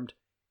Flusterstormed,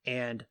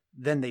 and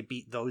then they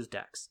beat those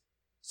decks.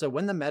 So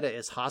when the meta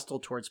is hostile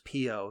towards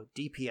PO,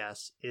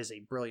 DPS is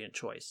a brilliant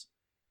choice.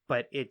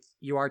 But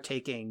you are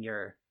taking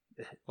your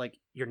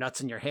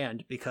nuts in your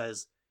hand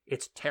because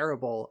it's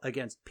terrible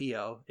against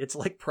PO. It's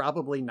like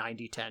probably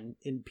 90-10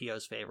 in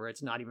PO's favor.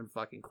 It's not even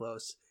fucking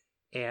close.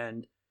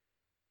 And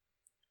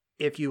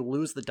if you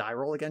lose the die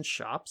roll against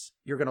shops,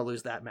 you're going to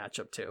lose that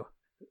matchup too.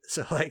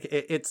 So like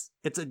it's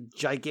a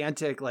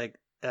gigantic like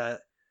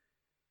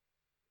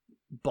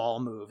ball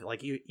move.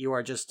 Like you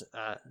are just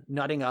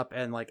nutting up,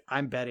 and like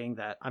I'm betting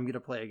that I'm going to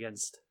play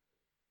against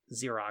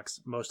Xerox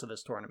most of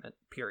this tournament,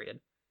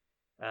 period.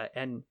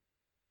 And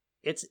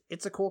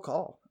it's a cool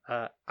call.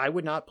 I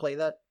would not play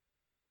that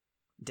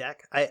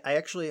deck. I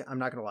actually, I'm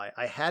not going to lie,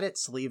 I had it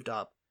sleeved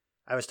up.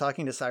 I was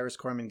talking to Cyrus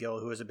Corman-Gill,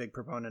 who is a big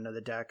proponent of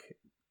the deck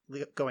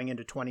going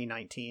into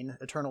 2019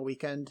 Eternal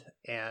Weekend,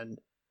 and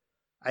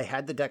I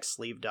had the deck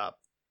sleeved up,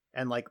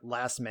 and like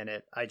last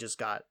minute I just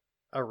got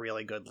a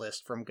really good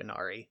list from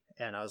Ganari,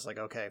 and I was like,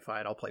 okay,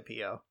 fine, I'll play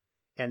PO.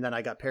 And then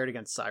I got paired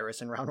against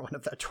Cyrus in round 1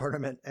 of that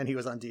tournament, and he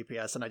was on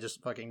DPS, and I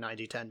just fucking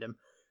 90-10'd him.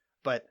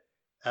 But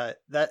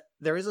that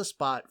there is a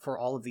spot for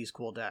all of these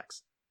cool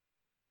decks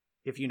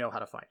if you know how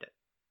to find it.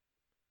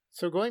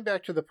 So going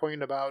back to the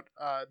point about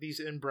these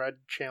inbred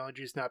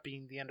challenges not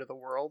being the end of the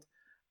world,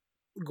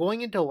 going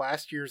into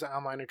last year's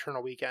online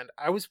Eternal Weekend,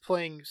 I was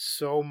playing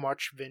so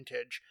much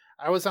Vintage.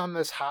 I was on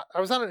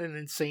an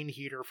insane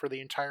heater for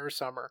the entire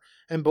summer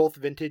in both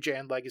Vintage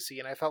and Legacy,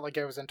 and I felt like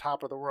I was on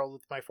top of the world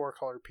with my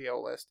 4-color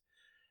PO list.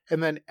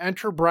 And then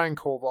enter Brian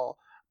Koval.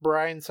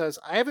 Brian says,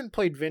 I haven't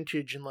played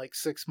Vintage in like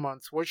 6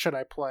 months. What should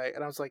I play?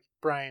 And I was like,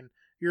 Brian,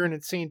 you're an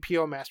insane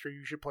PO master.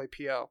 You should play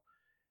PO.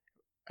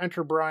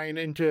 Enter Brian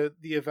into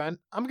the event.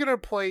 I'm going to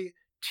play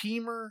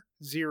Teamer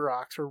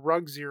Xerox or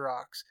Rug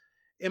Xerox.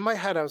 In my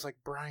head, I was like,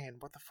 Brian,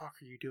 what the fuck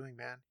are you doing,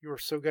 man? You are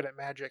so good at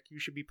Magic. You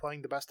should be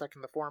playing the best deck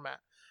in the format.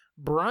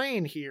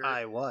 Brian here.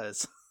 I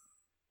was.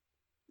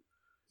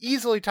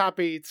 easily top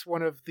 8's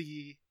one of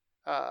the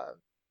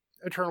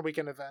Eternal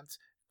Weekend events.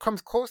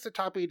 Comes close to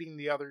top 8ing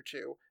the other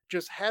two.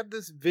 Just had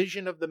this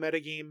vision of the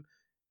metagame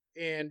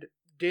and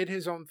did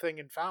his own thing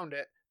and found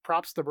it.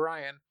 Props to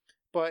Bryant.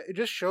 But it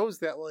just shows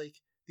that, like,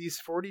 these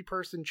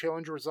 40-person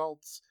challenge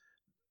results,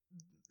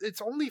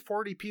 it's only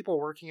 40 people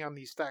working on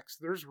these decks.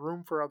 There's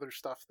room for other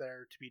stuff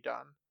there to be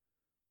done.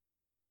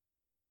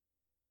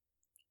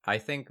 I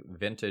think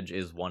Vintage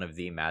is one of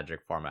the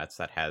Magic formats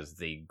that has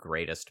the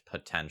greatest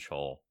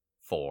potential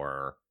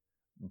for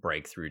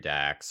breakthrough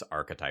decks,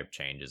 archetype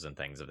changes, and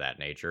things of that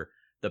nature.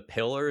 The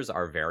pillars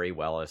are very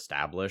well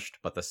established,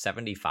 but the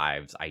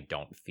 75s I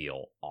don't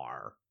feel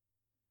are.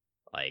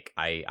 Like,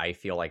 I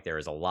feel like there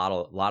is a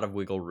lot of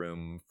wiggle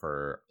room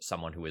for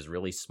someone who is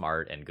really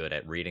smart and good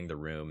at reading the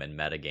room and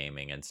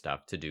metagaming and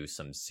stuff to do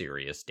some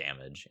serious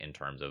damage in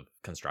terms of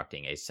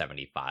constructing a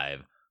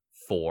 75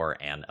 for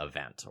an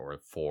event or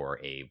for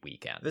a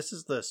weekend. This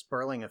is the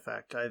Sperling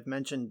effect. I've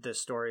mentioned this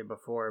story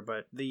before,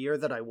 but the year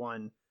that I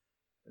won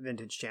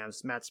Vintage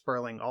Champs, Matt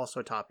Sperling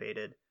also top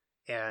 8'd,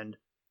 and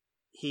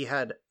he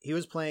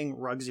was playing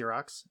Rug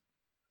Xerox,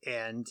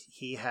 and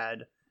he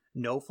had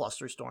no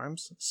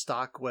Flusterstorms.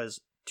 Stock was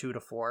 2 to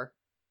 4.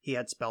 He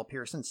had Spell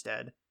Pierce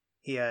instead.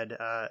 He had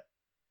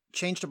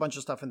changed a bunch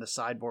of stuff in the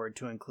sideboard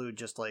to include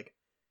just like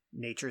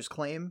Nature's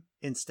Claim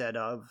instead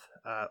of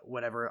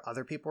whatever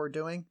other people were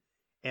doing.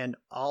 And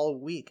all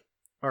week,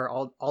 or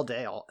all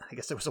day, I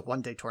guess it was a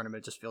one-day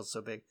tournament, it just feels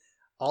so big.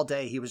 All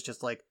day, he was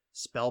just like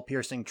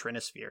spell-piercing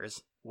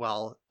Trinispheres,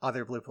 while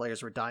other blue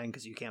players were dying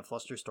because you can't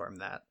Flusterstorm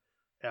that.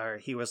 Or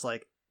he was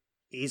like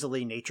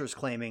easily Nature's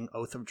Claiming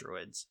Oath of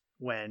Druids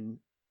when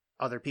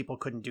other people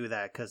couldn't do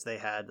that because they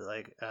had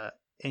like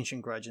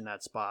Ancient Grudge in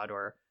that spot,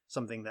 or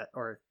something that,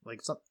 or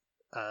like some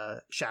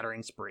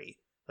Shattering Spree,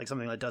 like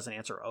something that doesn't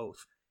answer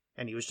Oath.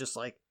 And he was just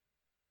like,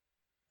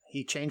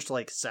 he changed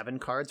like 7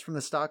 cards from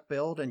the stock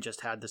build and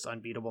just had this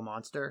unbeatable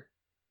monster.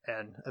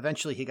 And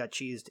eventually he got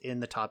cheesed in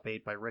the top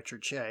 8 by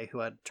Richard Shea, who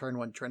had turn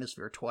 1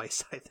 Trinisphere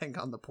twice, I think,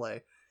 on the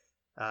play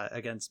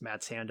against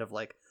Matt's hand of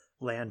like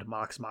land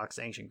Mox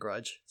Ancient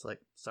Grudge. It's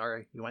like,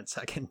 sorry, you went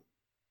second.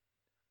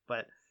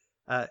 But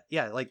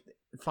yeah, like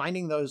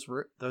finding those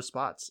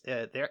spots,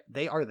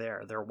 they are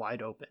there. They're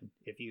wide open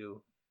if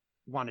you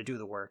want to do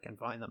the work and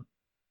find them.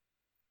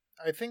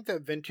 I think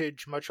that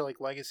Vintage, much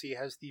like Legacy,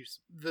 has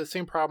the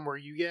same problem where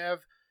you have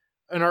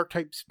an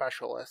archetype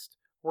specialist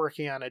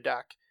working on a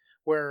deck,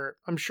 where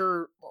I'm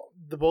sure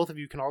the both of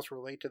you can also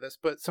relate to this,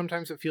 but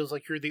sometimes it feels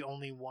like you're the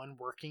only one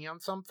working on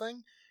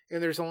something,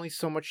 and there's only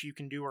so much you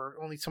can do, or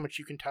only so much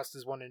you can test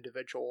as one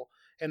individual.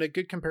 And a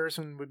good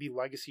comparison would be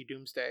Legacy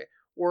Doomsday.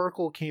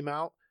 Oracle came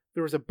out,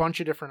 there was a bunch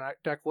of different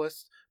deck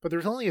lists, but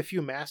there's only a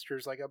few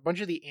masters. Like, a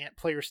bunch of the Ant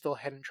players still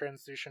hadn't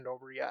transitioned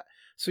over yet.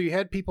 So you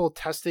had people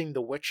testing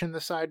the Witch in the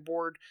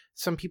sideboard,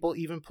 some people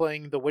even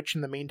playing the Witch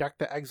in the main deck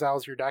that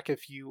exiles your deck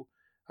if you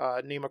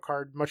name a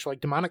card, much like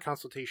Demonic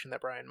Consultation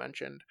that Brian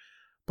mentioned.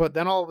 But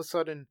then all of a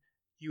sudden,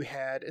 you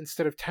had,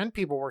 instead of 10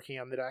 people working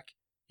on the deck,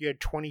 you had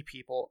 20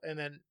 people, and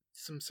then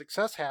some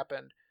success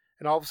happened,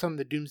 and all of a sudden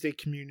the Doomsday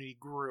community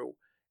grew,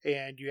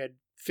 and you had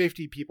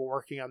 50 people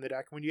working on the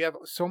deck. When you have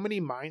so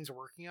many minds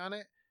working on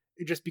it,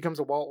 it just becomes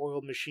a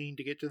well-oiled machine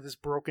to get to this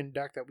broken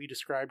deck that we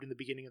described in the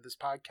beginning of this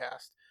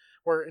podcast.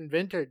 Where in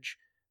Vintage,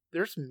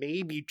 there's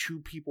maybe 2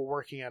 people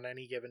working on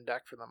any given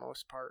deck for the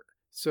most part.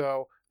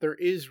 So there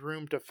is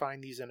room to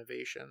find these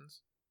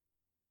innovations.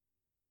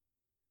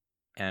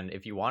 And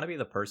if you want to be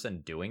the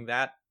person doing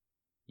that,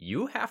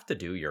 you have to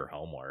do your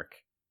homework.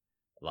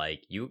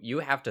 Like, you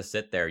have to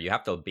sit there, you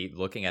have to be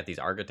looking at these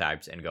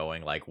archetypes and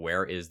going, like,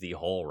 where is the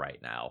hole right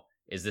now?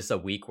 Is this a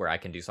week where I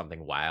can do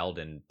something wild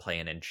and play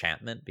an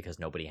enchantment because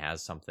nobody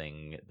has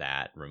something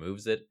that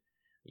removes it?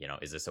 You know,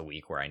 is this a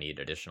week where I need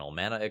additional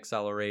mana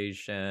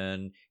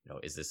acceleration? You know,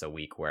 is this a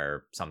week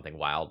where something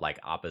wild like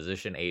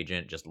Opposition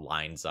Agent just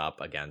lines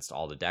up against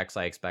all the decks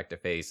I expect to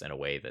face in a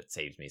way that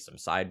saves me some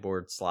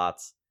sideboard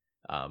slots?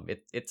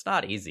 It's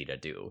not easy to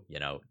do, you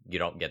know? You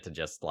don't get to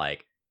just,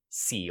 like,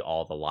 see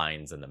all the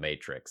lines in the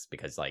matrix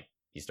because, like,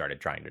 you started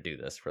trying to do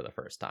this for the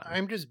first time.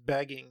 I'm just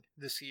begging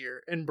this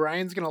year, and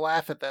Brian's going to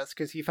laugh at this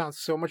because he found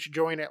so much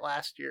joy in it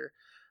last year.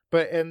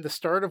 But in the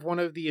start of one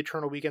of the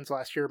Eternal Weekends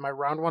last year, my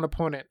round 1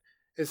 opponent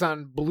is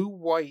on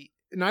blue-white,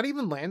 not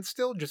even land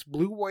still, just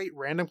blue-white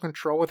random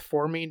control with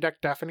 4 main deck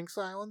Deafening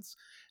Silence,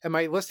 and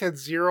my list had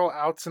 0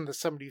 outs in the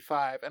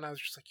 75, and I was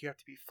just like, you have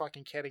to be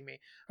fucking kidding me.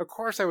 Of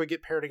course I would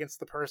get paired against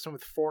the person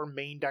with 4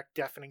 main deck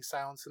Deafening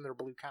Silence in their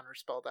blue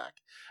counterspell deck.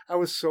 I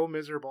was so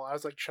miserable. I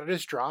was like, should I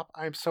just drop?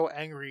 I'm so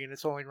angry, and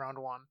it's only round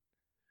 1.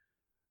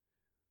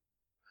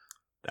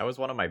 That was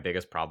one of my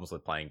biggest problems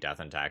with playing Death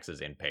and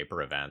Taxes in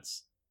paper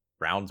events.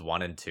 Rounds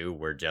 1 and 2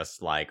 were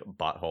just like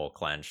butthole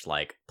clenched,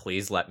 like,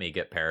 please let me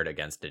get paired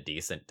against a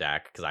decent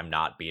deck because I'm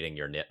not beating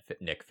your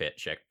Nick Fit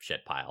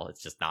shit pile.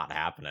 It's just not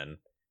happening.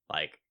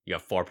 Like, you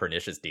have 4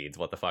 Pernicious Deeds.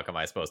 What the fuck am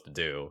I supposed to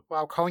do?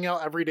 Wow, calling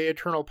out Everyday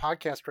Eternal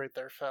podcast right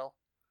there, Phil.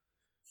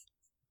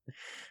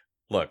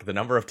 Look, the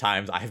number of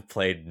times I've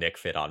played Nick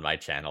Fit on my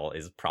channel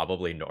is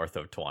probably north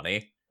of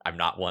 20. I'm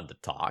not one to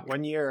talk.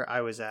 One year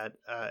I was at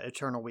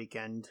Eternal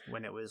Weekend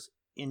when it was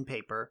in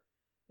paper,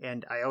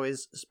 and I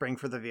always spring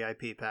for the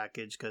VIP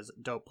package because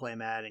dope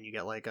playmat, and you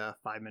get like a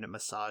 5-minute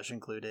massage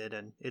included,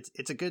 and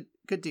it's a good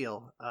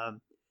deal.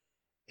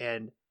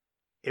 And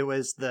it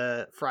was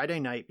the Friday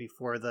night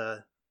before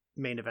the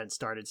main event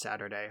started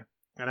Saturday,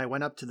 and I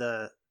went up to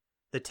the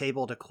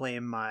table to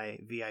claim my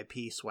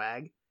VIP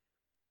swag,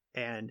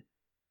 and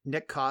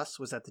Nick Koss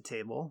was at the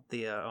table,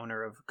 the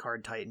owner of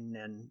Card Titan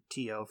and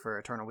TO for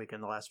Eternal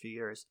Weekend the last few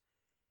years.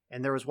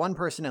 And there was one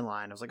person in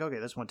line. I was like, okay,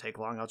 this won't take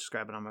long. I'll just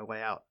grab it on my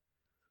way out.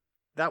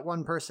 That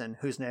one person,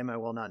 whose name I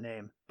will not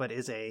name, but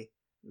is a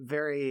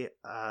very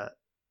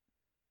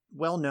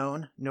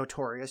well-known,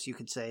 notorious, you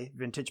could say,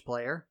 vintage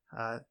player,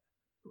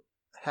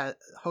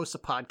 hosts a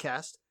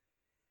podcast,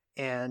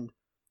 and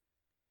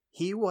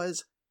he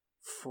was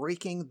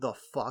freaking the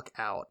fuck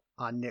out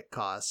on Nick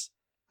Koss.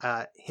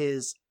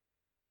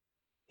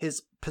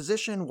 His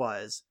position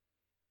was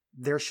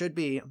there should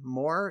be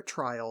more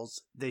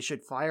trials. They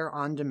should fire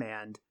on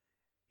demand.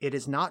 It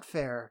is not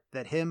fair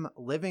that him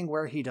living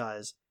where he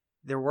does,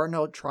 there were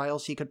no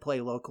trials he could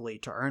play locally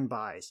to earn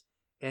buys.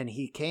 And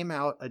he came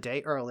out a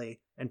day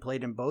early and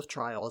played in both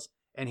trials,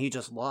 and he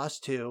just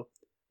lost to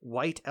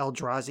white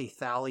Eldrazi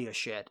Thalia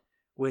shit,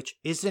 which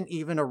isn't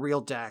even a real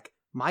deck.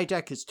 My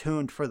deck is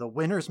tuned for the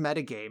winner's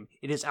metagame.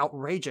 It is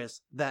outrageous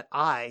that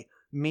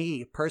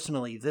me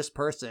personally, this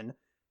person,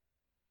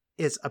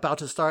 is about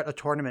to start a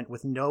tournament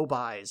with no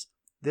buys,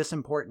 this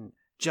important,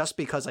 just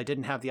because I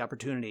didn't have the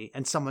opportunity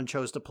and someone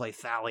chose to play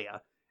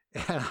Thalia.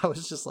 And I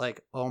was just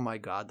like, oh my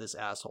god, this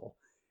asshole.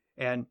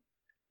 And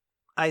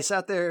I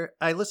sat there,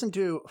 I listened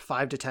to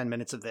 5 to 10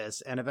 minutes of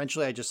this, and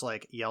eventually I just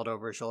like yelled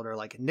over his shoulder,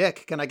 like,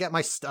 Nick, can I get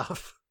my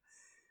stuff?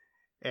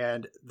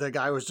 And the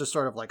guy was just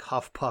sort of like,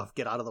 huff puff,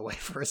 get out of the way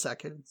for a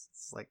second.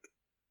 It's like,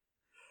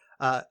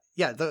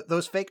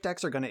 those fake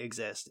decks are going to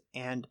exist.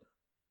 And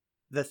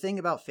the thing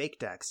about fake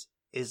decks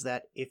is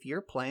that if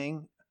you're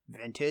playing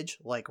vintage,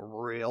 like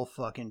real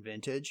fucking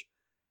vintage,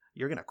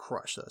 you're going to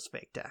crush those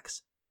fake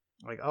decks.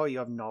 Like, oh, you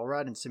have Null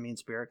Rod and Simian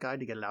Spirit Guide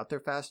to get it out there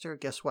faster?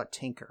 Guess what?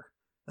 Tinker.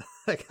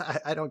 Like,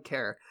 I don't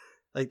care.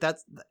 Like,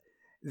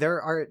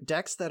 there are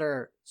decks that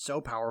are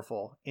so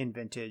powerful in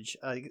vintage.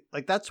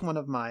 Like that's one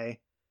of my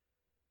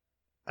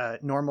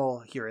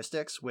normal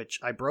heuristics, which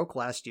I broke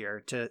last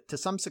year to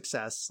some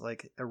success.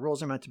 Like,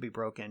 rules are meant to be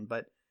broken,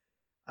 but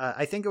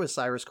I think it was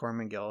Cyrus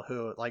Cormangill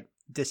who, like,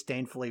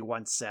 disdainfully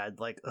once said,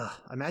 like,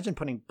 imagine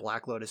putting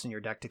Black Lotus in your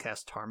deck to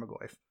cast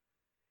Tarmogoyf.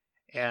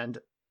 And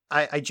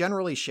I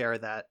generally share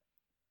that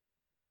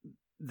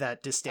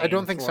disdain. I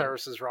don't think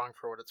Cyrus is wrong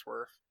for what it's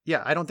worth.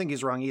 Yeah, I don't think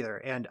he's wrong either.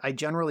 And I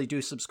generally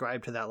do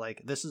subscribe to that,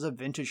 like, this is a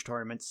vintage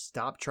tournament.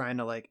 Stop trying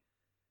to, like,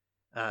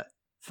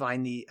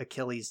 find the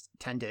Achilles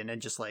tendon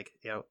and just, like,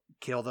 you know,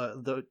 kill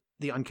the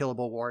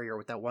unkillable warrior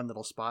with that one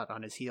little spot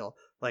on his heel.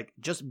 Like,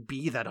 just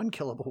be that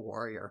unkillable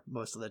warrior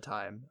most of the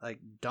time. Like,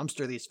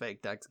 dumpster these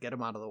fake decks, get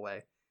them out of the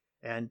way,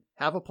 and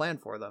have a plan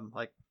for them.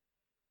 Like,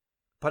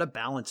 put a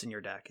balance in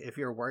your deck. If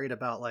you're worried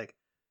about, like,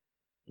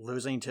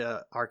 losing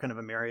to Archon of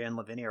Emeria and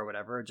Lavinia or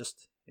whatever,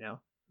 just, you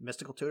know,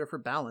 Mystical Tutor for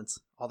balance.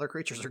 All their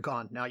creatures are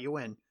gone. Now you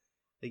win.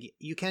 Like,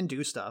 you can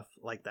do stuff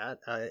like that.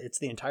 It's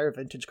the entire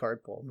vintage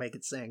card pool. Make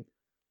it sing.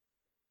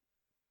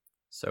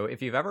 So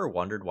if you've ever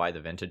wondered why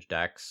the vintage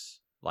decks,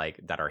 like,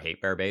 that are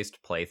hate bear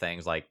based play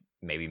things like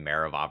maybe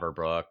Mare of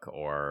Averbrook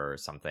or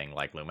something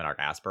like Luminarch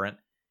Aspirant,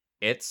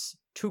 it's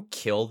to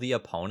kill the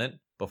opponent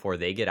before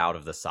they get out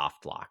of the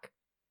soft lock.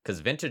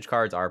 Because vintage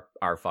cards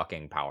are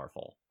fucking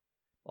powerful.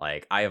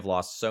 Like, I have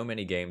lost so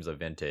many games of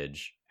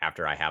vintage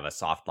after I have a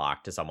soft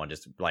lock to someone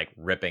just, like,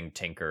 ripping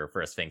Tinker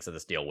for a Sphinx of the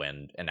Steel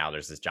Wind, and now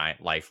there's this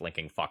giant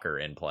life-linking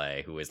fucker in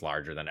play who is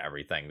larger than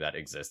everything that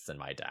exists in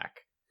my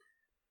deck.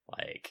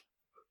 Like,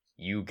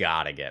 you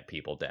gotta get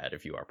people dead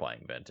if you are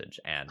playing vintage,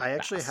 and I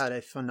actually fast. had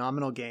a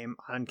phenomenal game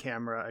on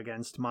camera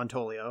against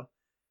Montolio.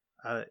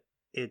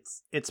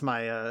 It's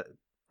my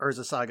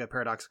Urza Saga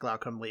Paradoxical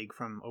Outcome League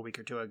from a week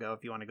or two ago,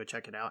 if you want to go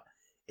check it out.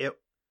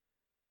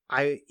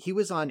 He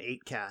was on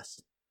 8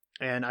 cast,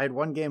 and I had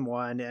won game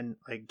 1, and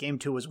like game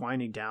 2 was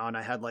winding down.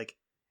 I had like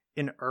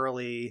an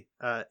early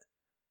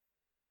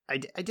I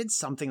did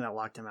something that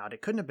locked him out.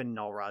 It couldn't have been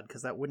Null Rod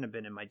because that wouldn't have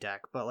been in my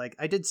deck, but like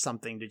I did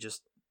something to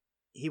just,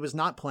 he was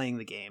not playing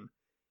the game,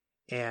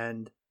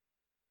 and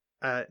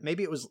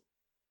maybe it was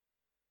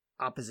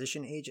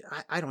opposition age.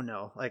 I don't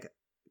know. Like,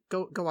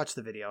 go watch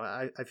the video.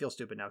 I feel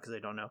stupid now because I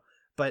don't know,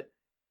 but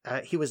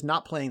he was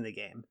not playing the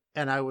game,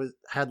 and I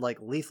had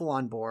like lethal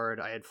on board.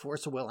 I had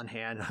Force of Will in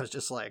hand. I was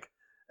just like,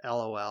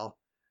 LOL.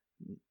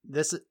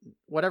 This,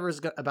 whatever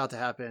is about to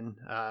happen,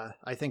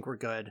 I think we're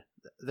good.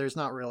 There's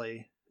not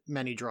really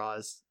many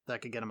draws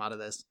that could get him out of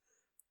this.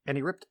 And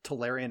he ripped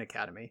Tolarian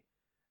Academy,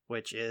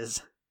 which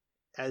is,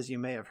 as you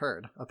may have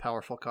heard, a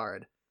powerful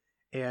card.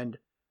 And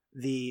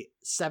the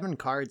 7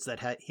 cards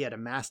that he had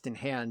amassed in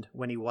hand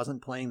when he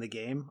wasn't playing the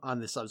game on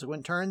the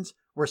subsequent turns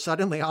were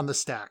suddenly on the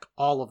stack,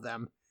 all of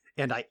them.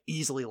 And I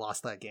easily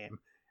lost that game.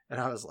 And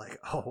I was like,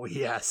 oh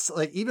yes.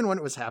 Like, even when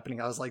it was happening,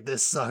 I was like,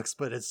 this sucks,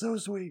 but it's so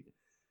sweet.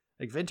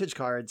 Like vintage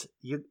cards,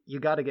 you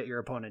got to get your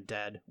opponent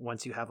dead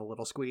once you have a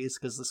little squeeze,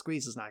 because the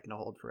squeeze is not going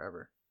to hold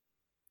forever.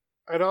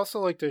 I'd also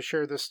like to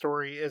share this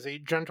story as a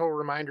gentle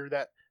reminder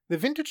that the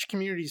vintage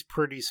community is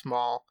pretty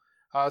small.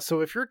 So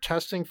if you're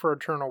testing for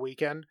Eternal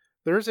Weekend,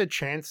 there's a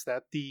chance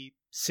that the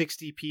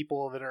 60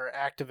 people that are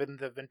active in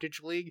the Vintage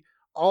League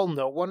all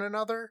know one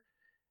another.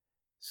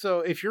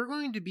 So if you're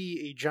going to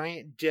be a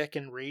giant dick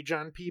and rage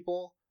on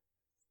people,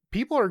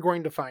 people are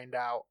going to find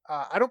out.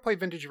 I don't play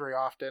Vintage very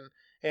often,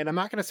 and I'm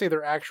not going to say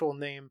their actual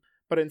name,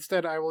 but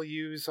instead I will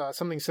use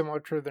something similar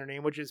to their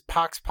name, which is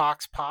Pox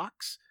Pox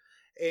Pox.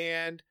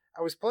 And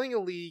I was playing a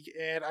league,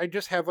 and I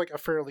just have like a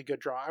fairly good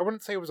draw. I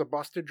wouldn't say it was a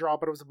busted draw,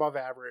 but it was above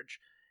average.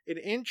 And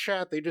in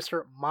chat, they just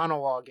start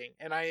monologuing,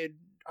 and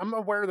I'm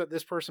aware that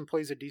this person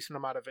plays a decent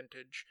amount of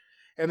Vintage,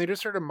 and they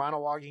just started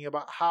monologuing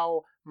about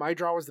how my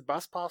draw was the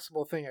best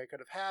possible thing I could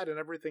have had and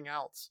everything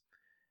else.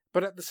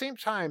 But at the same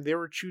time, they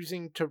were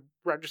choosing to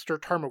register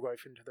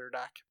Tarmogoyf into their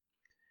deck.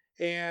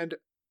 And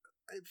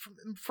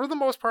for the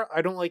most part,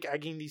 I don't like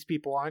egging these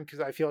people on because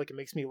I feel like it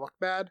makes me look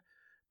bad.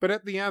 But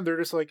at the end, they're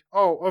just like,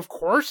 oh, of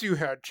course you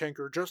had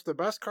Tinker, just the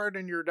best card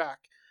in your deck.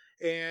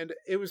 And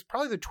it was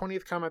probably the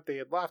 20th comment they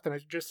had left, and I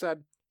just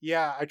said,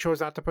 yeah, I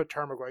chose not to put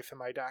Tarmogoyf in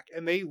my deck.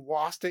 And they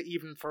lost it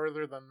even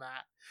further than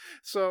that.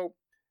 So,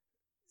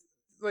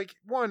 like,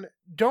 one,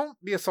 don't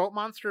be a salt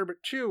monster,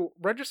 but two,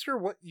 register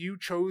what you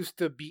chose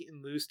to beat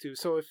and lose to.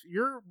 So if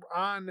you're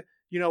on,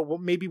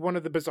 maybe one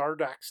of the bizarre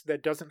decks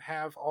that doesn't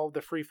have all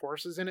the free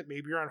forces in it,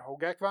 maybe you're on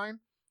Hogak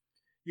Vine,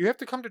 you have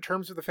to come to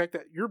terms with the fact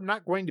that you're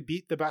not going to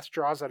beat the best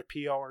draws out of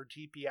PO or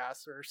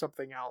DPS or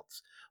something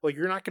else. Like,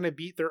 you're not going to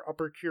beat their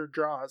upper tier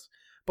draws,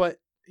 but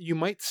you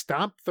might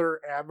stomp their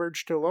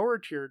average to lower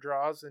tier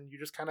draws, and you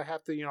just kind of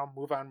have to,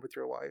 move on with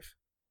your life.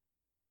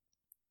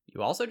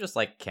 You also just,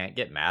 can't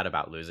get mad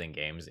about losing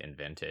games in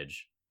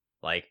Vintage.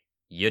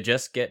 You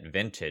just get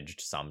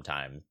vintaged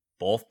sometimes.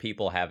 Both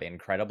people have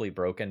incredibly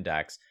broken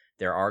decks.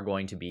 There are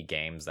going to be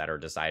games that are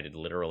decided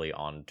literally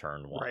on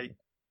turn one. Right.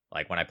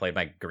 Like, when I played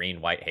my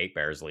Green-White Hate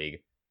Bears League,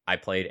 I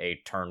played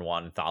a turn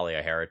one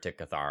Thalia Heretic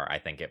Cathar, I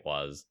think it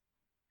was.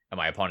 And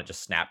my opponent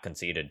just snap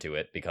conceded to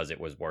it because it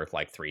was worth,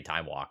 3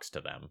 time walks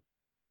to them.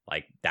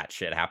 That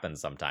shit happens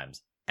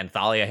sometimes. And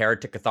Thalia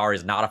Heretic Cathar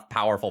is not a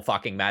powerful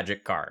fucking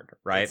Magic card,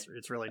 right?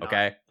 It's really not.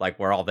 Okay?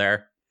 We're all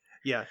there?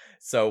 Yeah.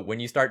 So, when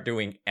you start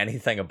doing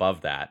anything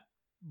above that...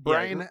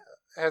 Brian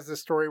has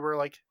this story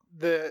where,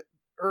 the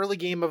early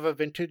game of a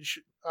Vintage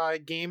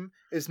game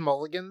is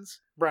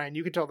mulligans. Brian,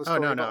 you can tell the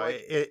story. Oh, no.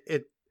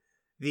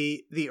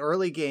 The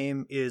early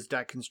game is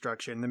deck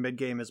construction, the mid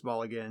game is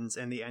mulligans,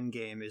 and the end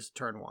game is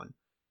turn one.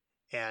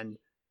 And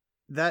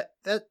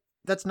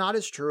that's not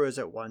as true as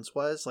it once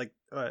was.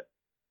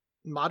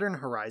 Modern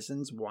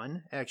Horizons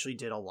 1 actually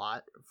did a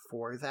lot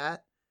for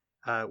that,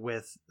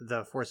 with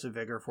the Force of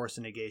Vigor, Force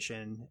of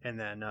Negation, and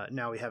then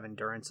now we have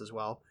Endurance as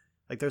well.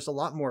 There's a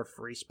lot more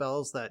free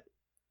spells that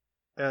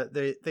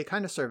they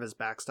kind of serve as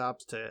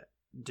backstops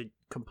to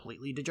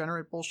completely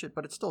degenerate bullshit,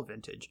 but it's still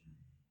Vintage.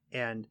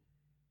 And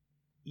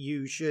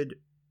you should,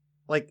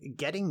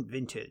 getting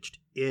vintaged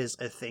is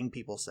a thing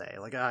people say.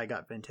 I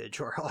got vintage,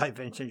 or I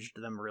vintaged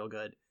them real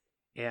good.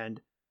 And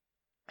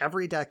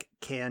every deck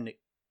can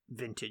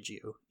vintage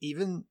you.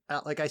 Even,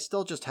 I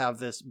still just have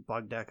this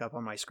bug deck up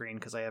on my screen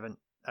because I haven't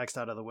X'd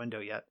out of the window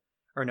yet.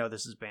 Or no,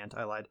 this is Bant,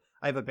 I lied.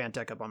 I have a Bant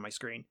deck up on my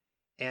screen.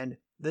 And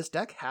this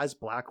deck has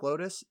Black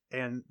Lotus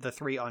and the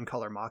 3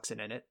 on-color Mox in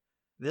it.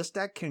 This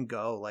deck can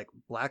go,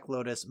 Black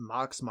Lotus,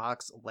 Mox,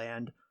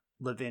 Land,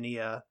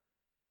 Lavinia,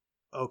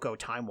 Oko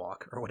Time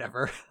Walk, or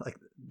whatever.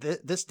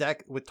 This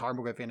deck with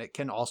Tarmogoyf in it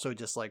can also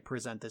just,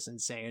 present this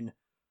insane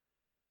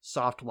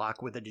soft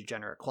lock with a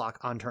Degenerate Clock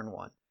on turn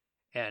 1.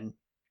 And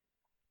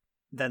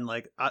then,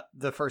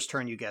 the first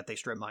turn you get, they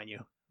strip mine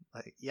you.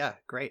 Yeah,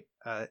 great.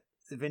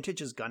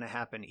 Vintage is gonna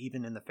happen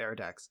even in the fair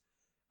decks.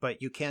 But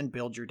you can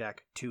build your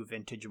deck to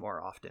Vintage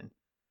more often.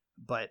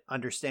 But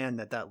understand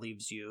that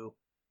leaves you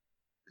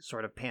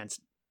sort of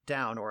pants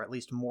down, or at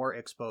least more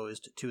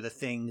exposed to the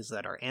things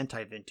that are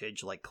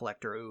anti-Vintage, like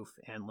Collector Oof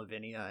and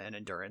Lavinia and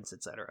Endurance,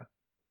 etc.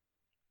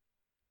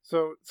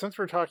 So, since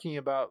we're talking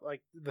about,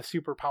 the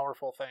super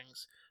powerful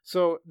things,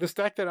 so this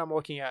deck that I'm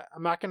looking at,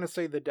 I'm not going to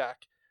say the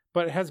deck,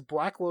 but it has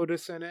Black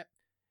Lotus in it,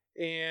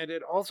 and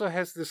it also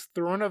has this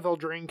Throne of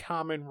Eldraine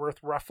common worth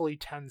roughly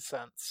 10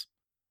 cents.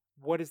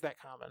 What is that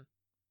common?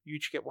 You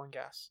each get one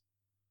guess.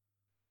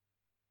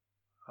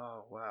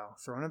 Oh, wow.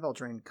 Throne of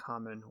Eldraine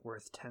common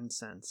worth 10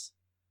 cents.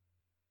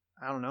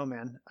 I don't know,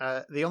 man.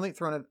 The only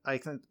Throne of I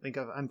can think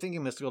of, I'm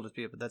thinking Mystical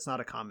Dispute, but that's not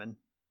a common.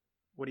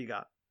 What do you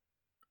got?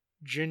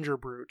 Ginger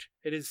Brute.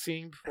 It is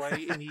seeing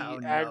play in the Oh,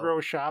 no.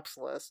 aggro shops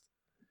list.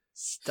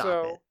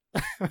 Stop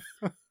it.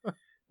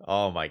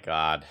 Oh my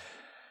god.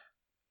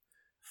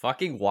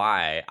 Fucking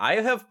why? I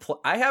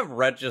have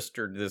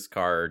registered this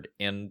card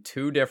in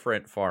 2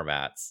 different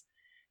formats,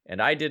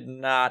 and I did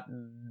not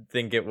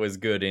think it was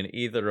good in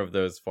either of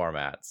those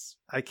formats.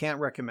 I can't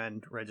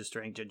recommend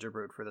registering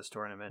Gingerbrute for this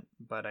tournament,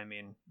 but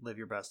live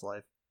your best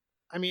life.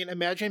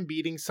 Imagine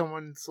beating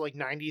someone's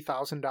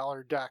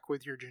 $90,000 deck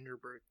with your Ginger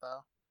Brute,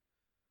 though.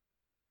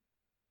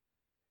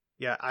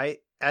 Yeah,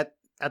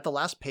 at the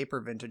last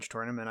paper vintage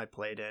tournament I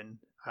played in,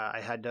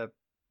 I had to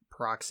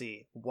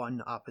proxy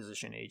one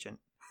opposition agent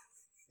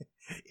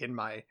in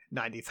my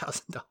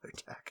 $90,000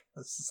 deck.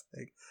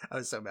 I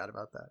was so mad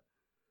about that.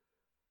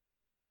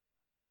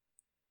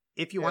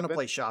 If you want to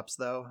play shops,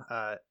 though,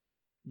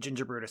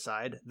 Gingerbread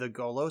aside, the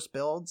Golos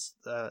builds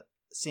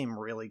seem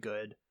really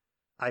good.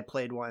 I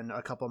played one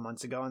a couple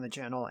months ago on the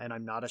channel, and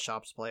I'm not a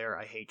shops player.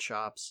 I hate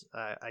shops.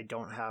 I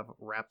don't have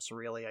reps,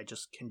 really. I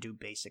just can do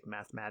basic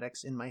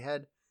mathematics in my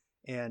head,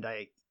 and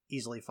I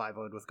easily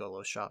 5-0'd with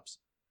Golos shops.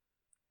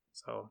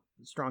 So,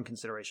 strong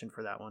consideration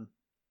for that one.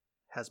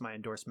 Has my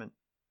endorsement.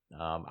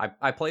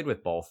 I played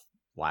with both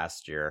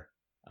last year.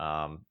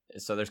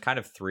 So there's kind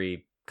of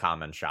three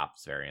common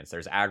shops variants.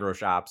 There's aggro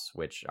shops,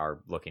 which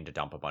are looking to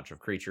dump a bunch of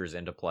creatures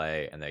into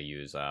play, and they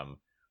use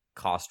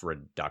cost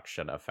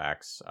reduction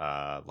effects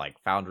like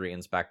Foundry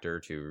Inspector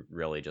to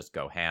really just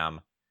go ham.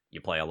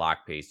 You play a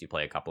lock piece, you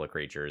play a couple of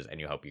creatures, and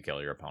you hope you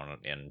kill your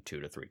opponent in 2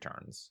 to 3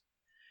 turns.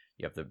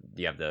 You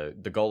have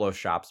the Golos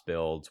shops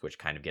builds, which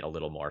kind of get a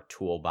little more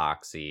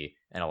toolboxy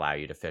and allow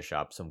you to fish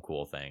up some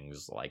cool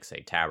things like,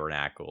 say,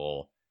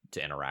 Tabernacle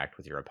to interact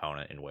with your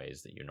opponent in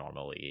ways that you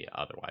normally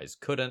otherwise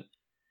couldn't.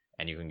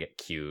 And you can get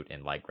cute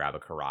and like grab a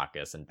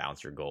Caracas and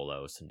bounce your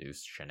Golos and do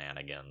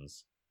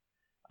shenanigans.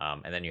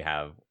 And then you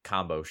have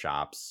combo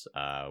shops,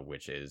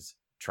 which is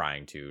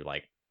trying to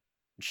like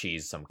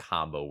cheese some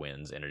combo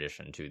wins in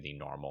addition to the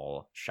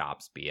normal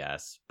shops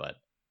BS. But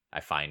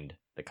I find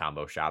the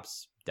combo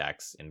shops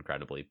decks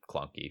incredibly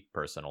clunky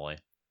personally.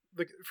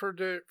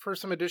 For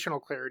some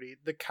additional clarity,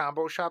 the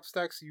combo shops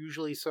decks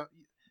usually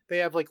they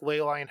have like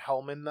Leyline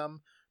Helm in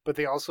them, but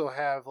they also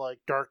have like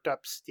Darked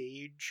Up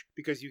Stage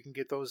because you can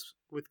get those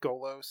with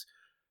Golos.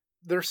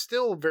 They're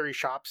still very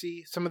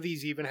shopsy. Some of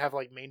these even have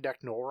like main deck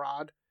Null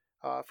Rod,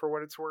 for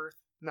what it's worth.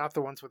 Not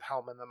the ones with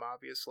Helm in them,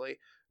 obviously,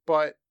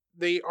 but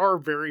they are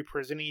very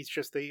prisony. It's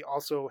just they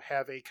also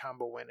have a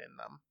combo win in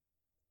them.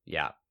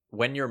 Yeah,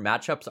 when your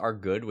matchups are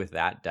good with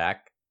that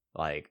deck,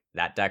 like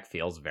that deck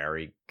feels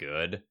very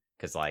good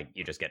because like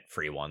you just get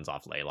free ones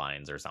off ley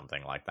lines or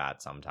something like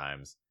that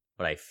sometimes.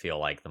 But I feel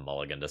like the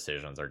mulligan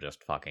decisions are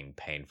just fucking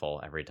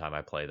painful every time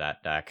I play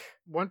that deck.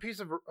 One piece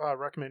of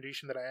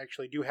recommendation that I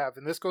actually do have,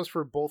 and this goes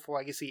for both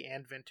Legacy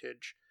and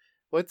Vintage.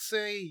 Let's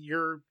say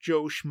you're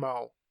Joe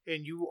Schmo,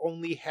 and you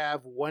only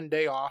have one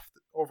day off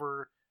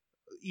over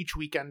each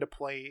weekend to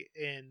play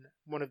in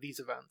one of these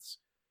events.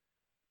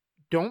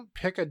 Don't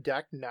pick a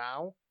deck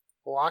now,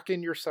 lock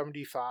in your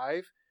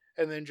 75,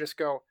 and then just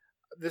go,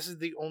 this is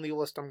the only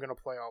list I'm going to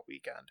play all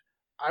weekend.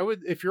 I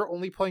would, if you're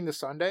only playing the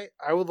Sunday,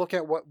 I would look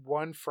at what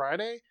won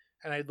Friday,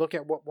 and I'd look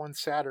at what won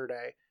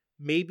Saturday.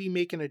 Maybe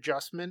make an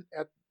adjustment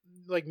at,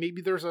 like,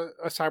 maybe there's a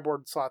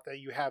sideboard slot that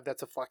you have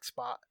that's a flex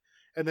spot,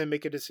 and then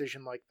make a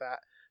decision like that.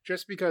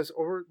 Just because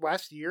over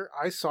last year,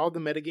 I saw the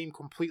metagame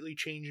completely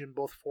change in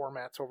both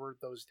formats over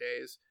those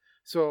days.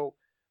 So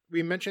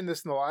we mentioned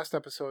this in the last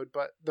episode,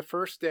 but the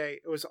first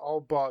day, it was all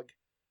bug.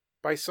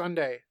 By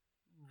Sunday,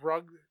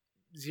 Rug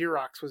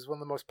Xerox was one of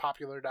the most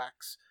popular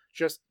decks,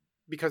 just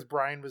because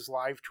Brian was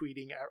live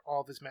tweeting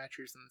all of his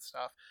matches and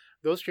stuff.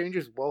 Those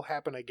changes will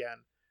happen again.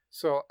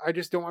 So I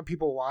just don't want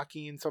people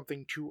locking in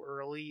something too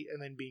early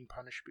and then being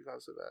punished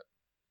because of it.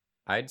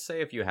 I'd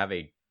say if you have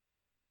a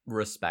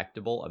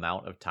respectable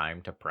amount of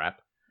time to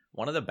prep,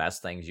 one of the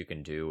best things you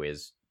can do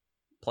is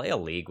play a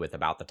league with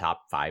about the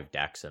top 5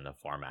 decks in the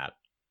format.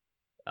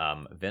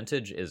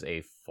 Vintage is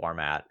a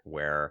format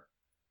where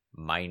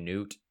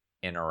minute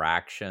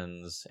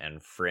interactions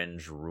and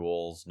fringe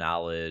rules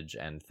knowledge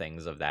and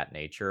things of that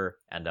nature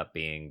end up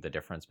being the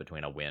difference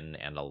between a win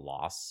and a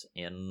loss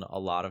in a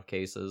lot of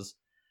cases.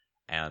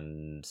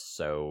 And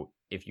so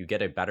if you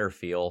get a better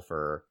feel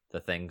for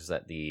the things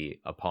that the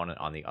opponent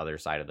on the other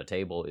side of the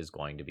table is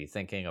going to be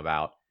thinking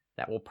about,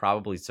 that will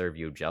probably serve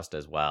you just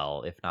as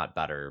well, if not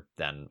better,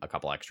 than a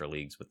couple extra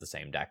leagues with the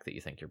same deck that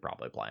you think you're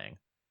probably playing.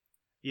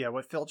 Yeah,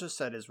 what Phil just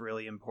said is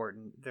really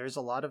important. There's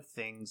a lot of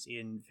things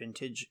in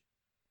Vintage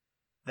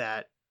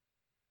that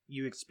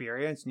you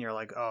experience and you're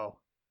like, oh,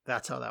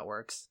 that's how that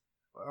works.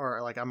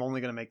 Or like, I'm only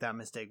going to make that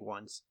mistake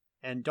once.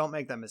 And don't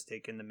make that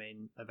mistake in the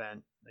main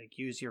event. Like,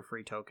 use your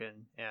free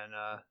token and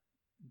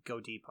go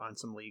deep on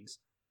some leagues.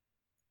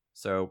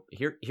 So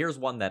here's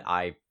one that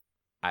I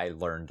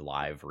learned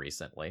live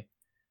recently.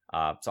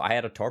 So I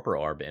had a Torpor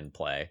Orb in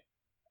play,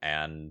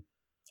 and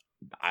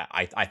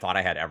I thought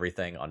I had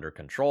everything under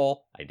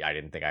control. I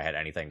didn't think I had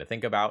anything to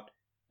think about.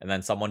 And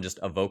then someone just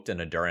evoked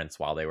an Endurance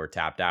while they were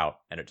tapped out,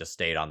 and it just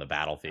stayed on the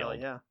battlefield.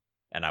 Hell yeah.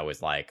 And I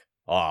was like,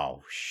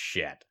 oh,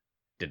 shit.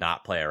 Did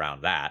not play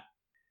around that.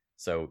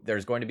 So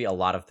there's going to be a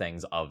lot of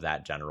things of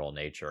that general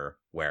nature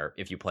where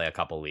if you play a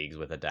couple leagues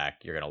with a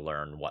deck, you're going to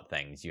learn what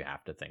things you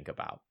have to think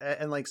about.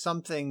 And like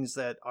some things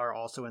that are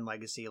also in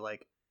Legacy,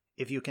 like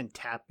if you can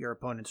tap your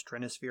opponent's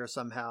Trinisphere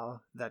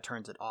somehow, that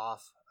turns it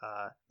off.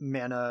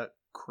 Mana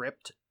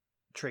Crypt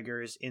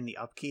triggers in the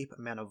upkeep.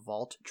 Mana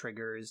Vault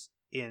triggers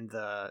in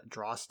the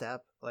draw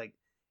step. Like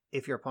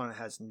if your opponent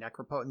has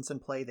Necropotence in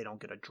play, they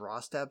don't get a draw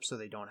step, so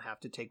they don't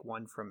have to take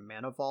one from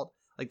Mana Vault.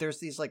 Like there's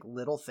these like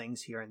little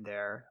things here and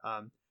there.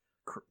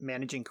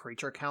 Managing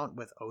creature count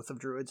with Oath of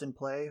Druids in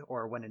play,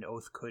 or when an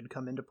oath could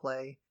come into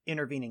play.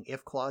 Intervening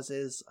if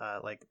clauses,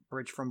 like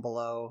Bridge from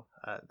Below,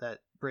 that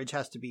bridge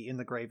has to be in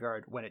the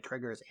graveyard when it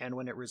triggers and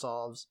when it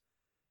resolves.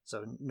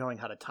 So knowing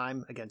how to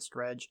time against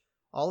dredge,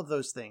 all of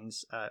those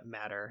things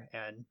matter,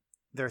 and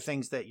they're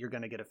things that you're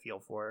going to get a feel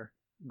for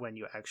when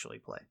you actually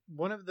play.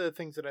 One of the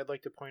things that I'd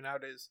like to point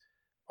out is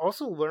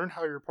also learn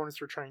how your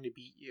opponents are trying to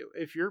beat you.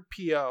 If you're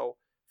PO,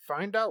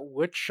 find out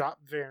which shop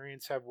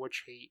variants have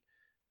which hate,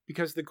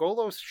 because the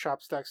Golos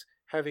shop stacks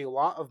have a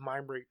lot of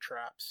Mindbreak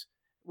traps,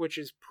 which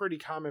is pretty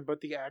common, but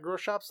the aggro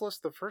shops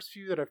list, the first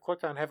few that I've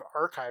clicked on have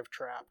Archive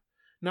trap.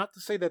 Not to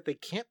say that they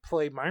can't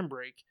play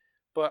Mindbreak,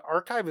 but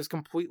Archive is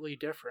completely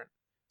different.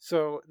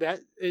 So that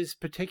is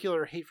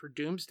particular hate for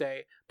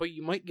Doomsday, but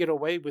you might get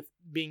away with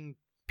being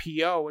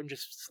PO and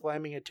just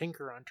slamming a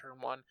Tinker on turn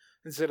 1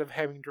 instead of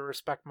having to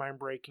respect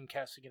Mindbreak and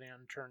casting it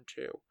on turn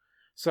 2.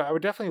 So I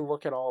would definitely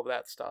look at all of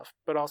that stuff.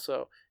 But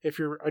also, if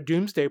you're a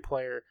Doomsday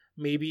player,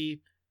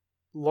 maybe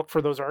look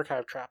for those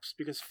Archive traps,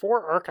 because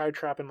 4 Archive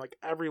trap in like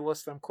every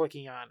list I'm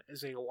clicking on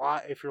is a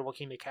lot if you're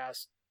looking to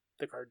cast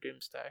the card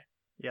Doomsday.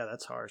 Yeah,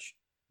 that's harsh.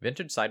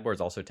 Vintage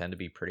sideboards also tend to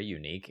be pretty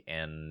unique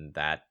in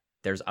that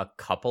there's a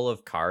couple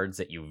of cards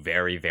that you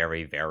very,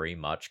 very, very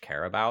much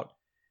care about,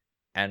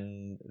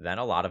 and then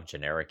a lot of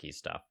generic-y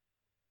stuff.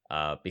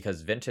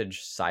 Because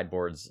vintage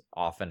sideboards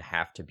often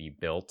have to be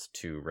built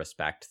to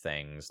respect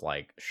things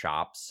like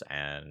shops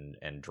and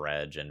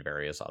dredge and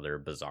various other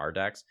bizarre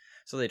decks,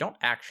 so they don't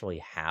actually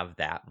have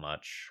that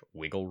much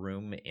wiggle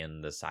room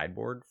in the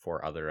sideboard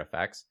for other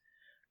effects.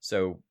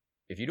 So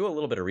if you do a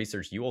little bit of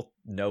research, you will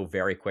know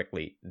very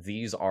quickly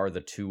these are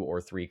the 2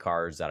 or 3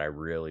 cards that I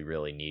really,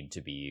 really need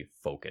to be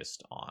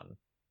focused on.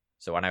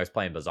 So when I was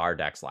playing bizarre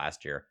decks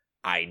last year,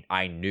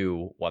 I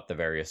knew what the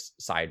various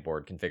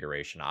sideboard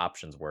configuration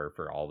options were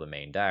for all the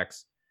main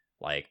decks.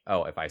 Like,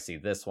 oh, if I see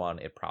this one,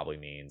 it probably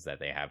means that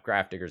they have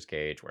Grafdigger's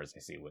Cage, whereas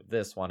I see with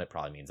this one, it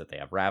probably means that they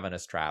have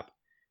Ravenous Trap,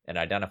 and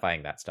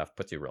identifying that stuff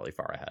puts you really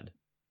far ahead.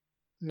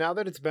 Now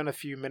that it's been a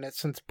few minutes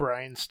since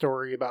Brian's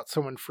story about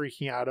someone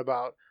freaking out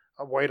about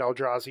a White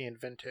Eldrazi in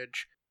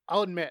Vintage,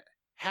 I'll admit,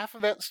 half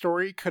of that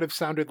story could have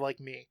sounded like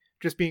me.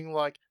 Just being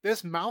like,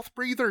 this mouth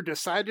breather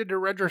decided to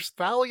register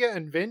Thalia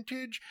in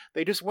Vintage?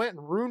 They just went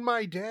and ruined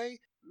my day?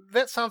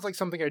 That sounds like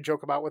something I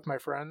joke about with my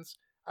friends.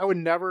 I would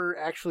never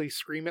actually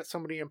scream at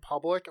somebody in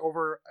public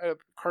over a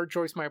card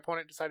choice my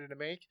opponent decided to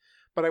make,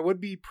 but I would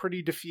be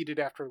pretty defeated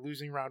after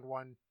losing round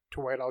 1 to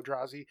White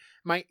Eldrazi.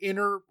 My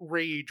inner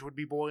rage would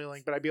be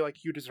boiling, but I'd be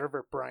like, you deserve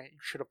it, Bryant. You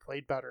should have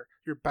played better.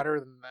 You're better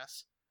than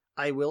this.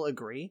 I will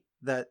agree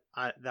that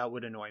that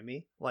would annoy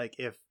me. Like,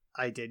 if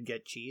I did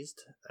get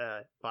cheesed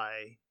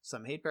by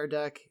some hate bear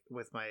deck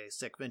with my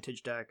sick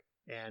vintage deck,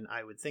 and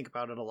I would think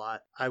about it a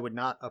lot, I would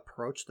not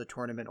approach the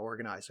tournament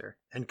organizer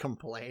and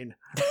complain.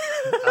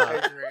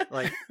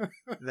 Like,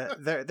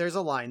 there's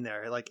a line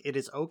there. Like, it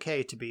is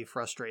okay to be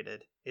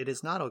frustrated. It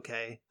is not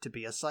okay to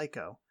be a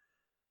psycho.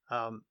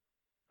 I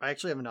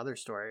actually have another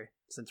story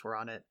since we're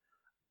on it.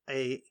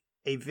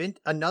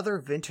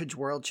 Another vintage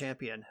world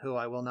champion who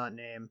I will not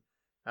name.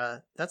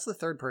 That's the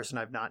third person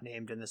I've not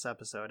named in this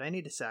episode. I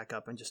need to sack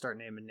up and just start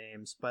naming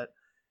names. But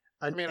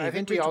I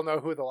think we all know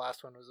who the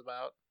last one was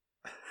about.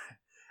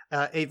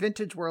 A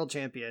vintage world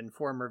champion,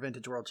 former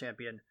vintage world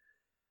champion.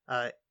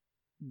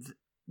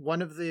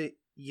 One of the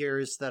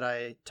years that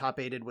I top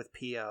 8'd with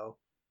PO,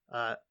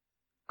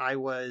 I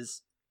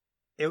was,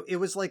 it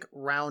was like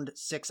round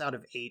 6 out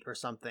of 8 or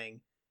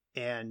something,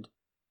 and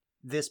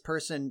this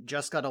person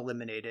just got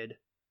eliminated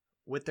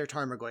with their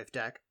Tarmogoyf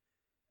deck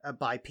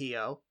by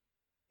PO,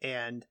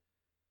 and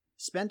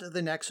spent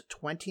the next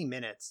 20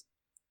 minutes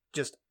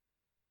just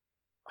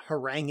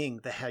haranguing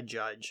the head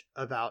judge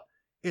about,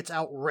 it's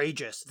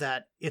outrageous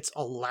that it's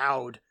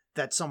allowed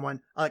that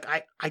someone, like,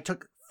 I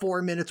took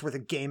 4 minutes worth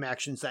of game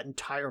actions that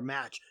entire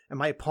match, and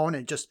my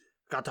opponent just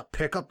got to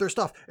pick up their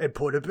stuff and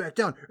put it back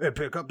down and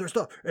pick up their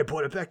stuff and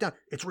put it back down.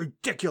 It's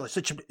ridiculous.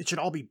 It should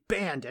all be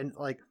banned.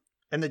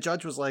 And the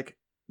judge was like,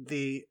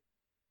 your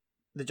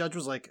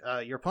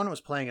opponent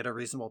was playing at a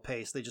reasonable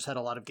pace. They just had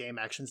a lot of game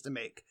actions to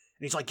make.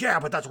 And he's like, yeah,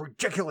 but that's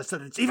ridiculous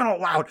that it's even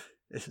allowed.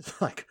 It's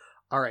like,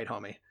 all right,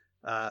 homie.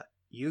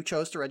 You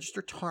chose to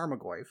register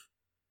Tarmogoyf,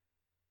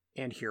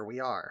 and here we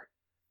are.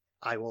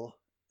 I will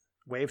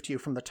wave to you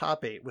from the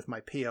top 8 with my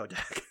PO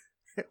deck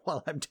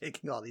while I'm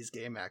taking all these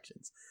game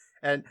actions.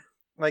 And,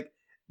 like,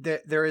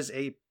 there is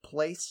a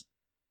place,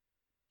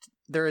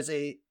 there is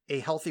a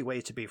healthy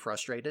way to be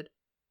frustrated.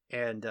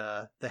 And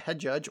the head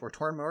judge or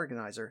tournament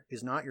organizer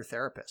is not your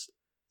therapist.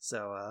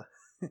 So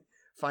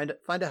find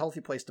a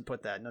healthy place to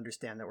put that and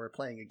understand that we're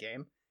playing a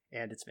game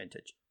and it's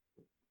vintage.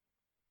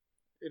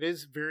 It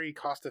is very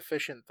cost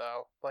efficient,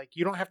 though. Like,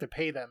 you don't have to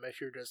pay them if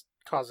you're just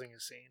causing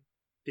a scene.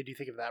 Did you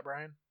think of that,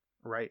 Brian?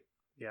 Right.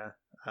 Yeah.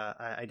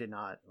 I did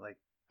not. Like,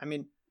 I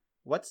mean,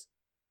 what's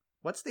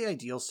the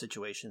ideal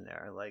situation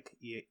there? Like,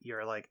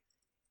 you're like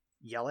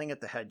yelling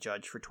at the head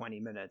judge for 20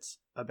 minutes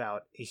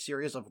about a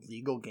series of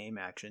legal game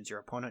actions your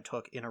opponent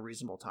took in a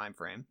reasonable time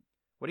frame,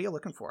 What are you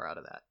looking for out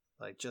of that?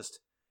 Like, just,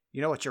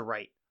 you know what, you're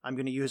right. I'm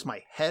going to use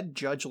my head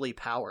judgely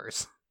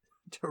powers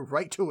to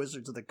write to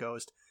Wizards of the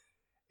Coast.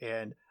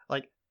 And,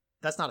 like,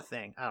 that's not a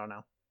thing. I don't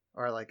know.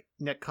 Or, like,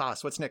 Nick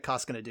Koss. What's Nick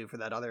Koss going to do for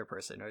that other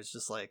person? Or it's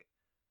just like,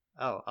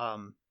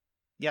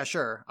 yeah,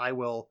 sure. I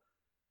will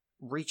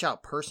reach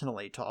out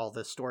personally to all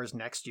the stores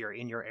next year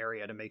in your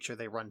area to make sure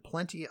they run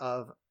plenty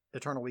of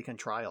Eternal Weekend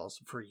trials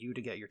for you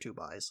to get your 2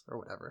 buys or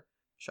whatever.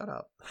 Shut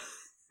up.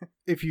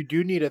 If you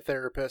do need a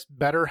therapist,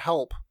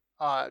 BetterHelp,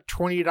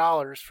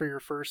 $20 for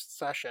your first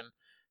session.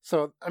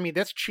 So, I mean,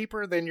 that's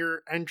cheaper than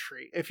your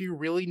entry. If you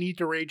really need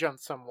to rage on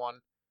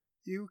someone,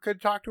 you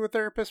could talk to a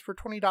therapist for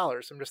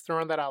 $20. I'm just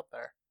throwing that out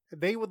there.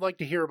 They would like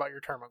to hear about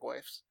your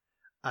Tarmogoyfs.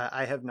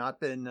 I have not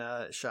been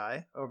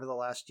shy over the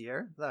last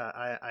year.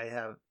 I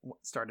have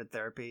started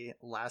therapy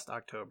last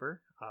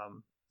October,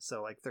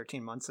 so like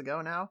 13 months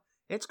ago now.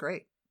 It's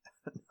great.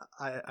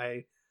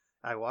 I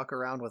walk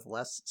around with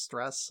less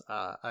stress.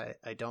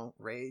 I don't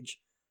rage.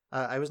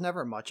 I was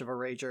never much of a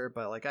rager,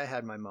 but like I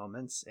had my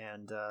moments,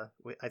 and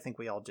I think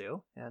we all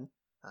do. And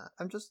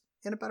I'm just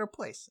in a better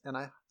place, and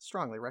I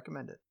strongly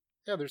recommend it.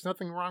 Yeah, there's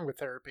nothing wrong with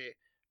therapy.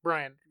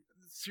 Brian,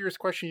 serious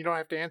question you don't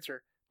have to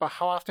answer, but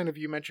how often have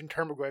you mentioned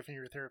Tarmogoyf in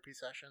your therapy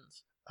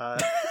sessions?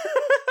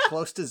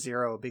 Close to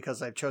 0,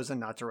 because I've chosen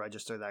not to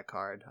register that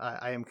card.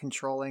 I am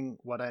controlling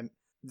what I'm...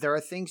 There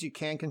are things you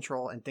can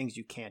control and things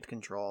you can't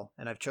control,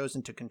 and I've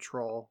chosen to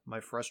control my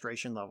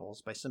frustration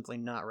levels by simply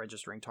not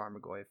registering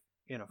Tarmogoyf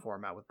in a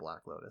format with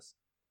Black Lotus.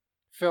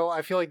 Phil,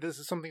 I feel like this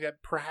is something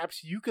that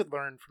perhaps you could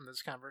learn from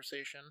this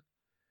conversation.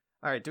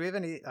 All right, do we have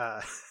any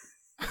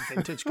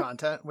vintage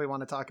content we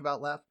want to talk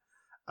about left?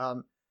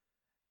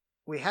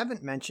 We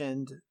haven't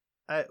mentioned...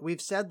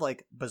 we've said,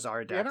 like,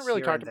 bizarre decks haven't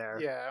really here talked and there,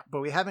 yeah.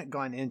 but we haven't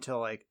gone into,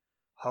 like,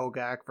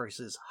 Hogak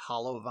versus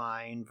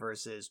Hollowvine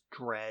versus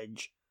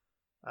Dredge.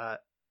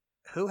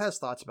 Who has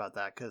thoughts about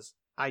that? Because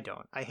I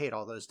don't. I hate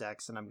all those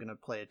decks, and I'm going to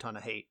play a ton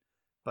of hate.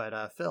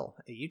 But, Phil,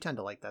 you tend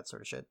to like that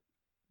sort of shit.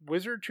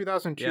 Wizard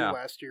 2002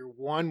 last year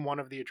won one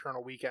of the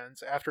Eternal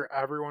Weekends after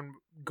everyone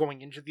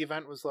going into the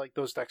event was like,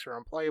 those decks are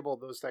unplayable,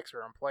 those decks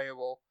are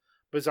unplayable.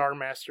 Bizarre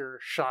Master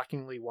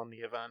shockingly won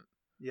the event.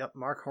 Yep,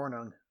 Mark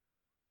Hornung.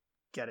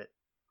 Get it.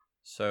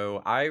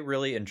 So I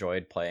really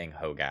enjoyed playing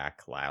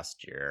Hogak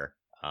last year.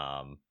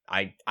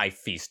 I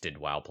feasted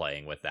while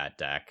playing with that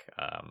deck.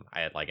 I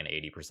had like an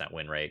 80%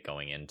 win rate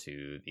going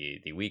into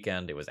the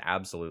weekend. It was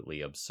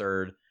absolutely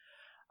absurd.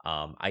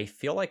 I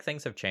feel like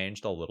things have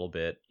changed a little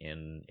bit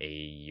in a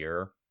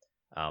year.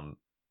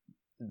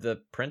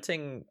 The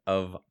printing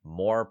of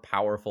more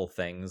powerful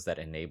things that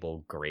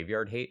enable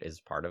Graveyard Hate is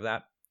part of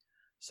that.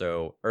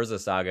 So Urza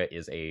Saga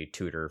is a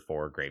tutor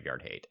for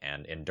Graveyard Hate,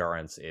 and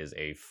Endurance is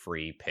a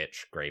free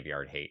pitch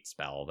Graveyard Hate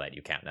spell that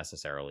you can't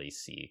necessarily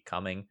see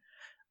coming.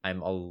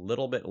 I'm a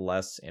little bit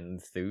less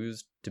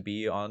enthused to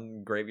be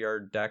on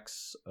Graveyard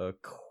decks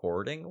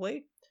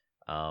accordingly,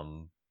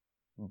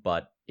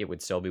 but it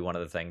would still be one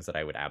of the things that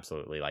I would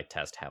absolutely like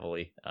test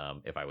heavily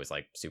if I was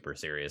like super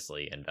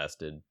seriously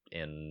invested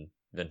in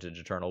Vintage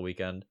Eternal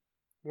Weekend.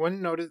 One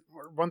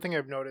thing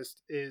I've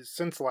noticed is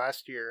since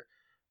last year,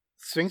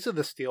 Sphinx of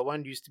the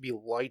Steelwind used to be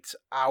lights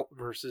out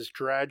versus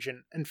Dredge,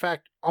 and in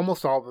fact,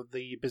 almost all of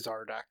the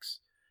Bizarre decks.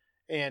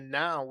 And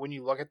now, when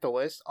you look at the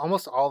list,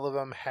 almost all of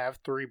them have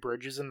 3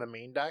 bridges in the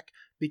main deck,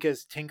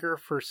 because Tinker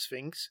for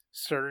Sphinx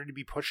started to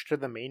be pushed to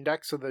the main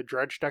deck, so the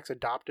Dredge decks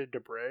adopted to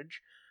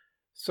bridge.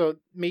 So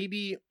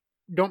maybe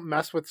don't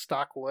mess with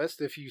stock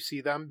list if you see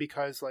them,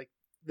 because like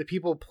the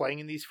people playing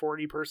in these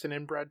 40-person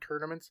inbred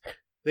tournaments,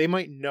 they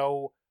might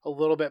know a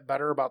little bit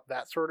better about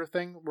that sort of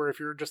thing, where if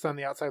you're just on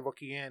the outside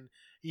looking in,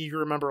 you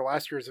remember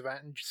last year's event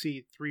and you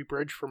see 3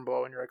 bridge from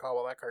below and you're like, oh,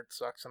 well, that card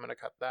sucks, I'm going to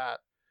cut that.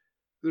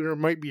 There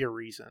might be a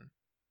reason.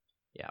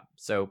 Yeah,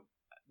 so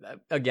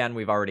again,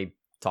 we've already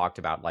talked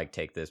about, like,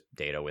 take this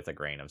data with a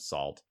grain of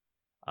salt,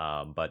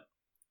 but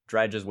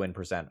Dredge's win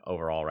percent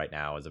overall right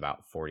now is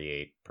about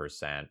 48%.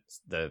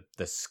 The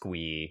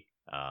Squee,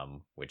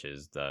 which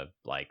is the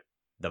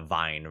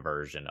Vine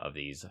version of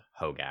these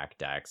Hogak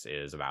decks,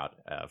 is about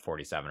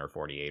 47 or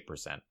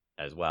 48%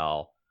 as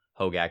well.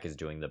 Hogak is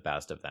doing the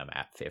best of them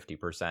at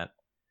 50%.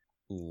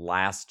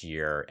 Last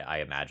year, I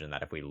imagine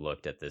that if we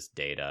looked at this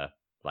data,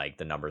 like,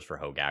 the numbers for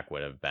Hogak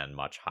would have been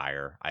much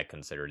higher. I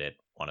considered it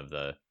one of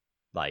the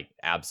like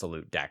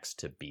absolute decks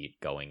to beat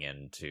going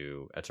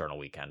into Eternal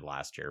Weekend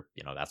last year.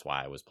 You know, that's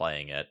why I was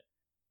playing it.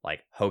 Like,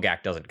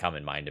 Hogak doesn't come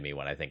in mind to me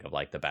when I think of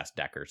like the best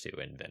deck or 2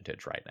 in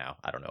Vintage right now.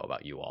 I don't know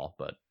about you all,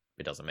 but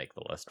it doesn't make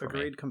the list for me.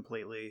 Agreed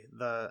completely.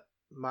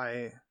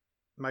 My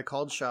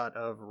called shot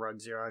of Rug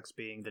Xerox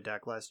being the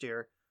deck last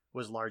year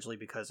was largely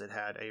because it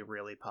had a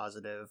really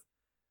positive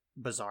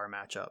Bizarre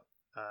matchup.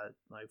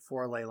 Like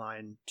 4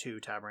 Leyline, 2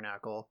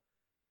 Tabernacle.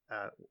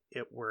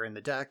 It were in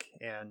the deck,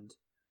 and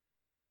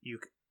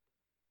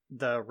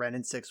the Ren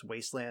and 6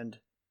 Wasteland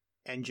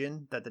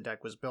engine that the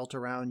deck was built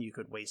around, you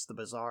could waste the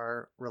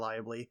Bizarre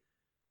reliably.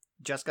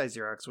 Jeskai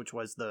Xerox, which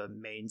was the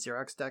main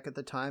Xerox deck at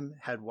the time,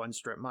 had 1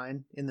 Strip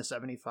Mine in the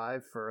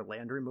 75 for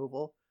land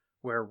removal,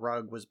 where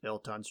Rug was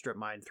built on Strip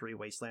Mine, 3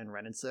 Wasteland,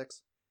 Ren and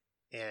 6.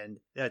 And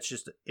that's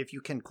just, if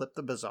you can clip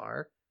the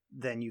Bazaar,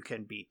 then you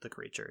can beat the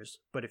creatures.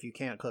 But if you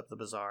can't clip the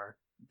Bazaar,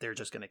 they're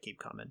just going to keep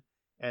coming.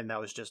 And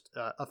that was just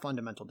a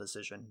fundamental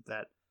decision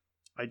that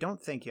I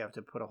don't think you have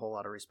to put a whole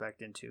lot of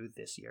respect into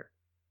this year.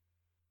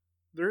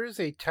 There is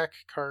a tech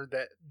card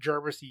that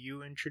Jarvis,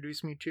 you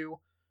introduced me to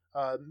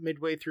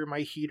midway through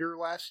my heater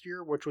last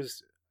year, which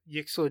was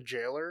Yixla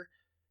Jailer.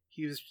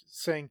 He was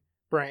saying,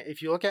 Bryant,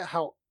 if you look at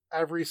how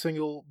every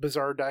single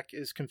Bazaar deck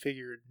is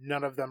configured,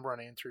 none of them run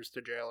answers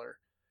to Jailer.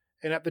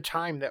 And at the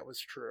time, that was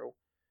true.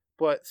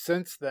 But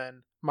since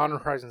then, Modern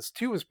Horizons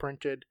 2 was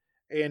printed,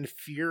 and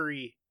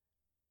Fury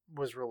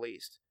was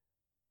released.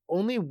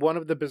 Only one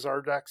of the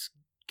Bazaar decks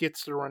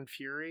gets to run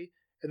Fury,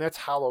 and that's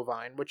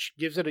Hollowvine, which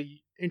gives it an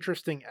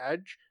interesting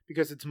edge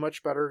because it's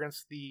much better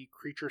against the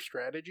creature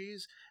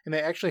strategies, and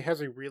it actually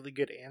has a really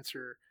good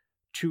answer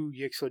to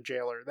Yixla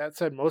Jailer. That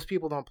said, most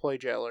people don't play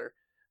Jailer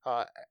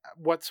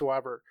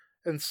whatsoever.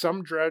 In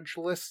some dredge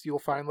lists, you'll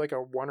find like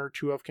a 1 or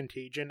 2 of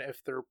Contagion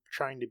if they're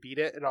trying to beat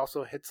it. It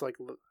also hits like,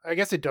 I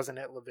guess it doesn't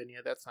hit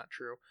Lavinia, that's not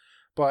true.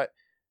 But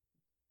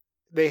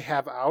they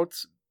have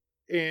outs,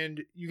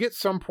 and you get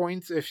some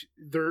points if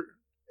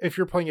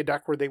you're playing a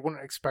deck where they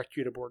wouldn't expect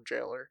you to board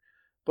Jailer.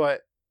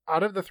 But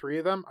out of the 3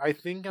 of them, I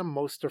think I'm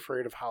most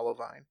afraid of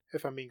Hollowvine,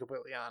 if I'm being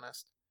completely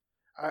honest.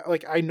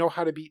 I know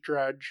how to beat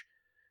Dredge.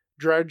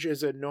 Dredge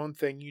is a known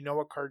thing. You know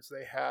what cards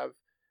they have.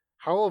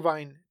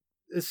 Hollowvine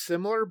is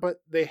similar, but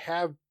they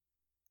have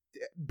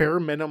bare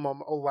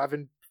minimum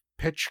 11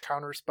 pitch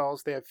counter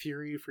spells. They have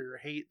Fury for your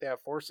hate. They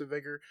have Force of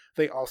Vigor.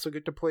 They also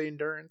get to play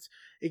Endurance.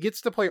 It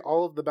gets to play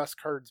all of the best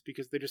cards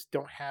because they just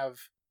don't have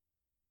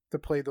to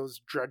play those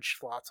Dredge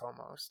slots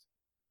almost.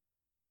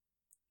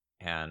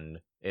 And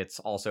it's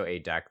also a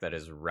deck that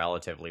is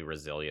relatively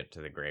resilient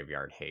to the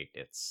Graveyard Hate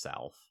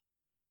itself.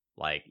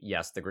 Like,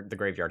 yes, the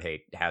Graveyard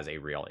Hate has a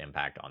real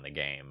impact on the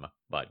game,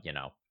 but, you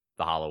know,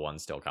 the hollow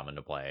ones still come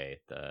into play.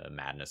 The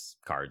Madness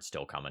cards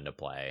still come into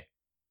play.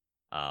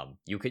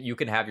 You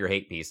can have your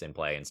hate piece in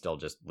play and still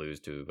just lose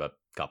to a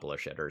couple of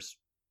shitters.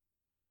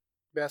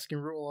 Basking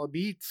Rule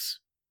beats.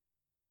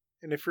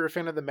 And if you're a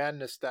fan of the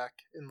Madness deck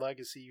in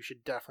Legacy, you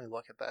should definitely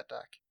look at that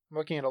deck. I'm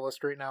looking at a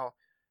list right now,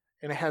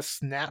 and it has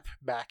Snap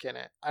back in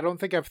it. I don't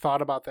think I've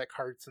thought about that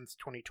card since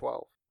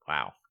 2012.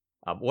 Wow.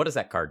 What does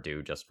that card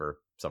do, just for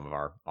some of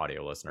our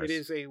audio listeners? It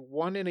is a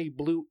 1 and a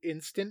blue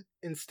instant.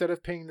 Instead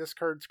of paying this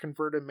card's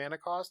converted mana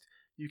cost,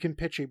 you can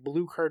pitch a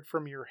blue card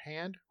from your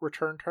hand,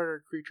 return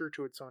target creature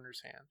to its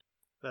owner's hand.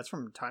 That's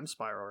from Time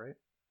Spiral, right?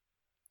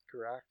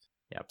 Correct.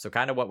 Yeah, so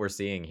kind of what we're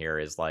seeing here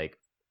is like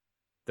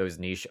those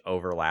niche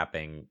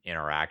overlapping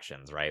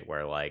interactions, right?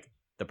 Where like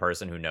the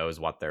person who knows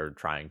what they're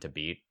trying to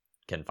beat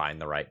can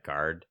find the right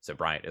card. So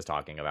Bryant is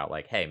talking about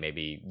like, hey,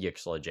 maybe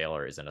Yixla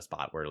Jailer is in a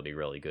spot where it'll be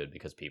really good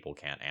because people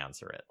can't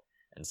answer it.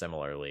 And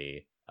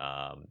similarly,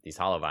 these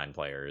Hollowvine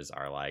players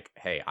are like,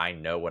 hey, I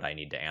know what I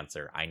need to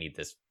answer. I need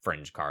this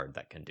fringe card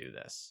that can do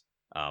this.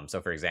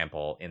 So for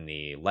example, in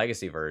the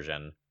Legacy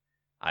version,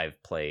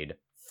 I've played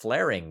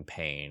Flaring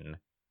Pain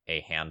a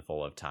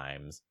handful of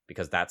times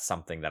because that's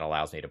something that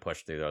allows me to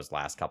push through those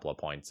last couple of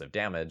points of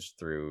damage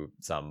through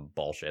some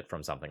bullshit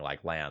from something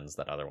like lands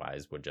that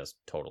otherwise would just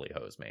totally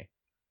hose me.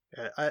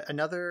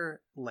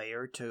 Another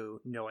layer to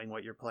knowing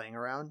what you're playing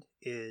around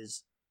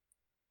is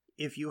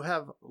if you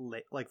have,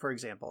 like for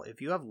example,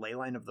 if you have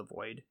Leyline of the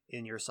Void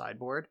in your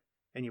sideboard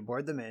and you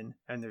board them in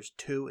and there's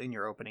 2 in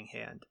your opening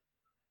hand,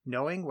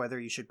 knowing whether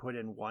you should put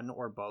in 1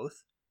 or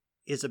both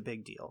is a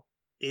big deal.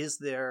 Is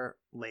their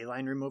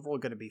Leyline removal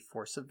going to be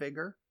Force of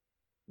Vigor,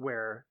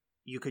 where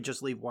you could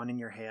just leave 1 in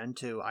your hand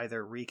to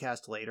either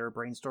recast later,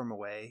 brainstorm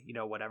away,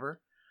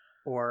 whatever?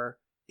 Or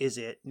is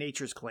it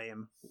Nature's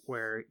Claim,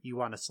 where you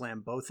want to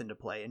slam both into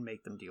play and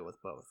make them deal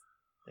with both?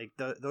 Like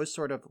those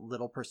sort of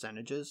little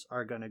percentages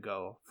are going to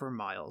go for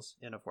miles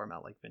in a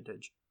format like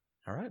Vintage.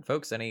 All right,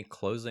 folks, any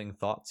closing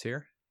thoughts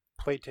here?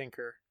 Play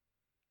Tinker.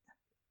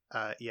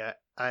 I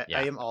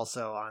am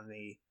also on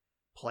the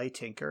play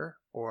Tinker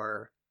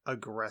or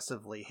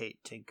aggressively hate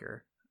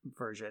Tinker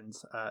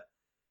versions.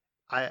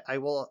 I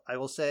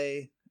will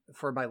say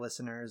for my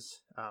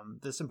listeners,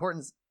 this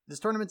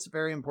tournament's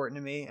very important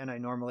to me, and I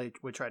normally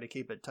would try to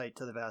keep it tight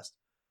to the vest.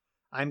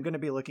 I'm going to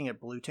be looking at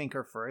Blue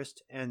Tinker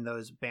first, and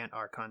those Bant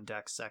Archon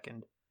decks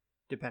second,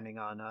 depending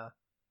on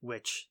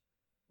which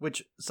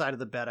side of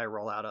the bed I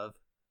roll out of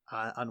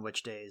on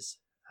which days.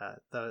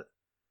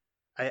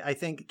 I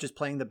think just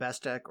playing the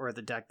best deck or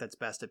the deck that's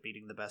best at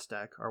beating the best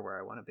deck are where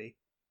I want to be.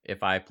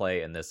 If I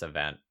play in this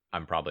event,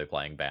 I'm probably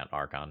playing Bant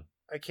Archon.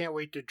 I can't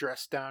wait to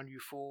dress down, you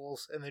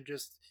fools, and then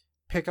just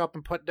pick up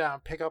and put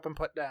down, pick up and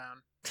put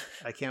down.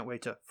 I can't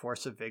wait to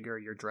Force of Vigor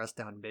your dress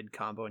down mid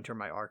combo and turn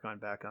my Archon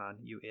back on,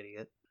 you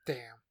idiot.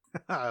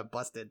 Damn.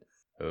 Busted.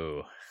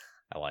 Ooh,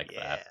 I like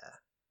that.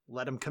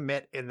 Let him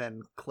commit and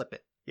then clip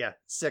it. Yeah,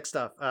 sick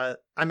stuff.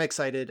 I'm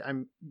excited.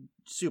 I'm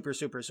super,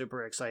 super,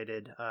 super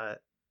excited.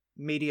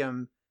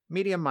 Medium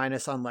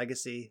minus on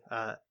Legacy.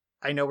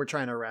 I know we're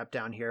trying to wrap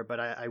down here, but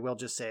I will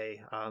just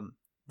say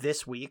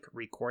this week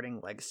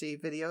recording Legacy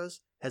videos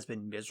has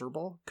been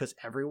miserable because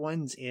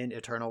everyone's in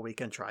Eternal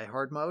Weekend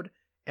tryhard mode,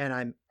 and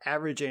I'm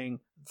averaging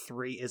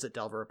 3 Is It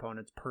Delver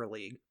opponents per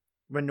league,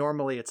 when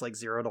normally it's like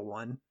 0 to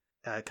 1,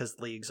 because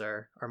leagues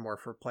are more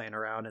for playing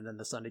around, and then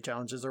the Sunday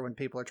challenges are when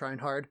people are trying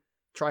hard.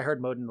 Try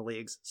hard mode in the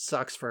leagues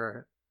sucks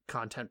for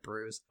content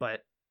brews,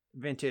 but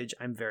Vintage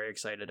I'm very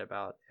excited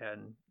about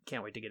and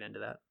can't wait to get into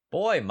that.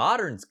 Boy,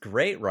 Modern's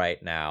great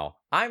right now.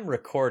 I'm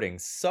recording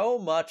so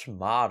much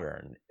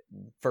Modern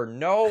for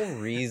no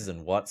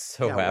reason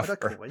whatsoever. Yeah, what a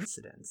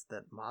coincidence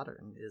that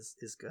Modern is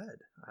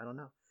good. I don't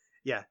know.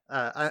 Yeah,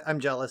 I'm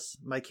jealous.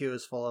 My queue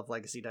is full of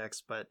legacy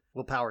decks, but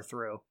we'll power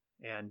through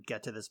and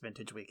get to this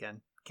Vintage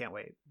weekend. Can't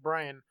wait.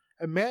 Brian,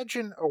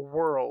 imagine a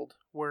world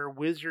where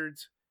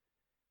Wizards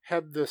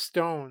had the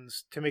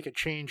stones to make a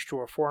change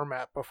to a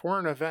format before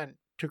an event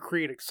to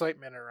create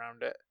excitement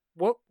around it.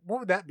 What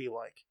would that be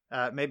like?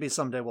 Maybe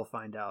someday we'll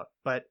find out.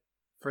 But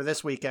for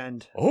this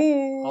weekend...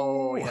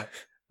 Oh yeah.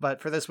 But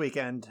for this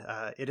weekend,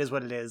 it is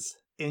what it is.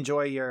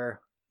 Enjoy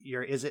your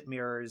Is It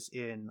mirrors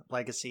in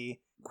Legacy,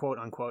 quote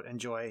unquote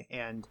enjoy,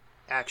 and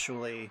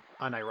actually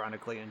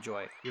unironically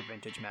enjoy your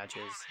Vintage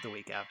matches the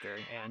week after.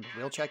 And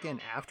we'll check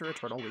in after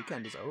Eternal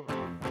Weekend is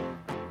over.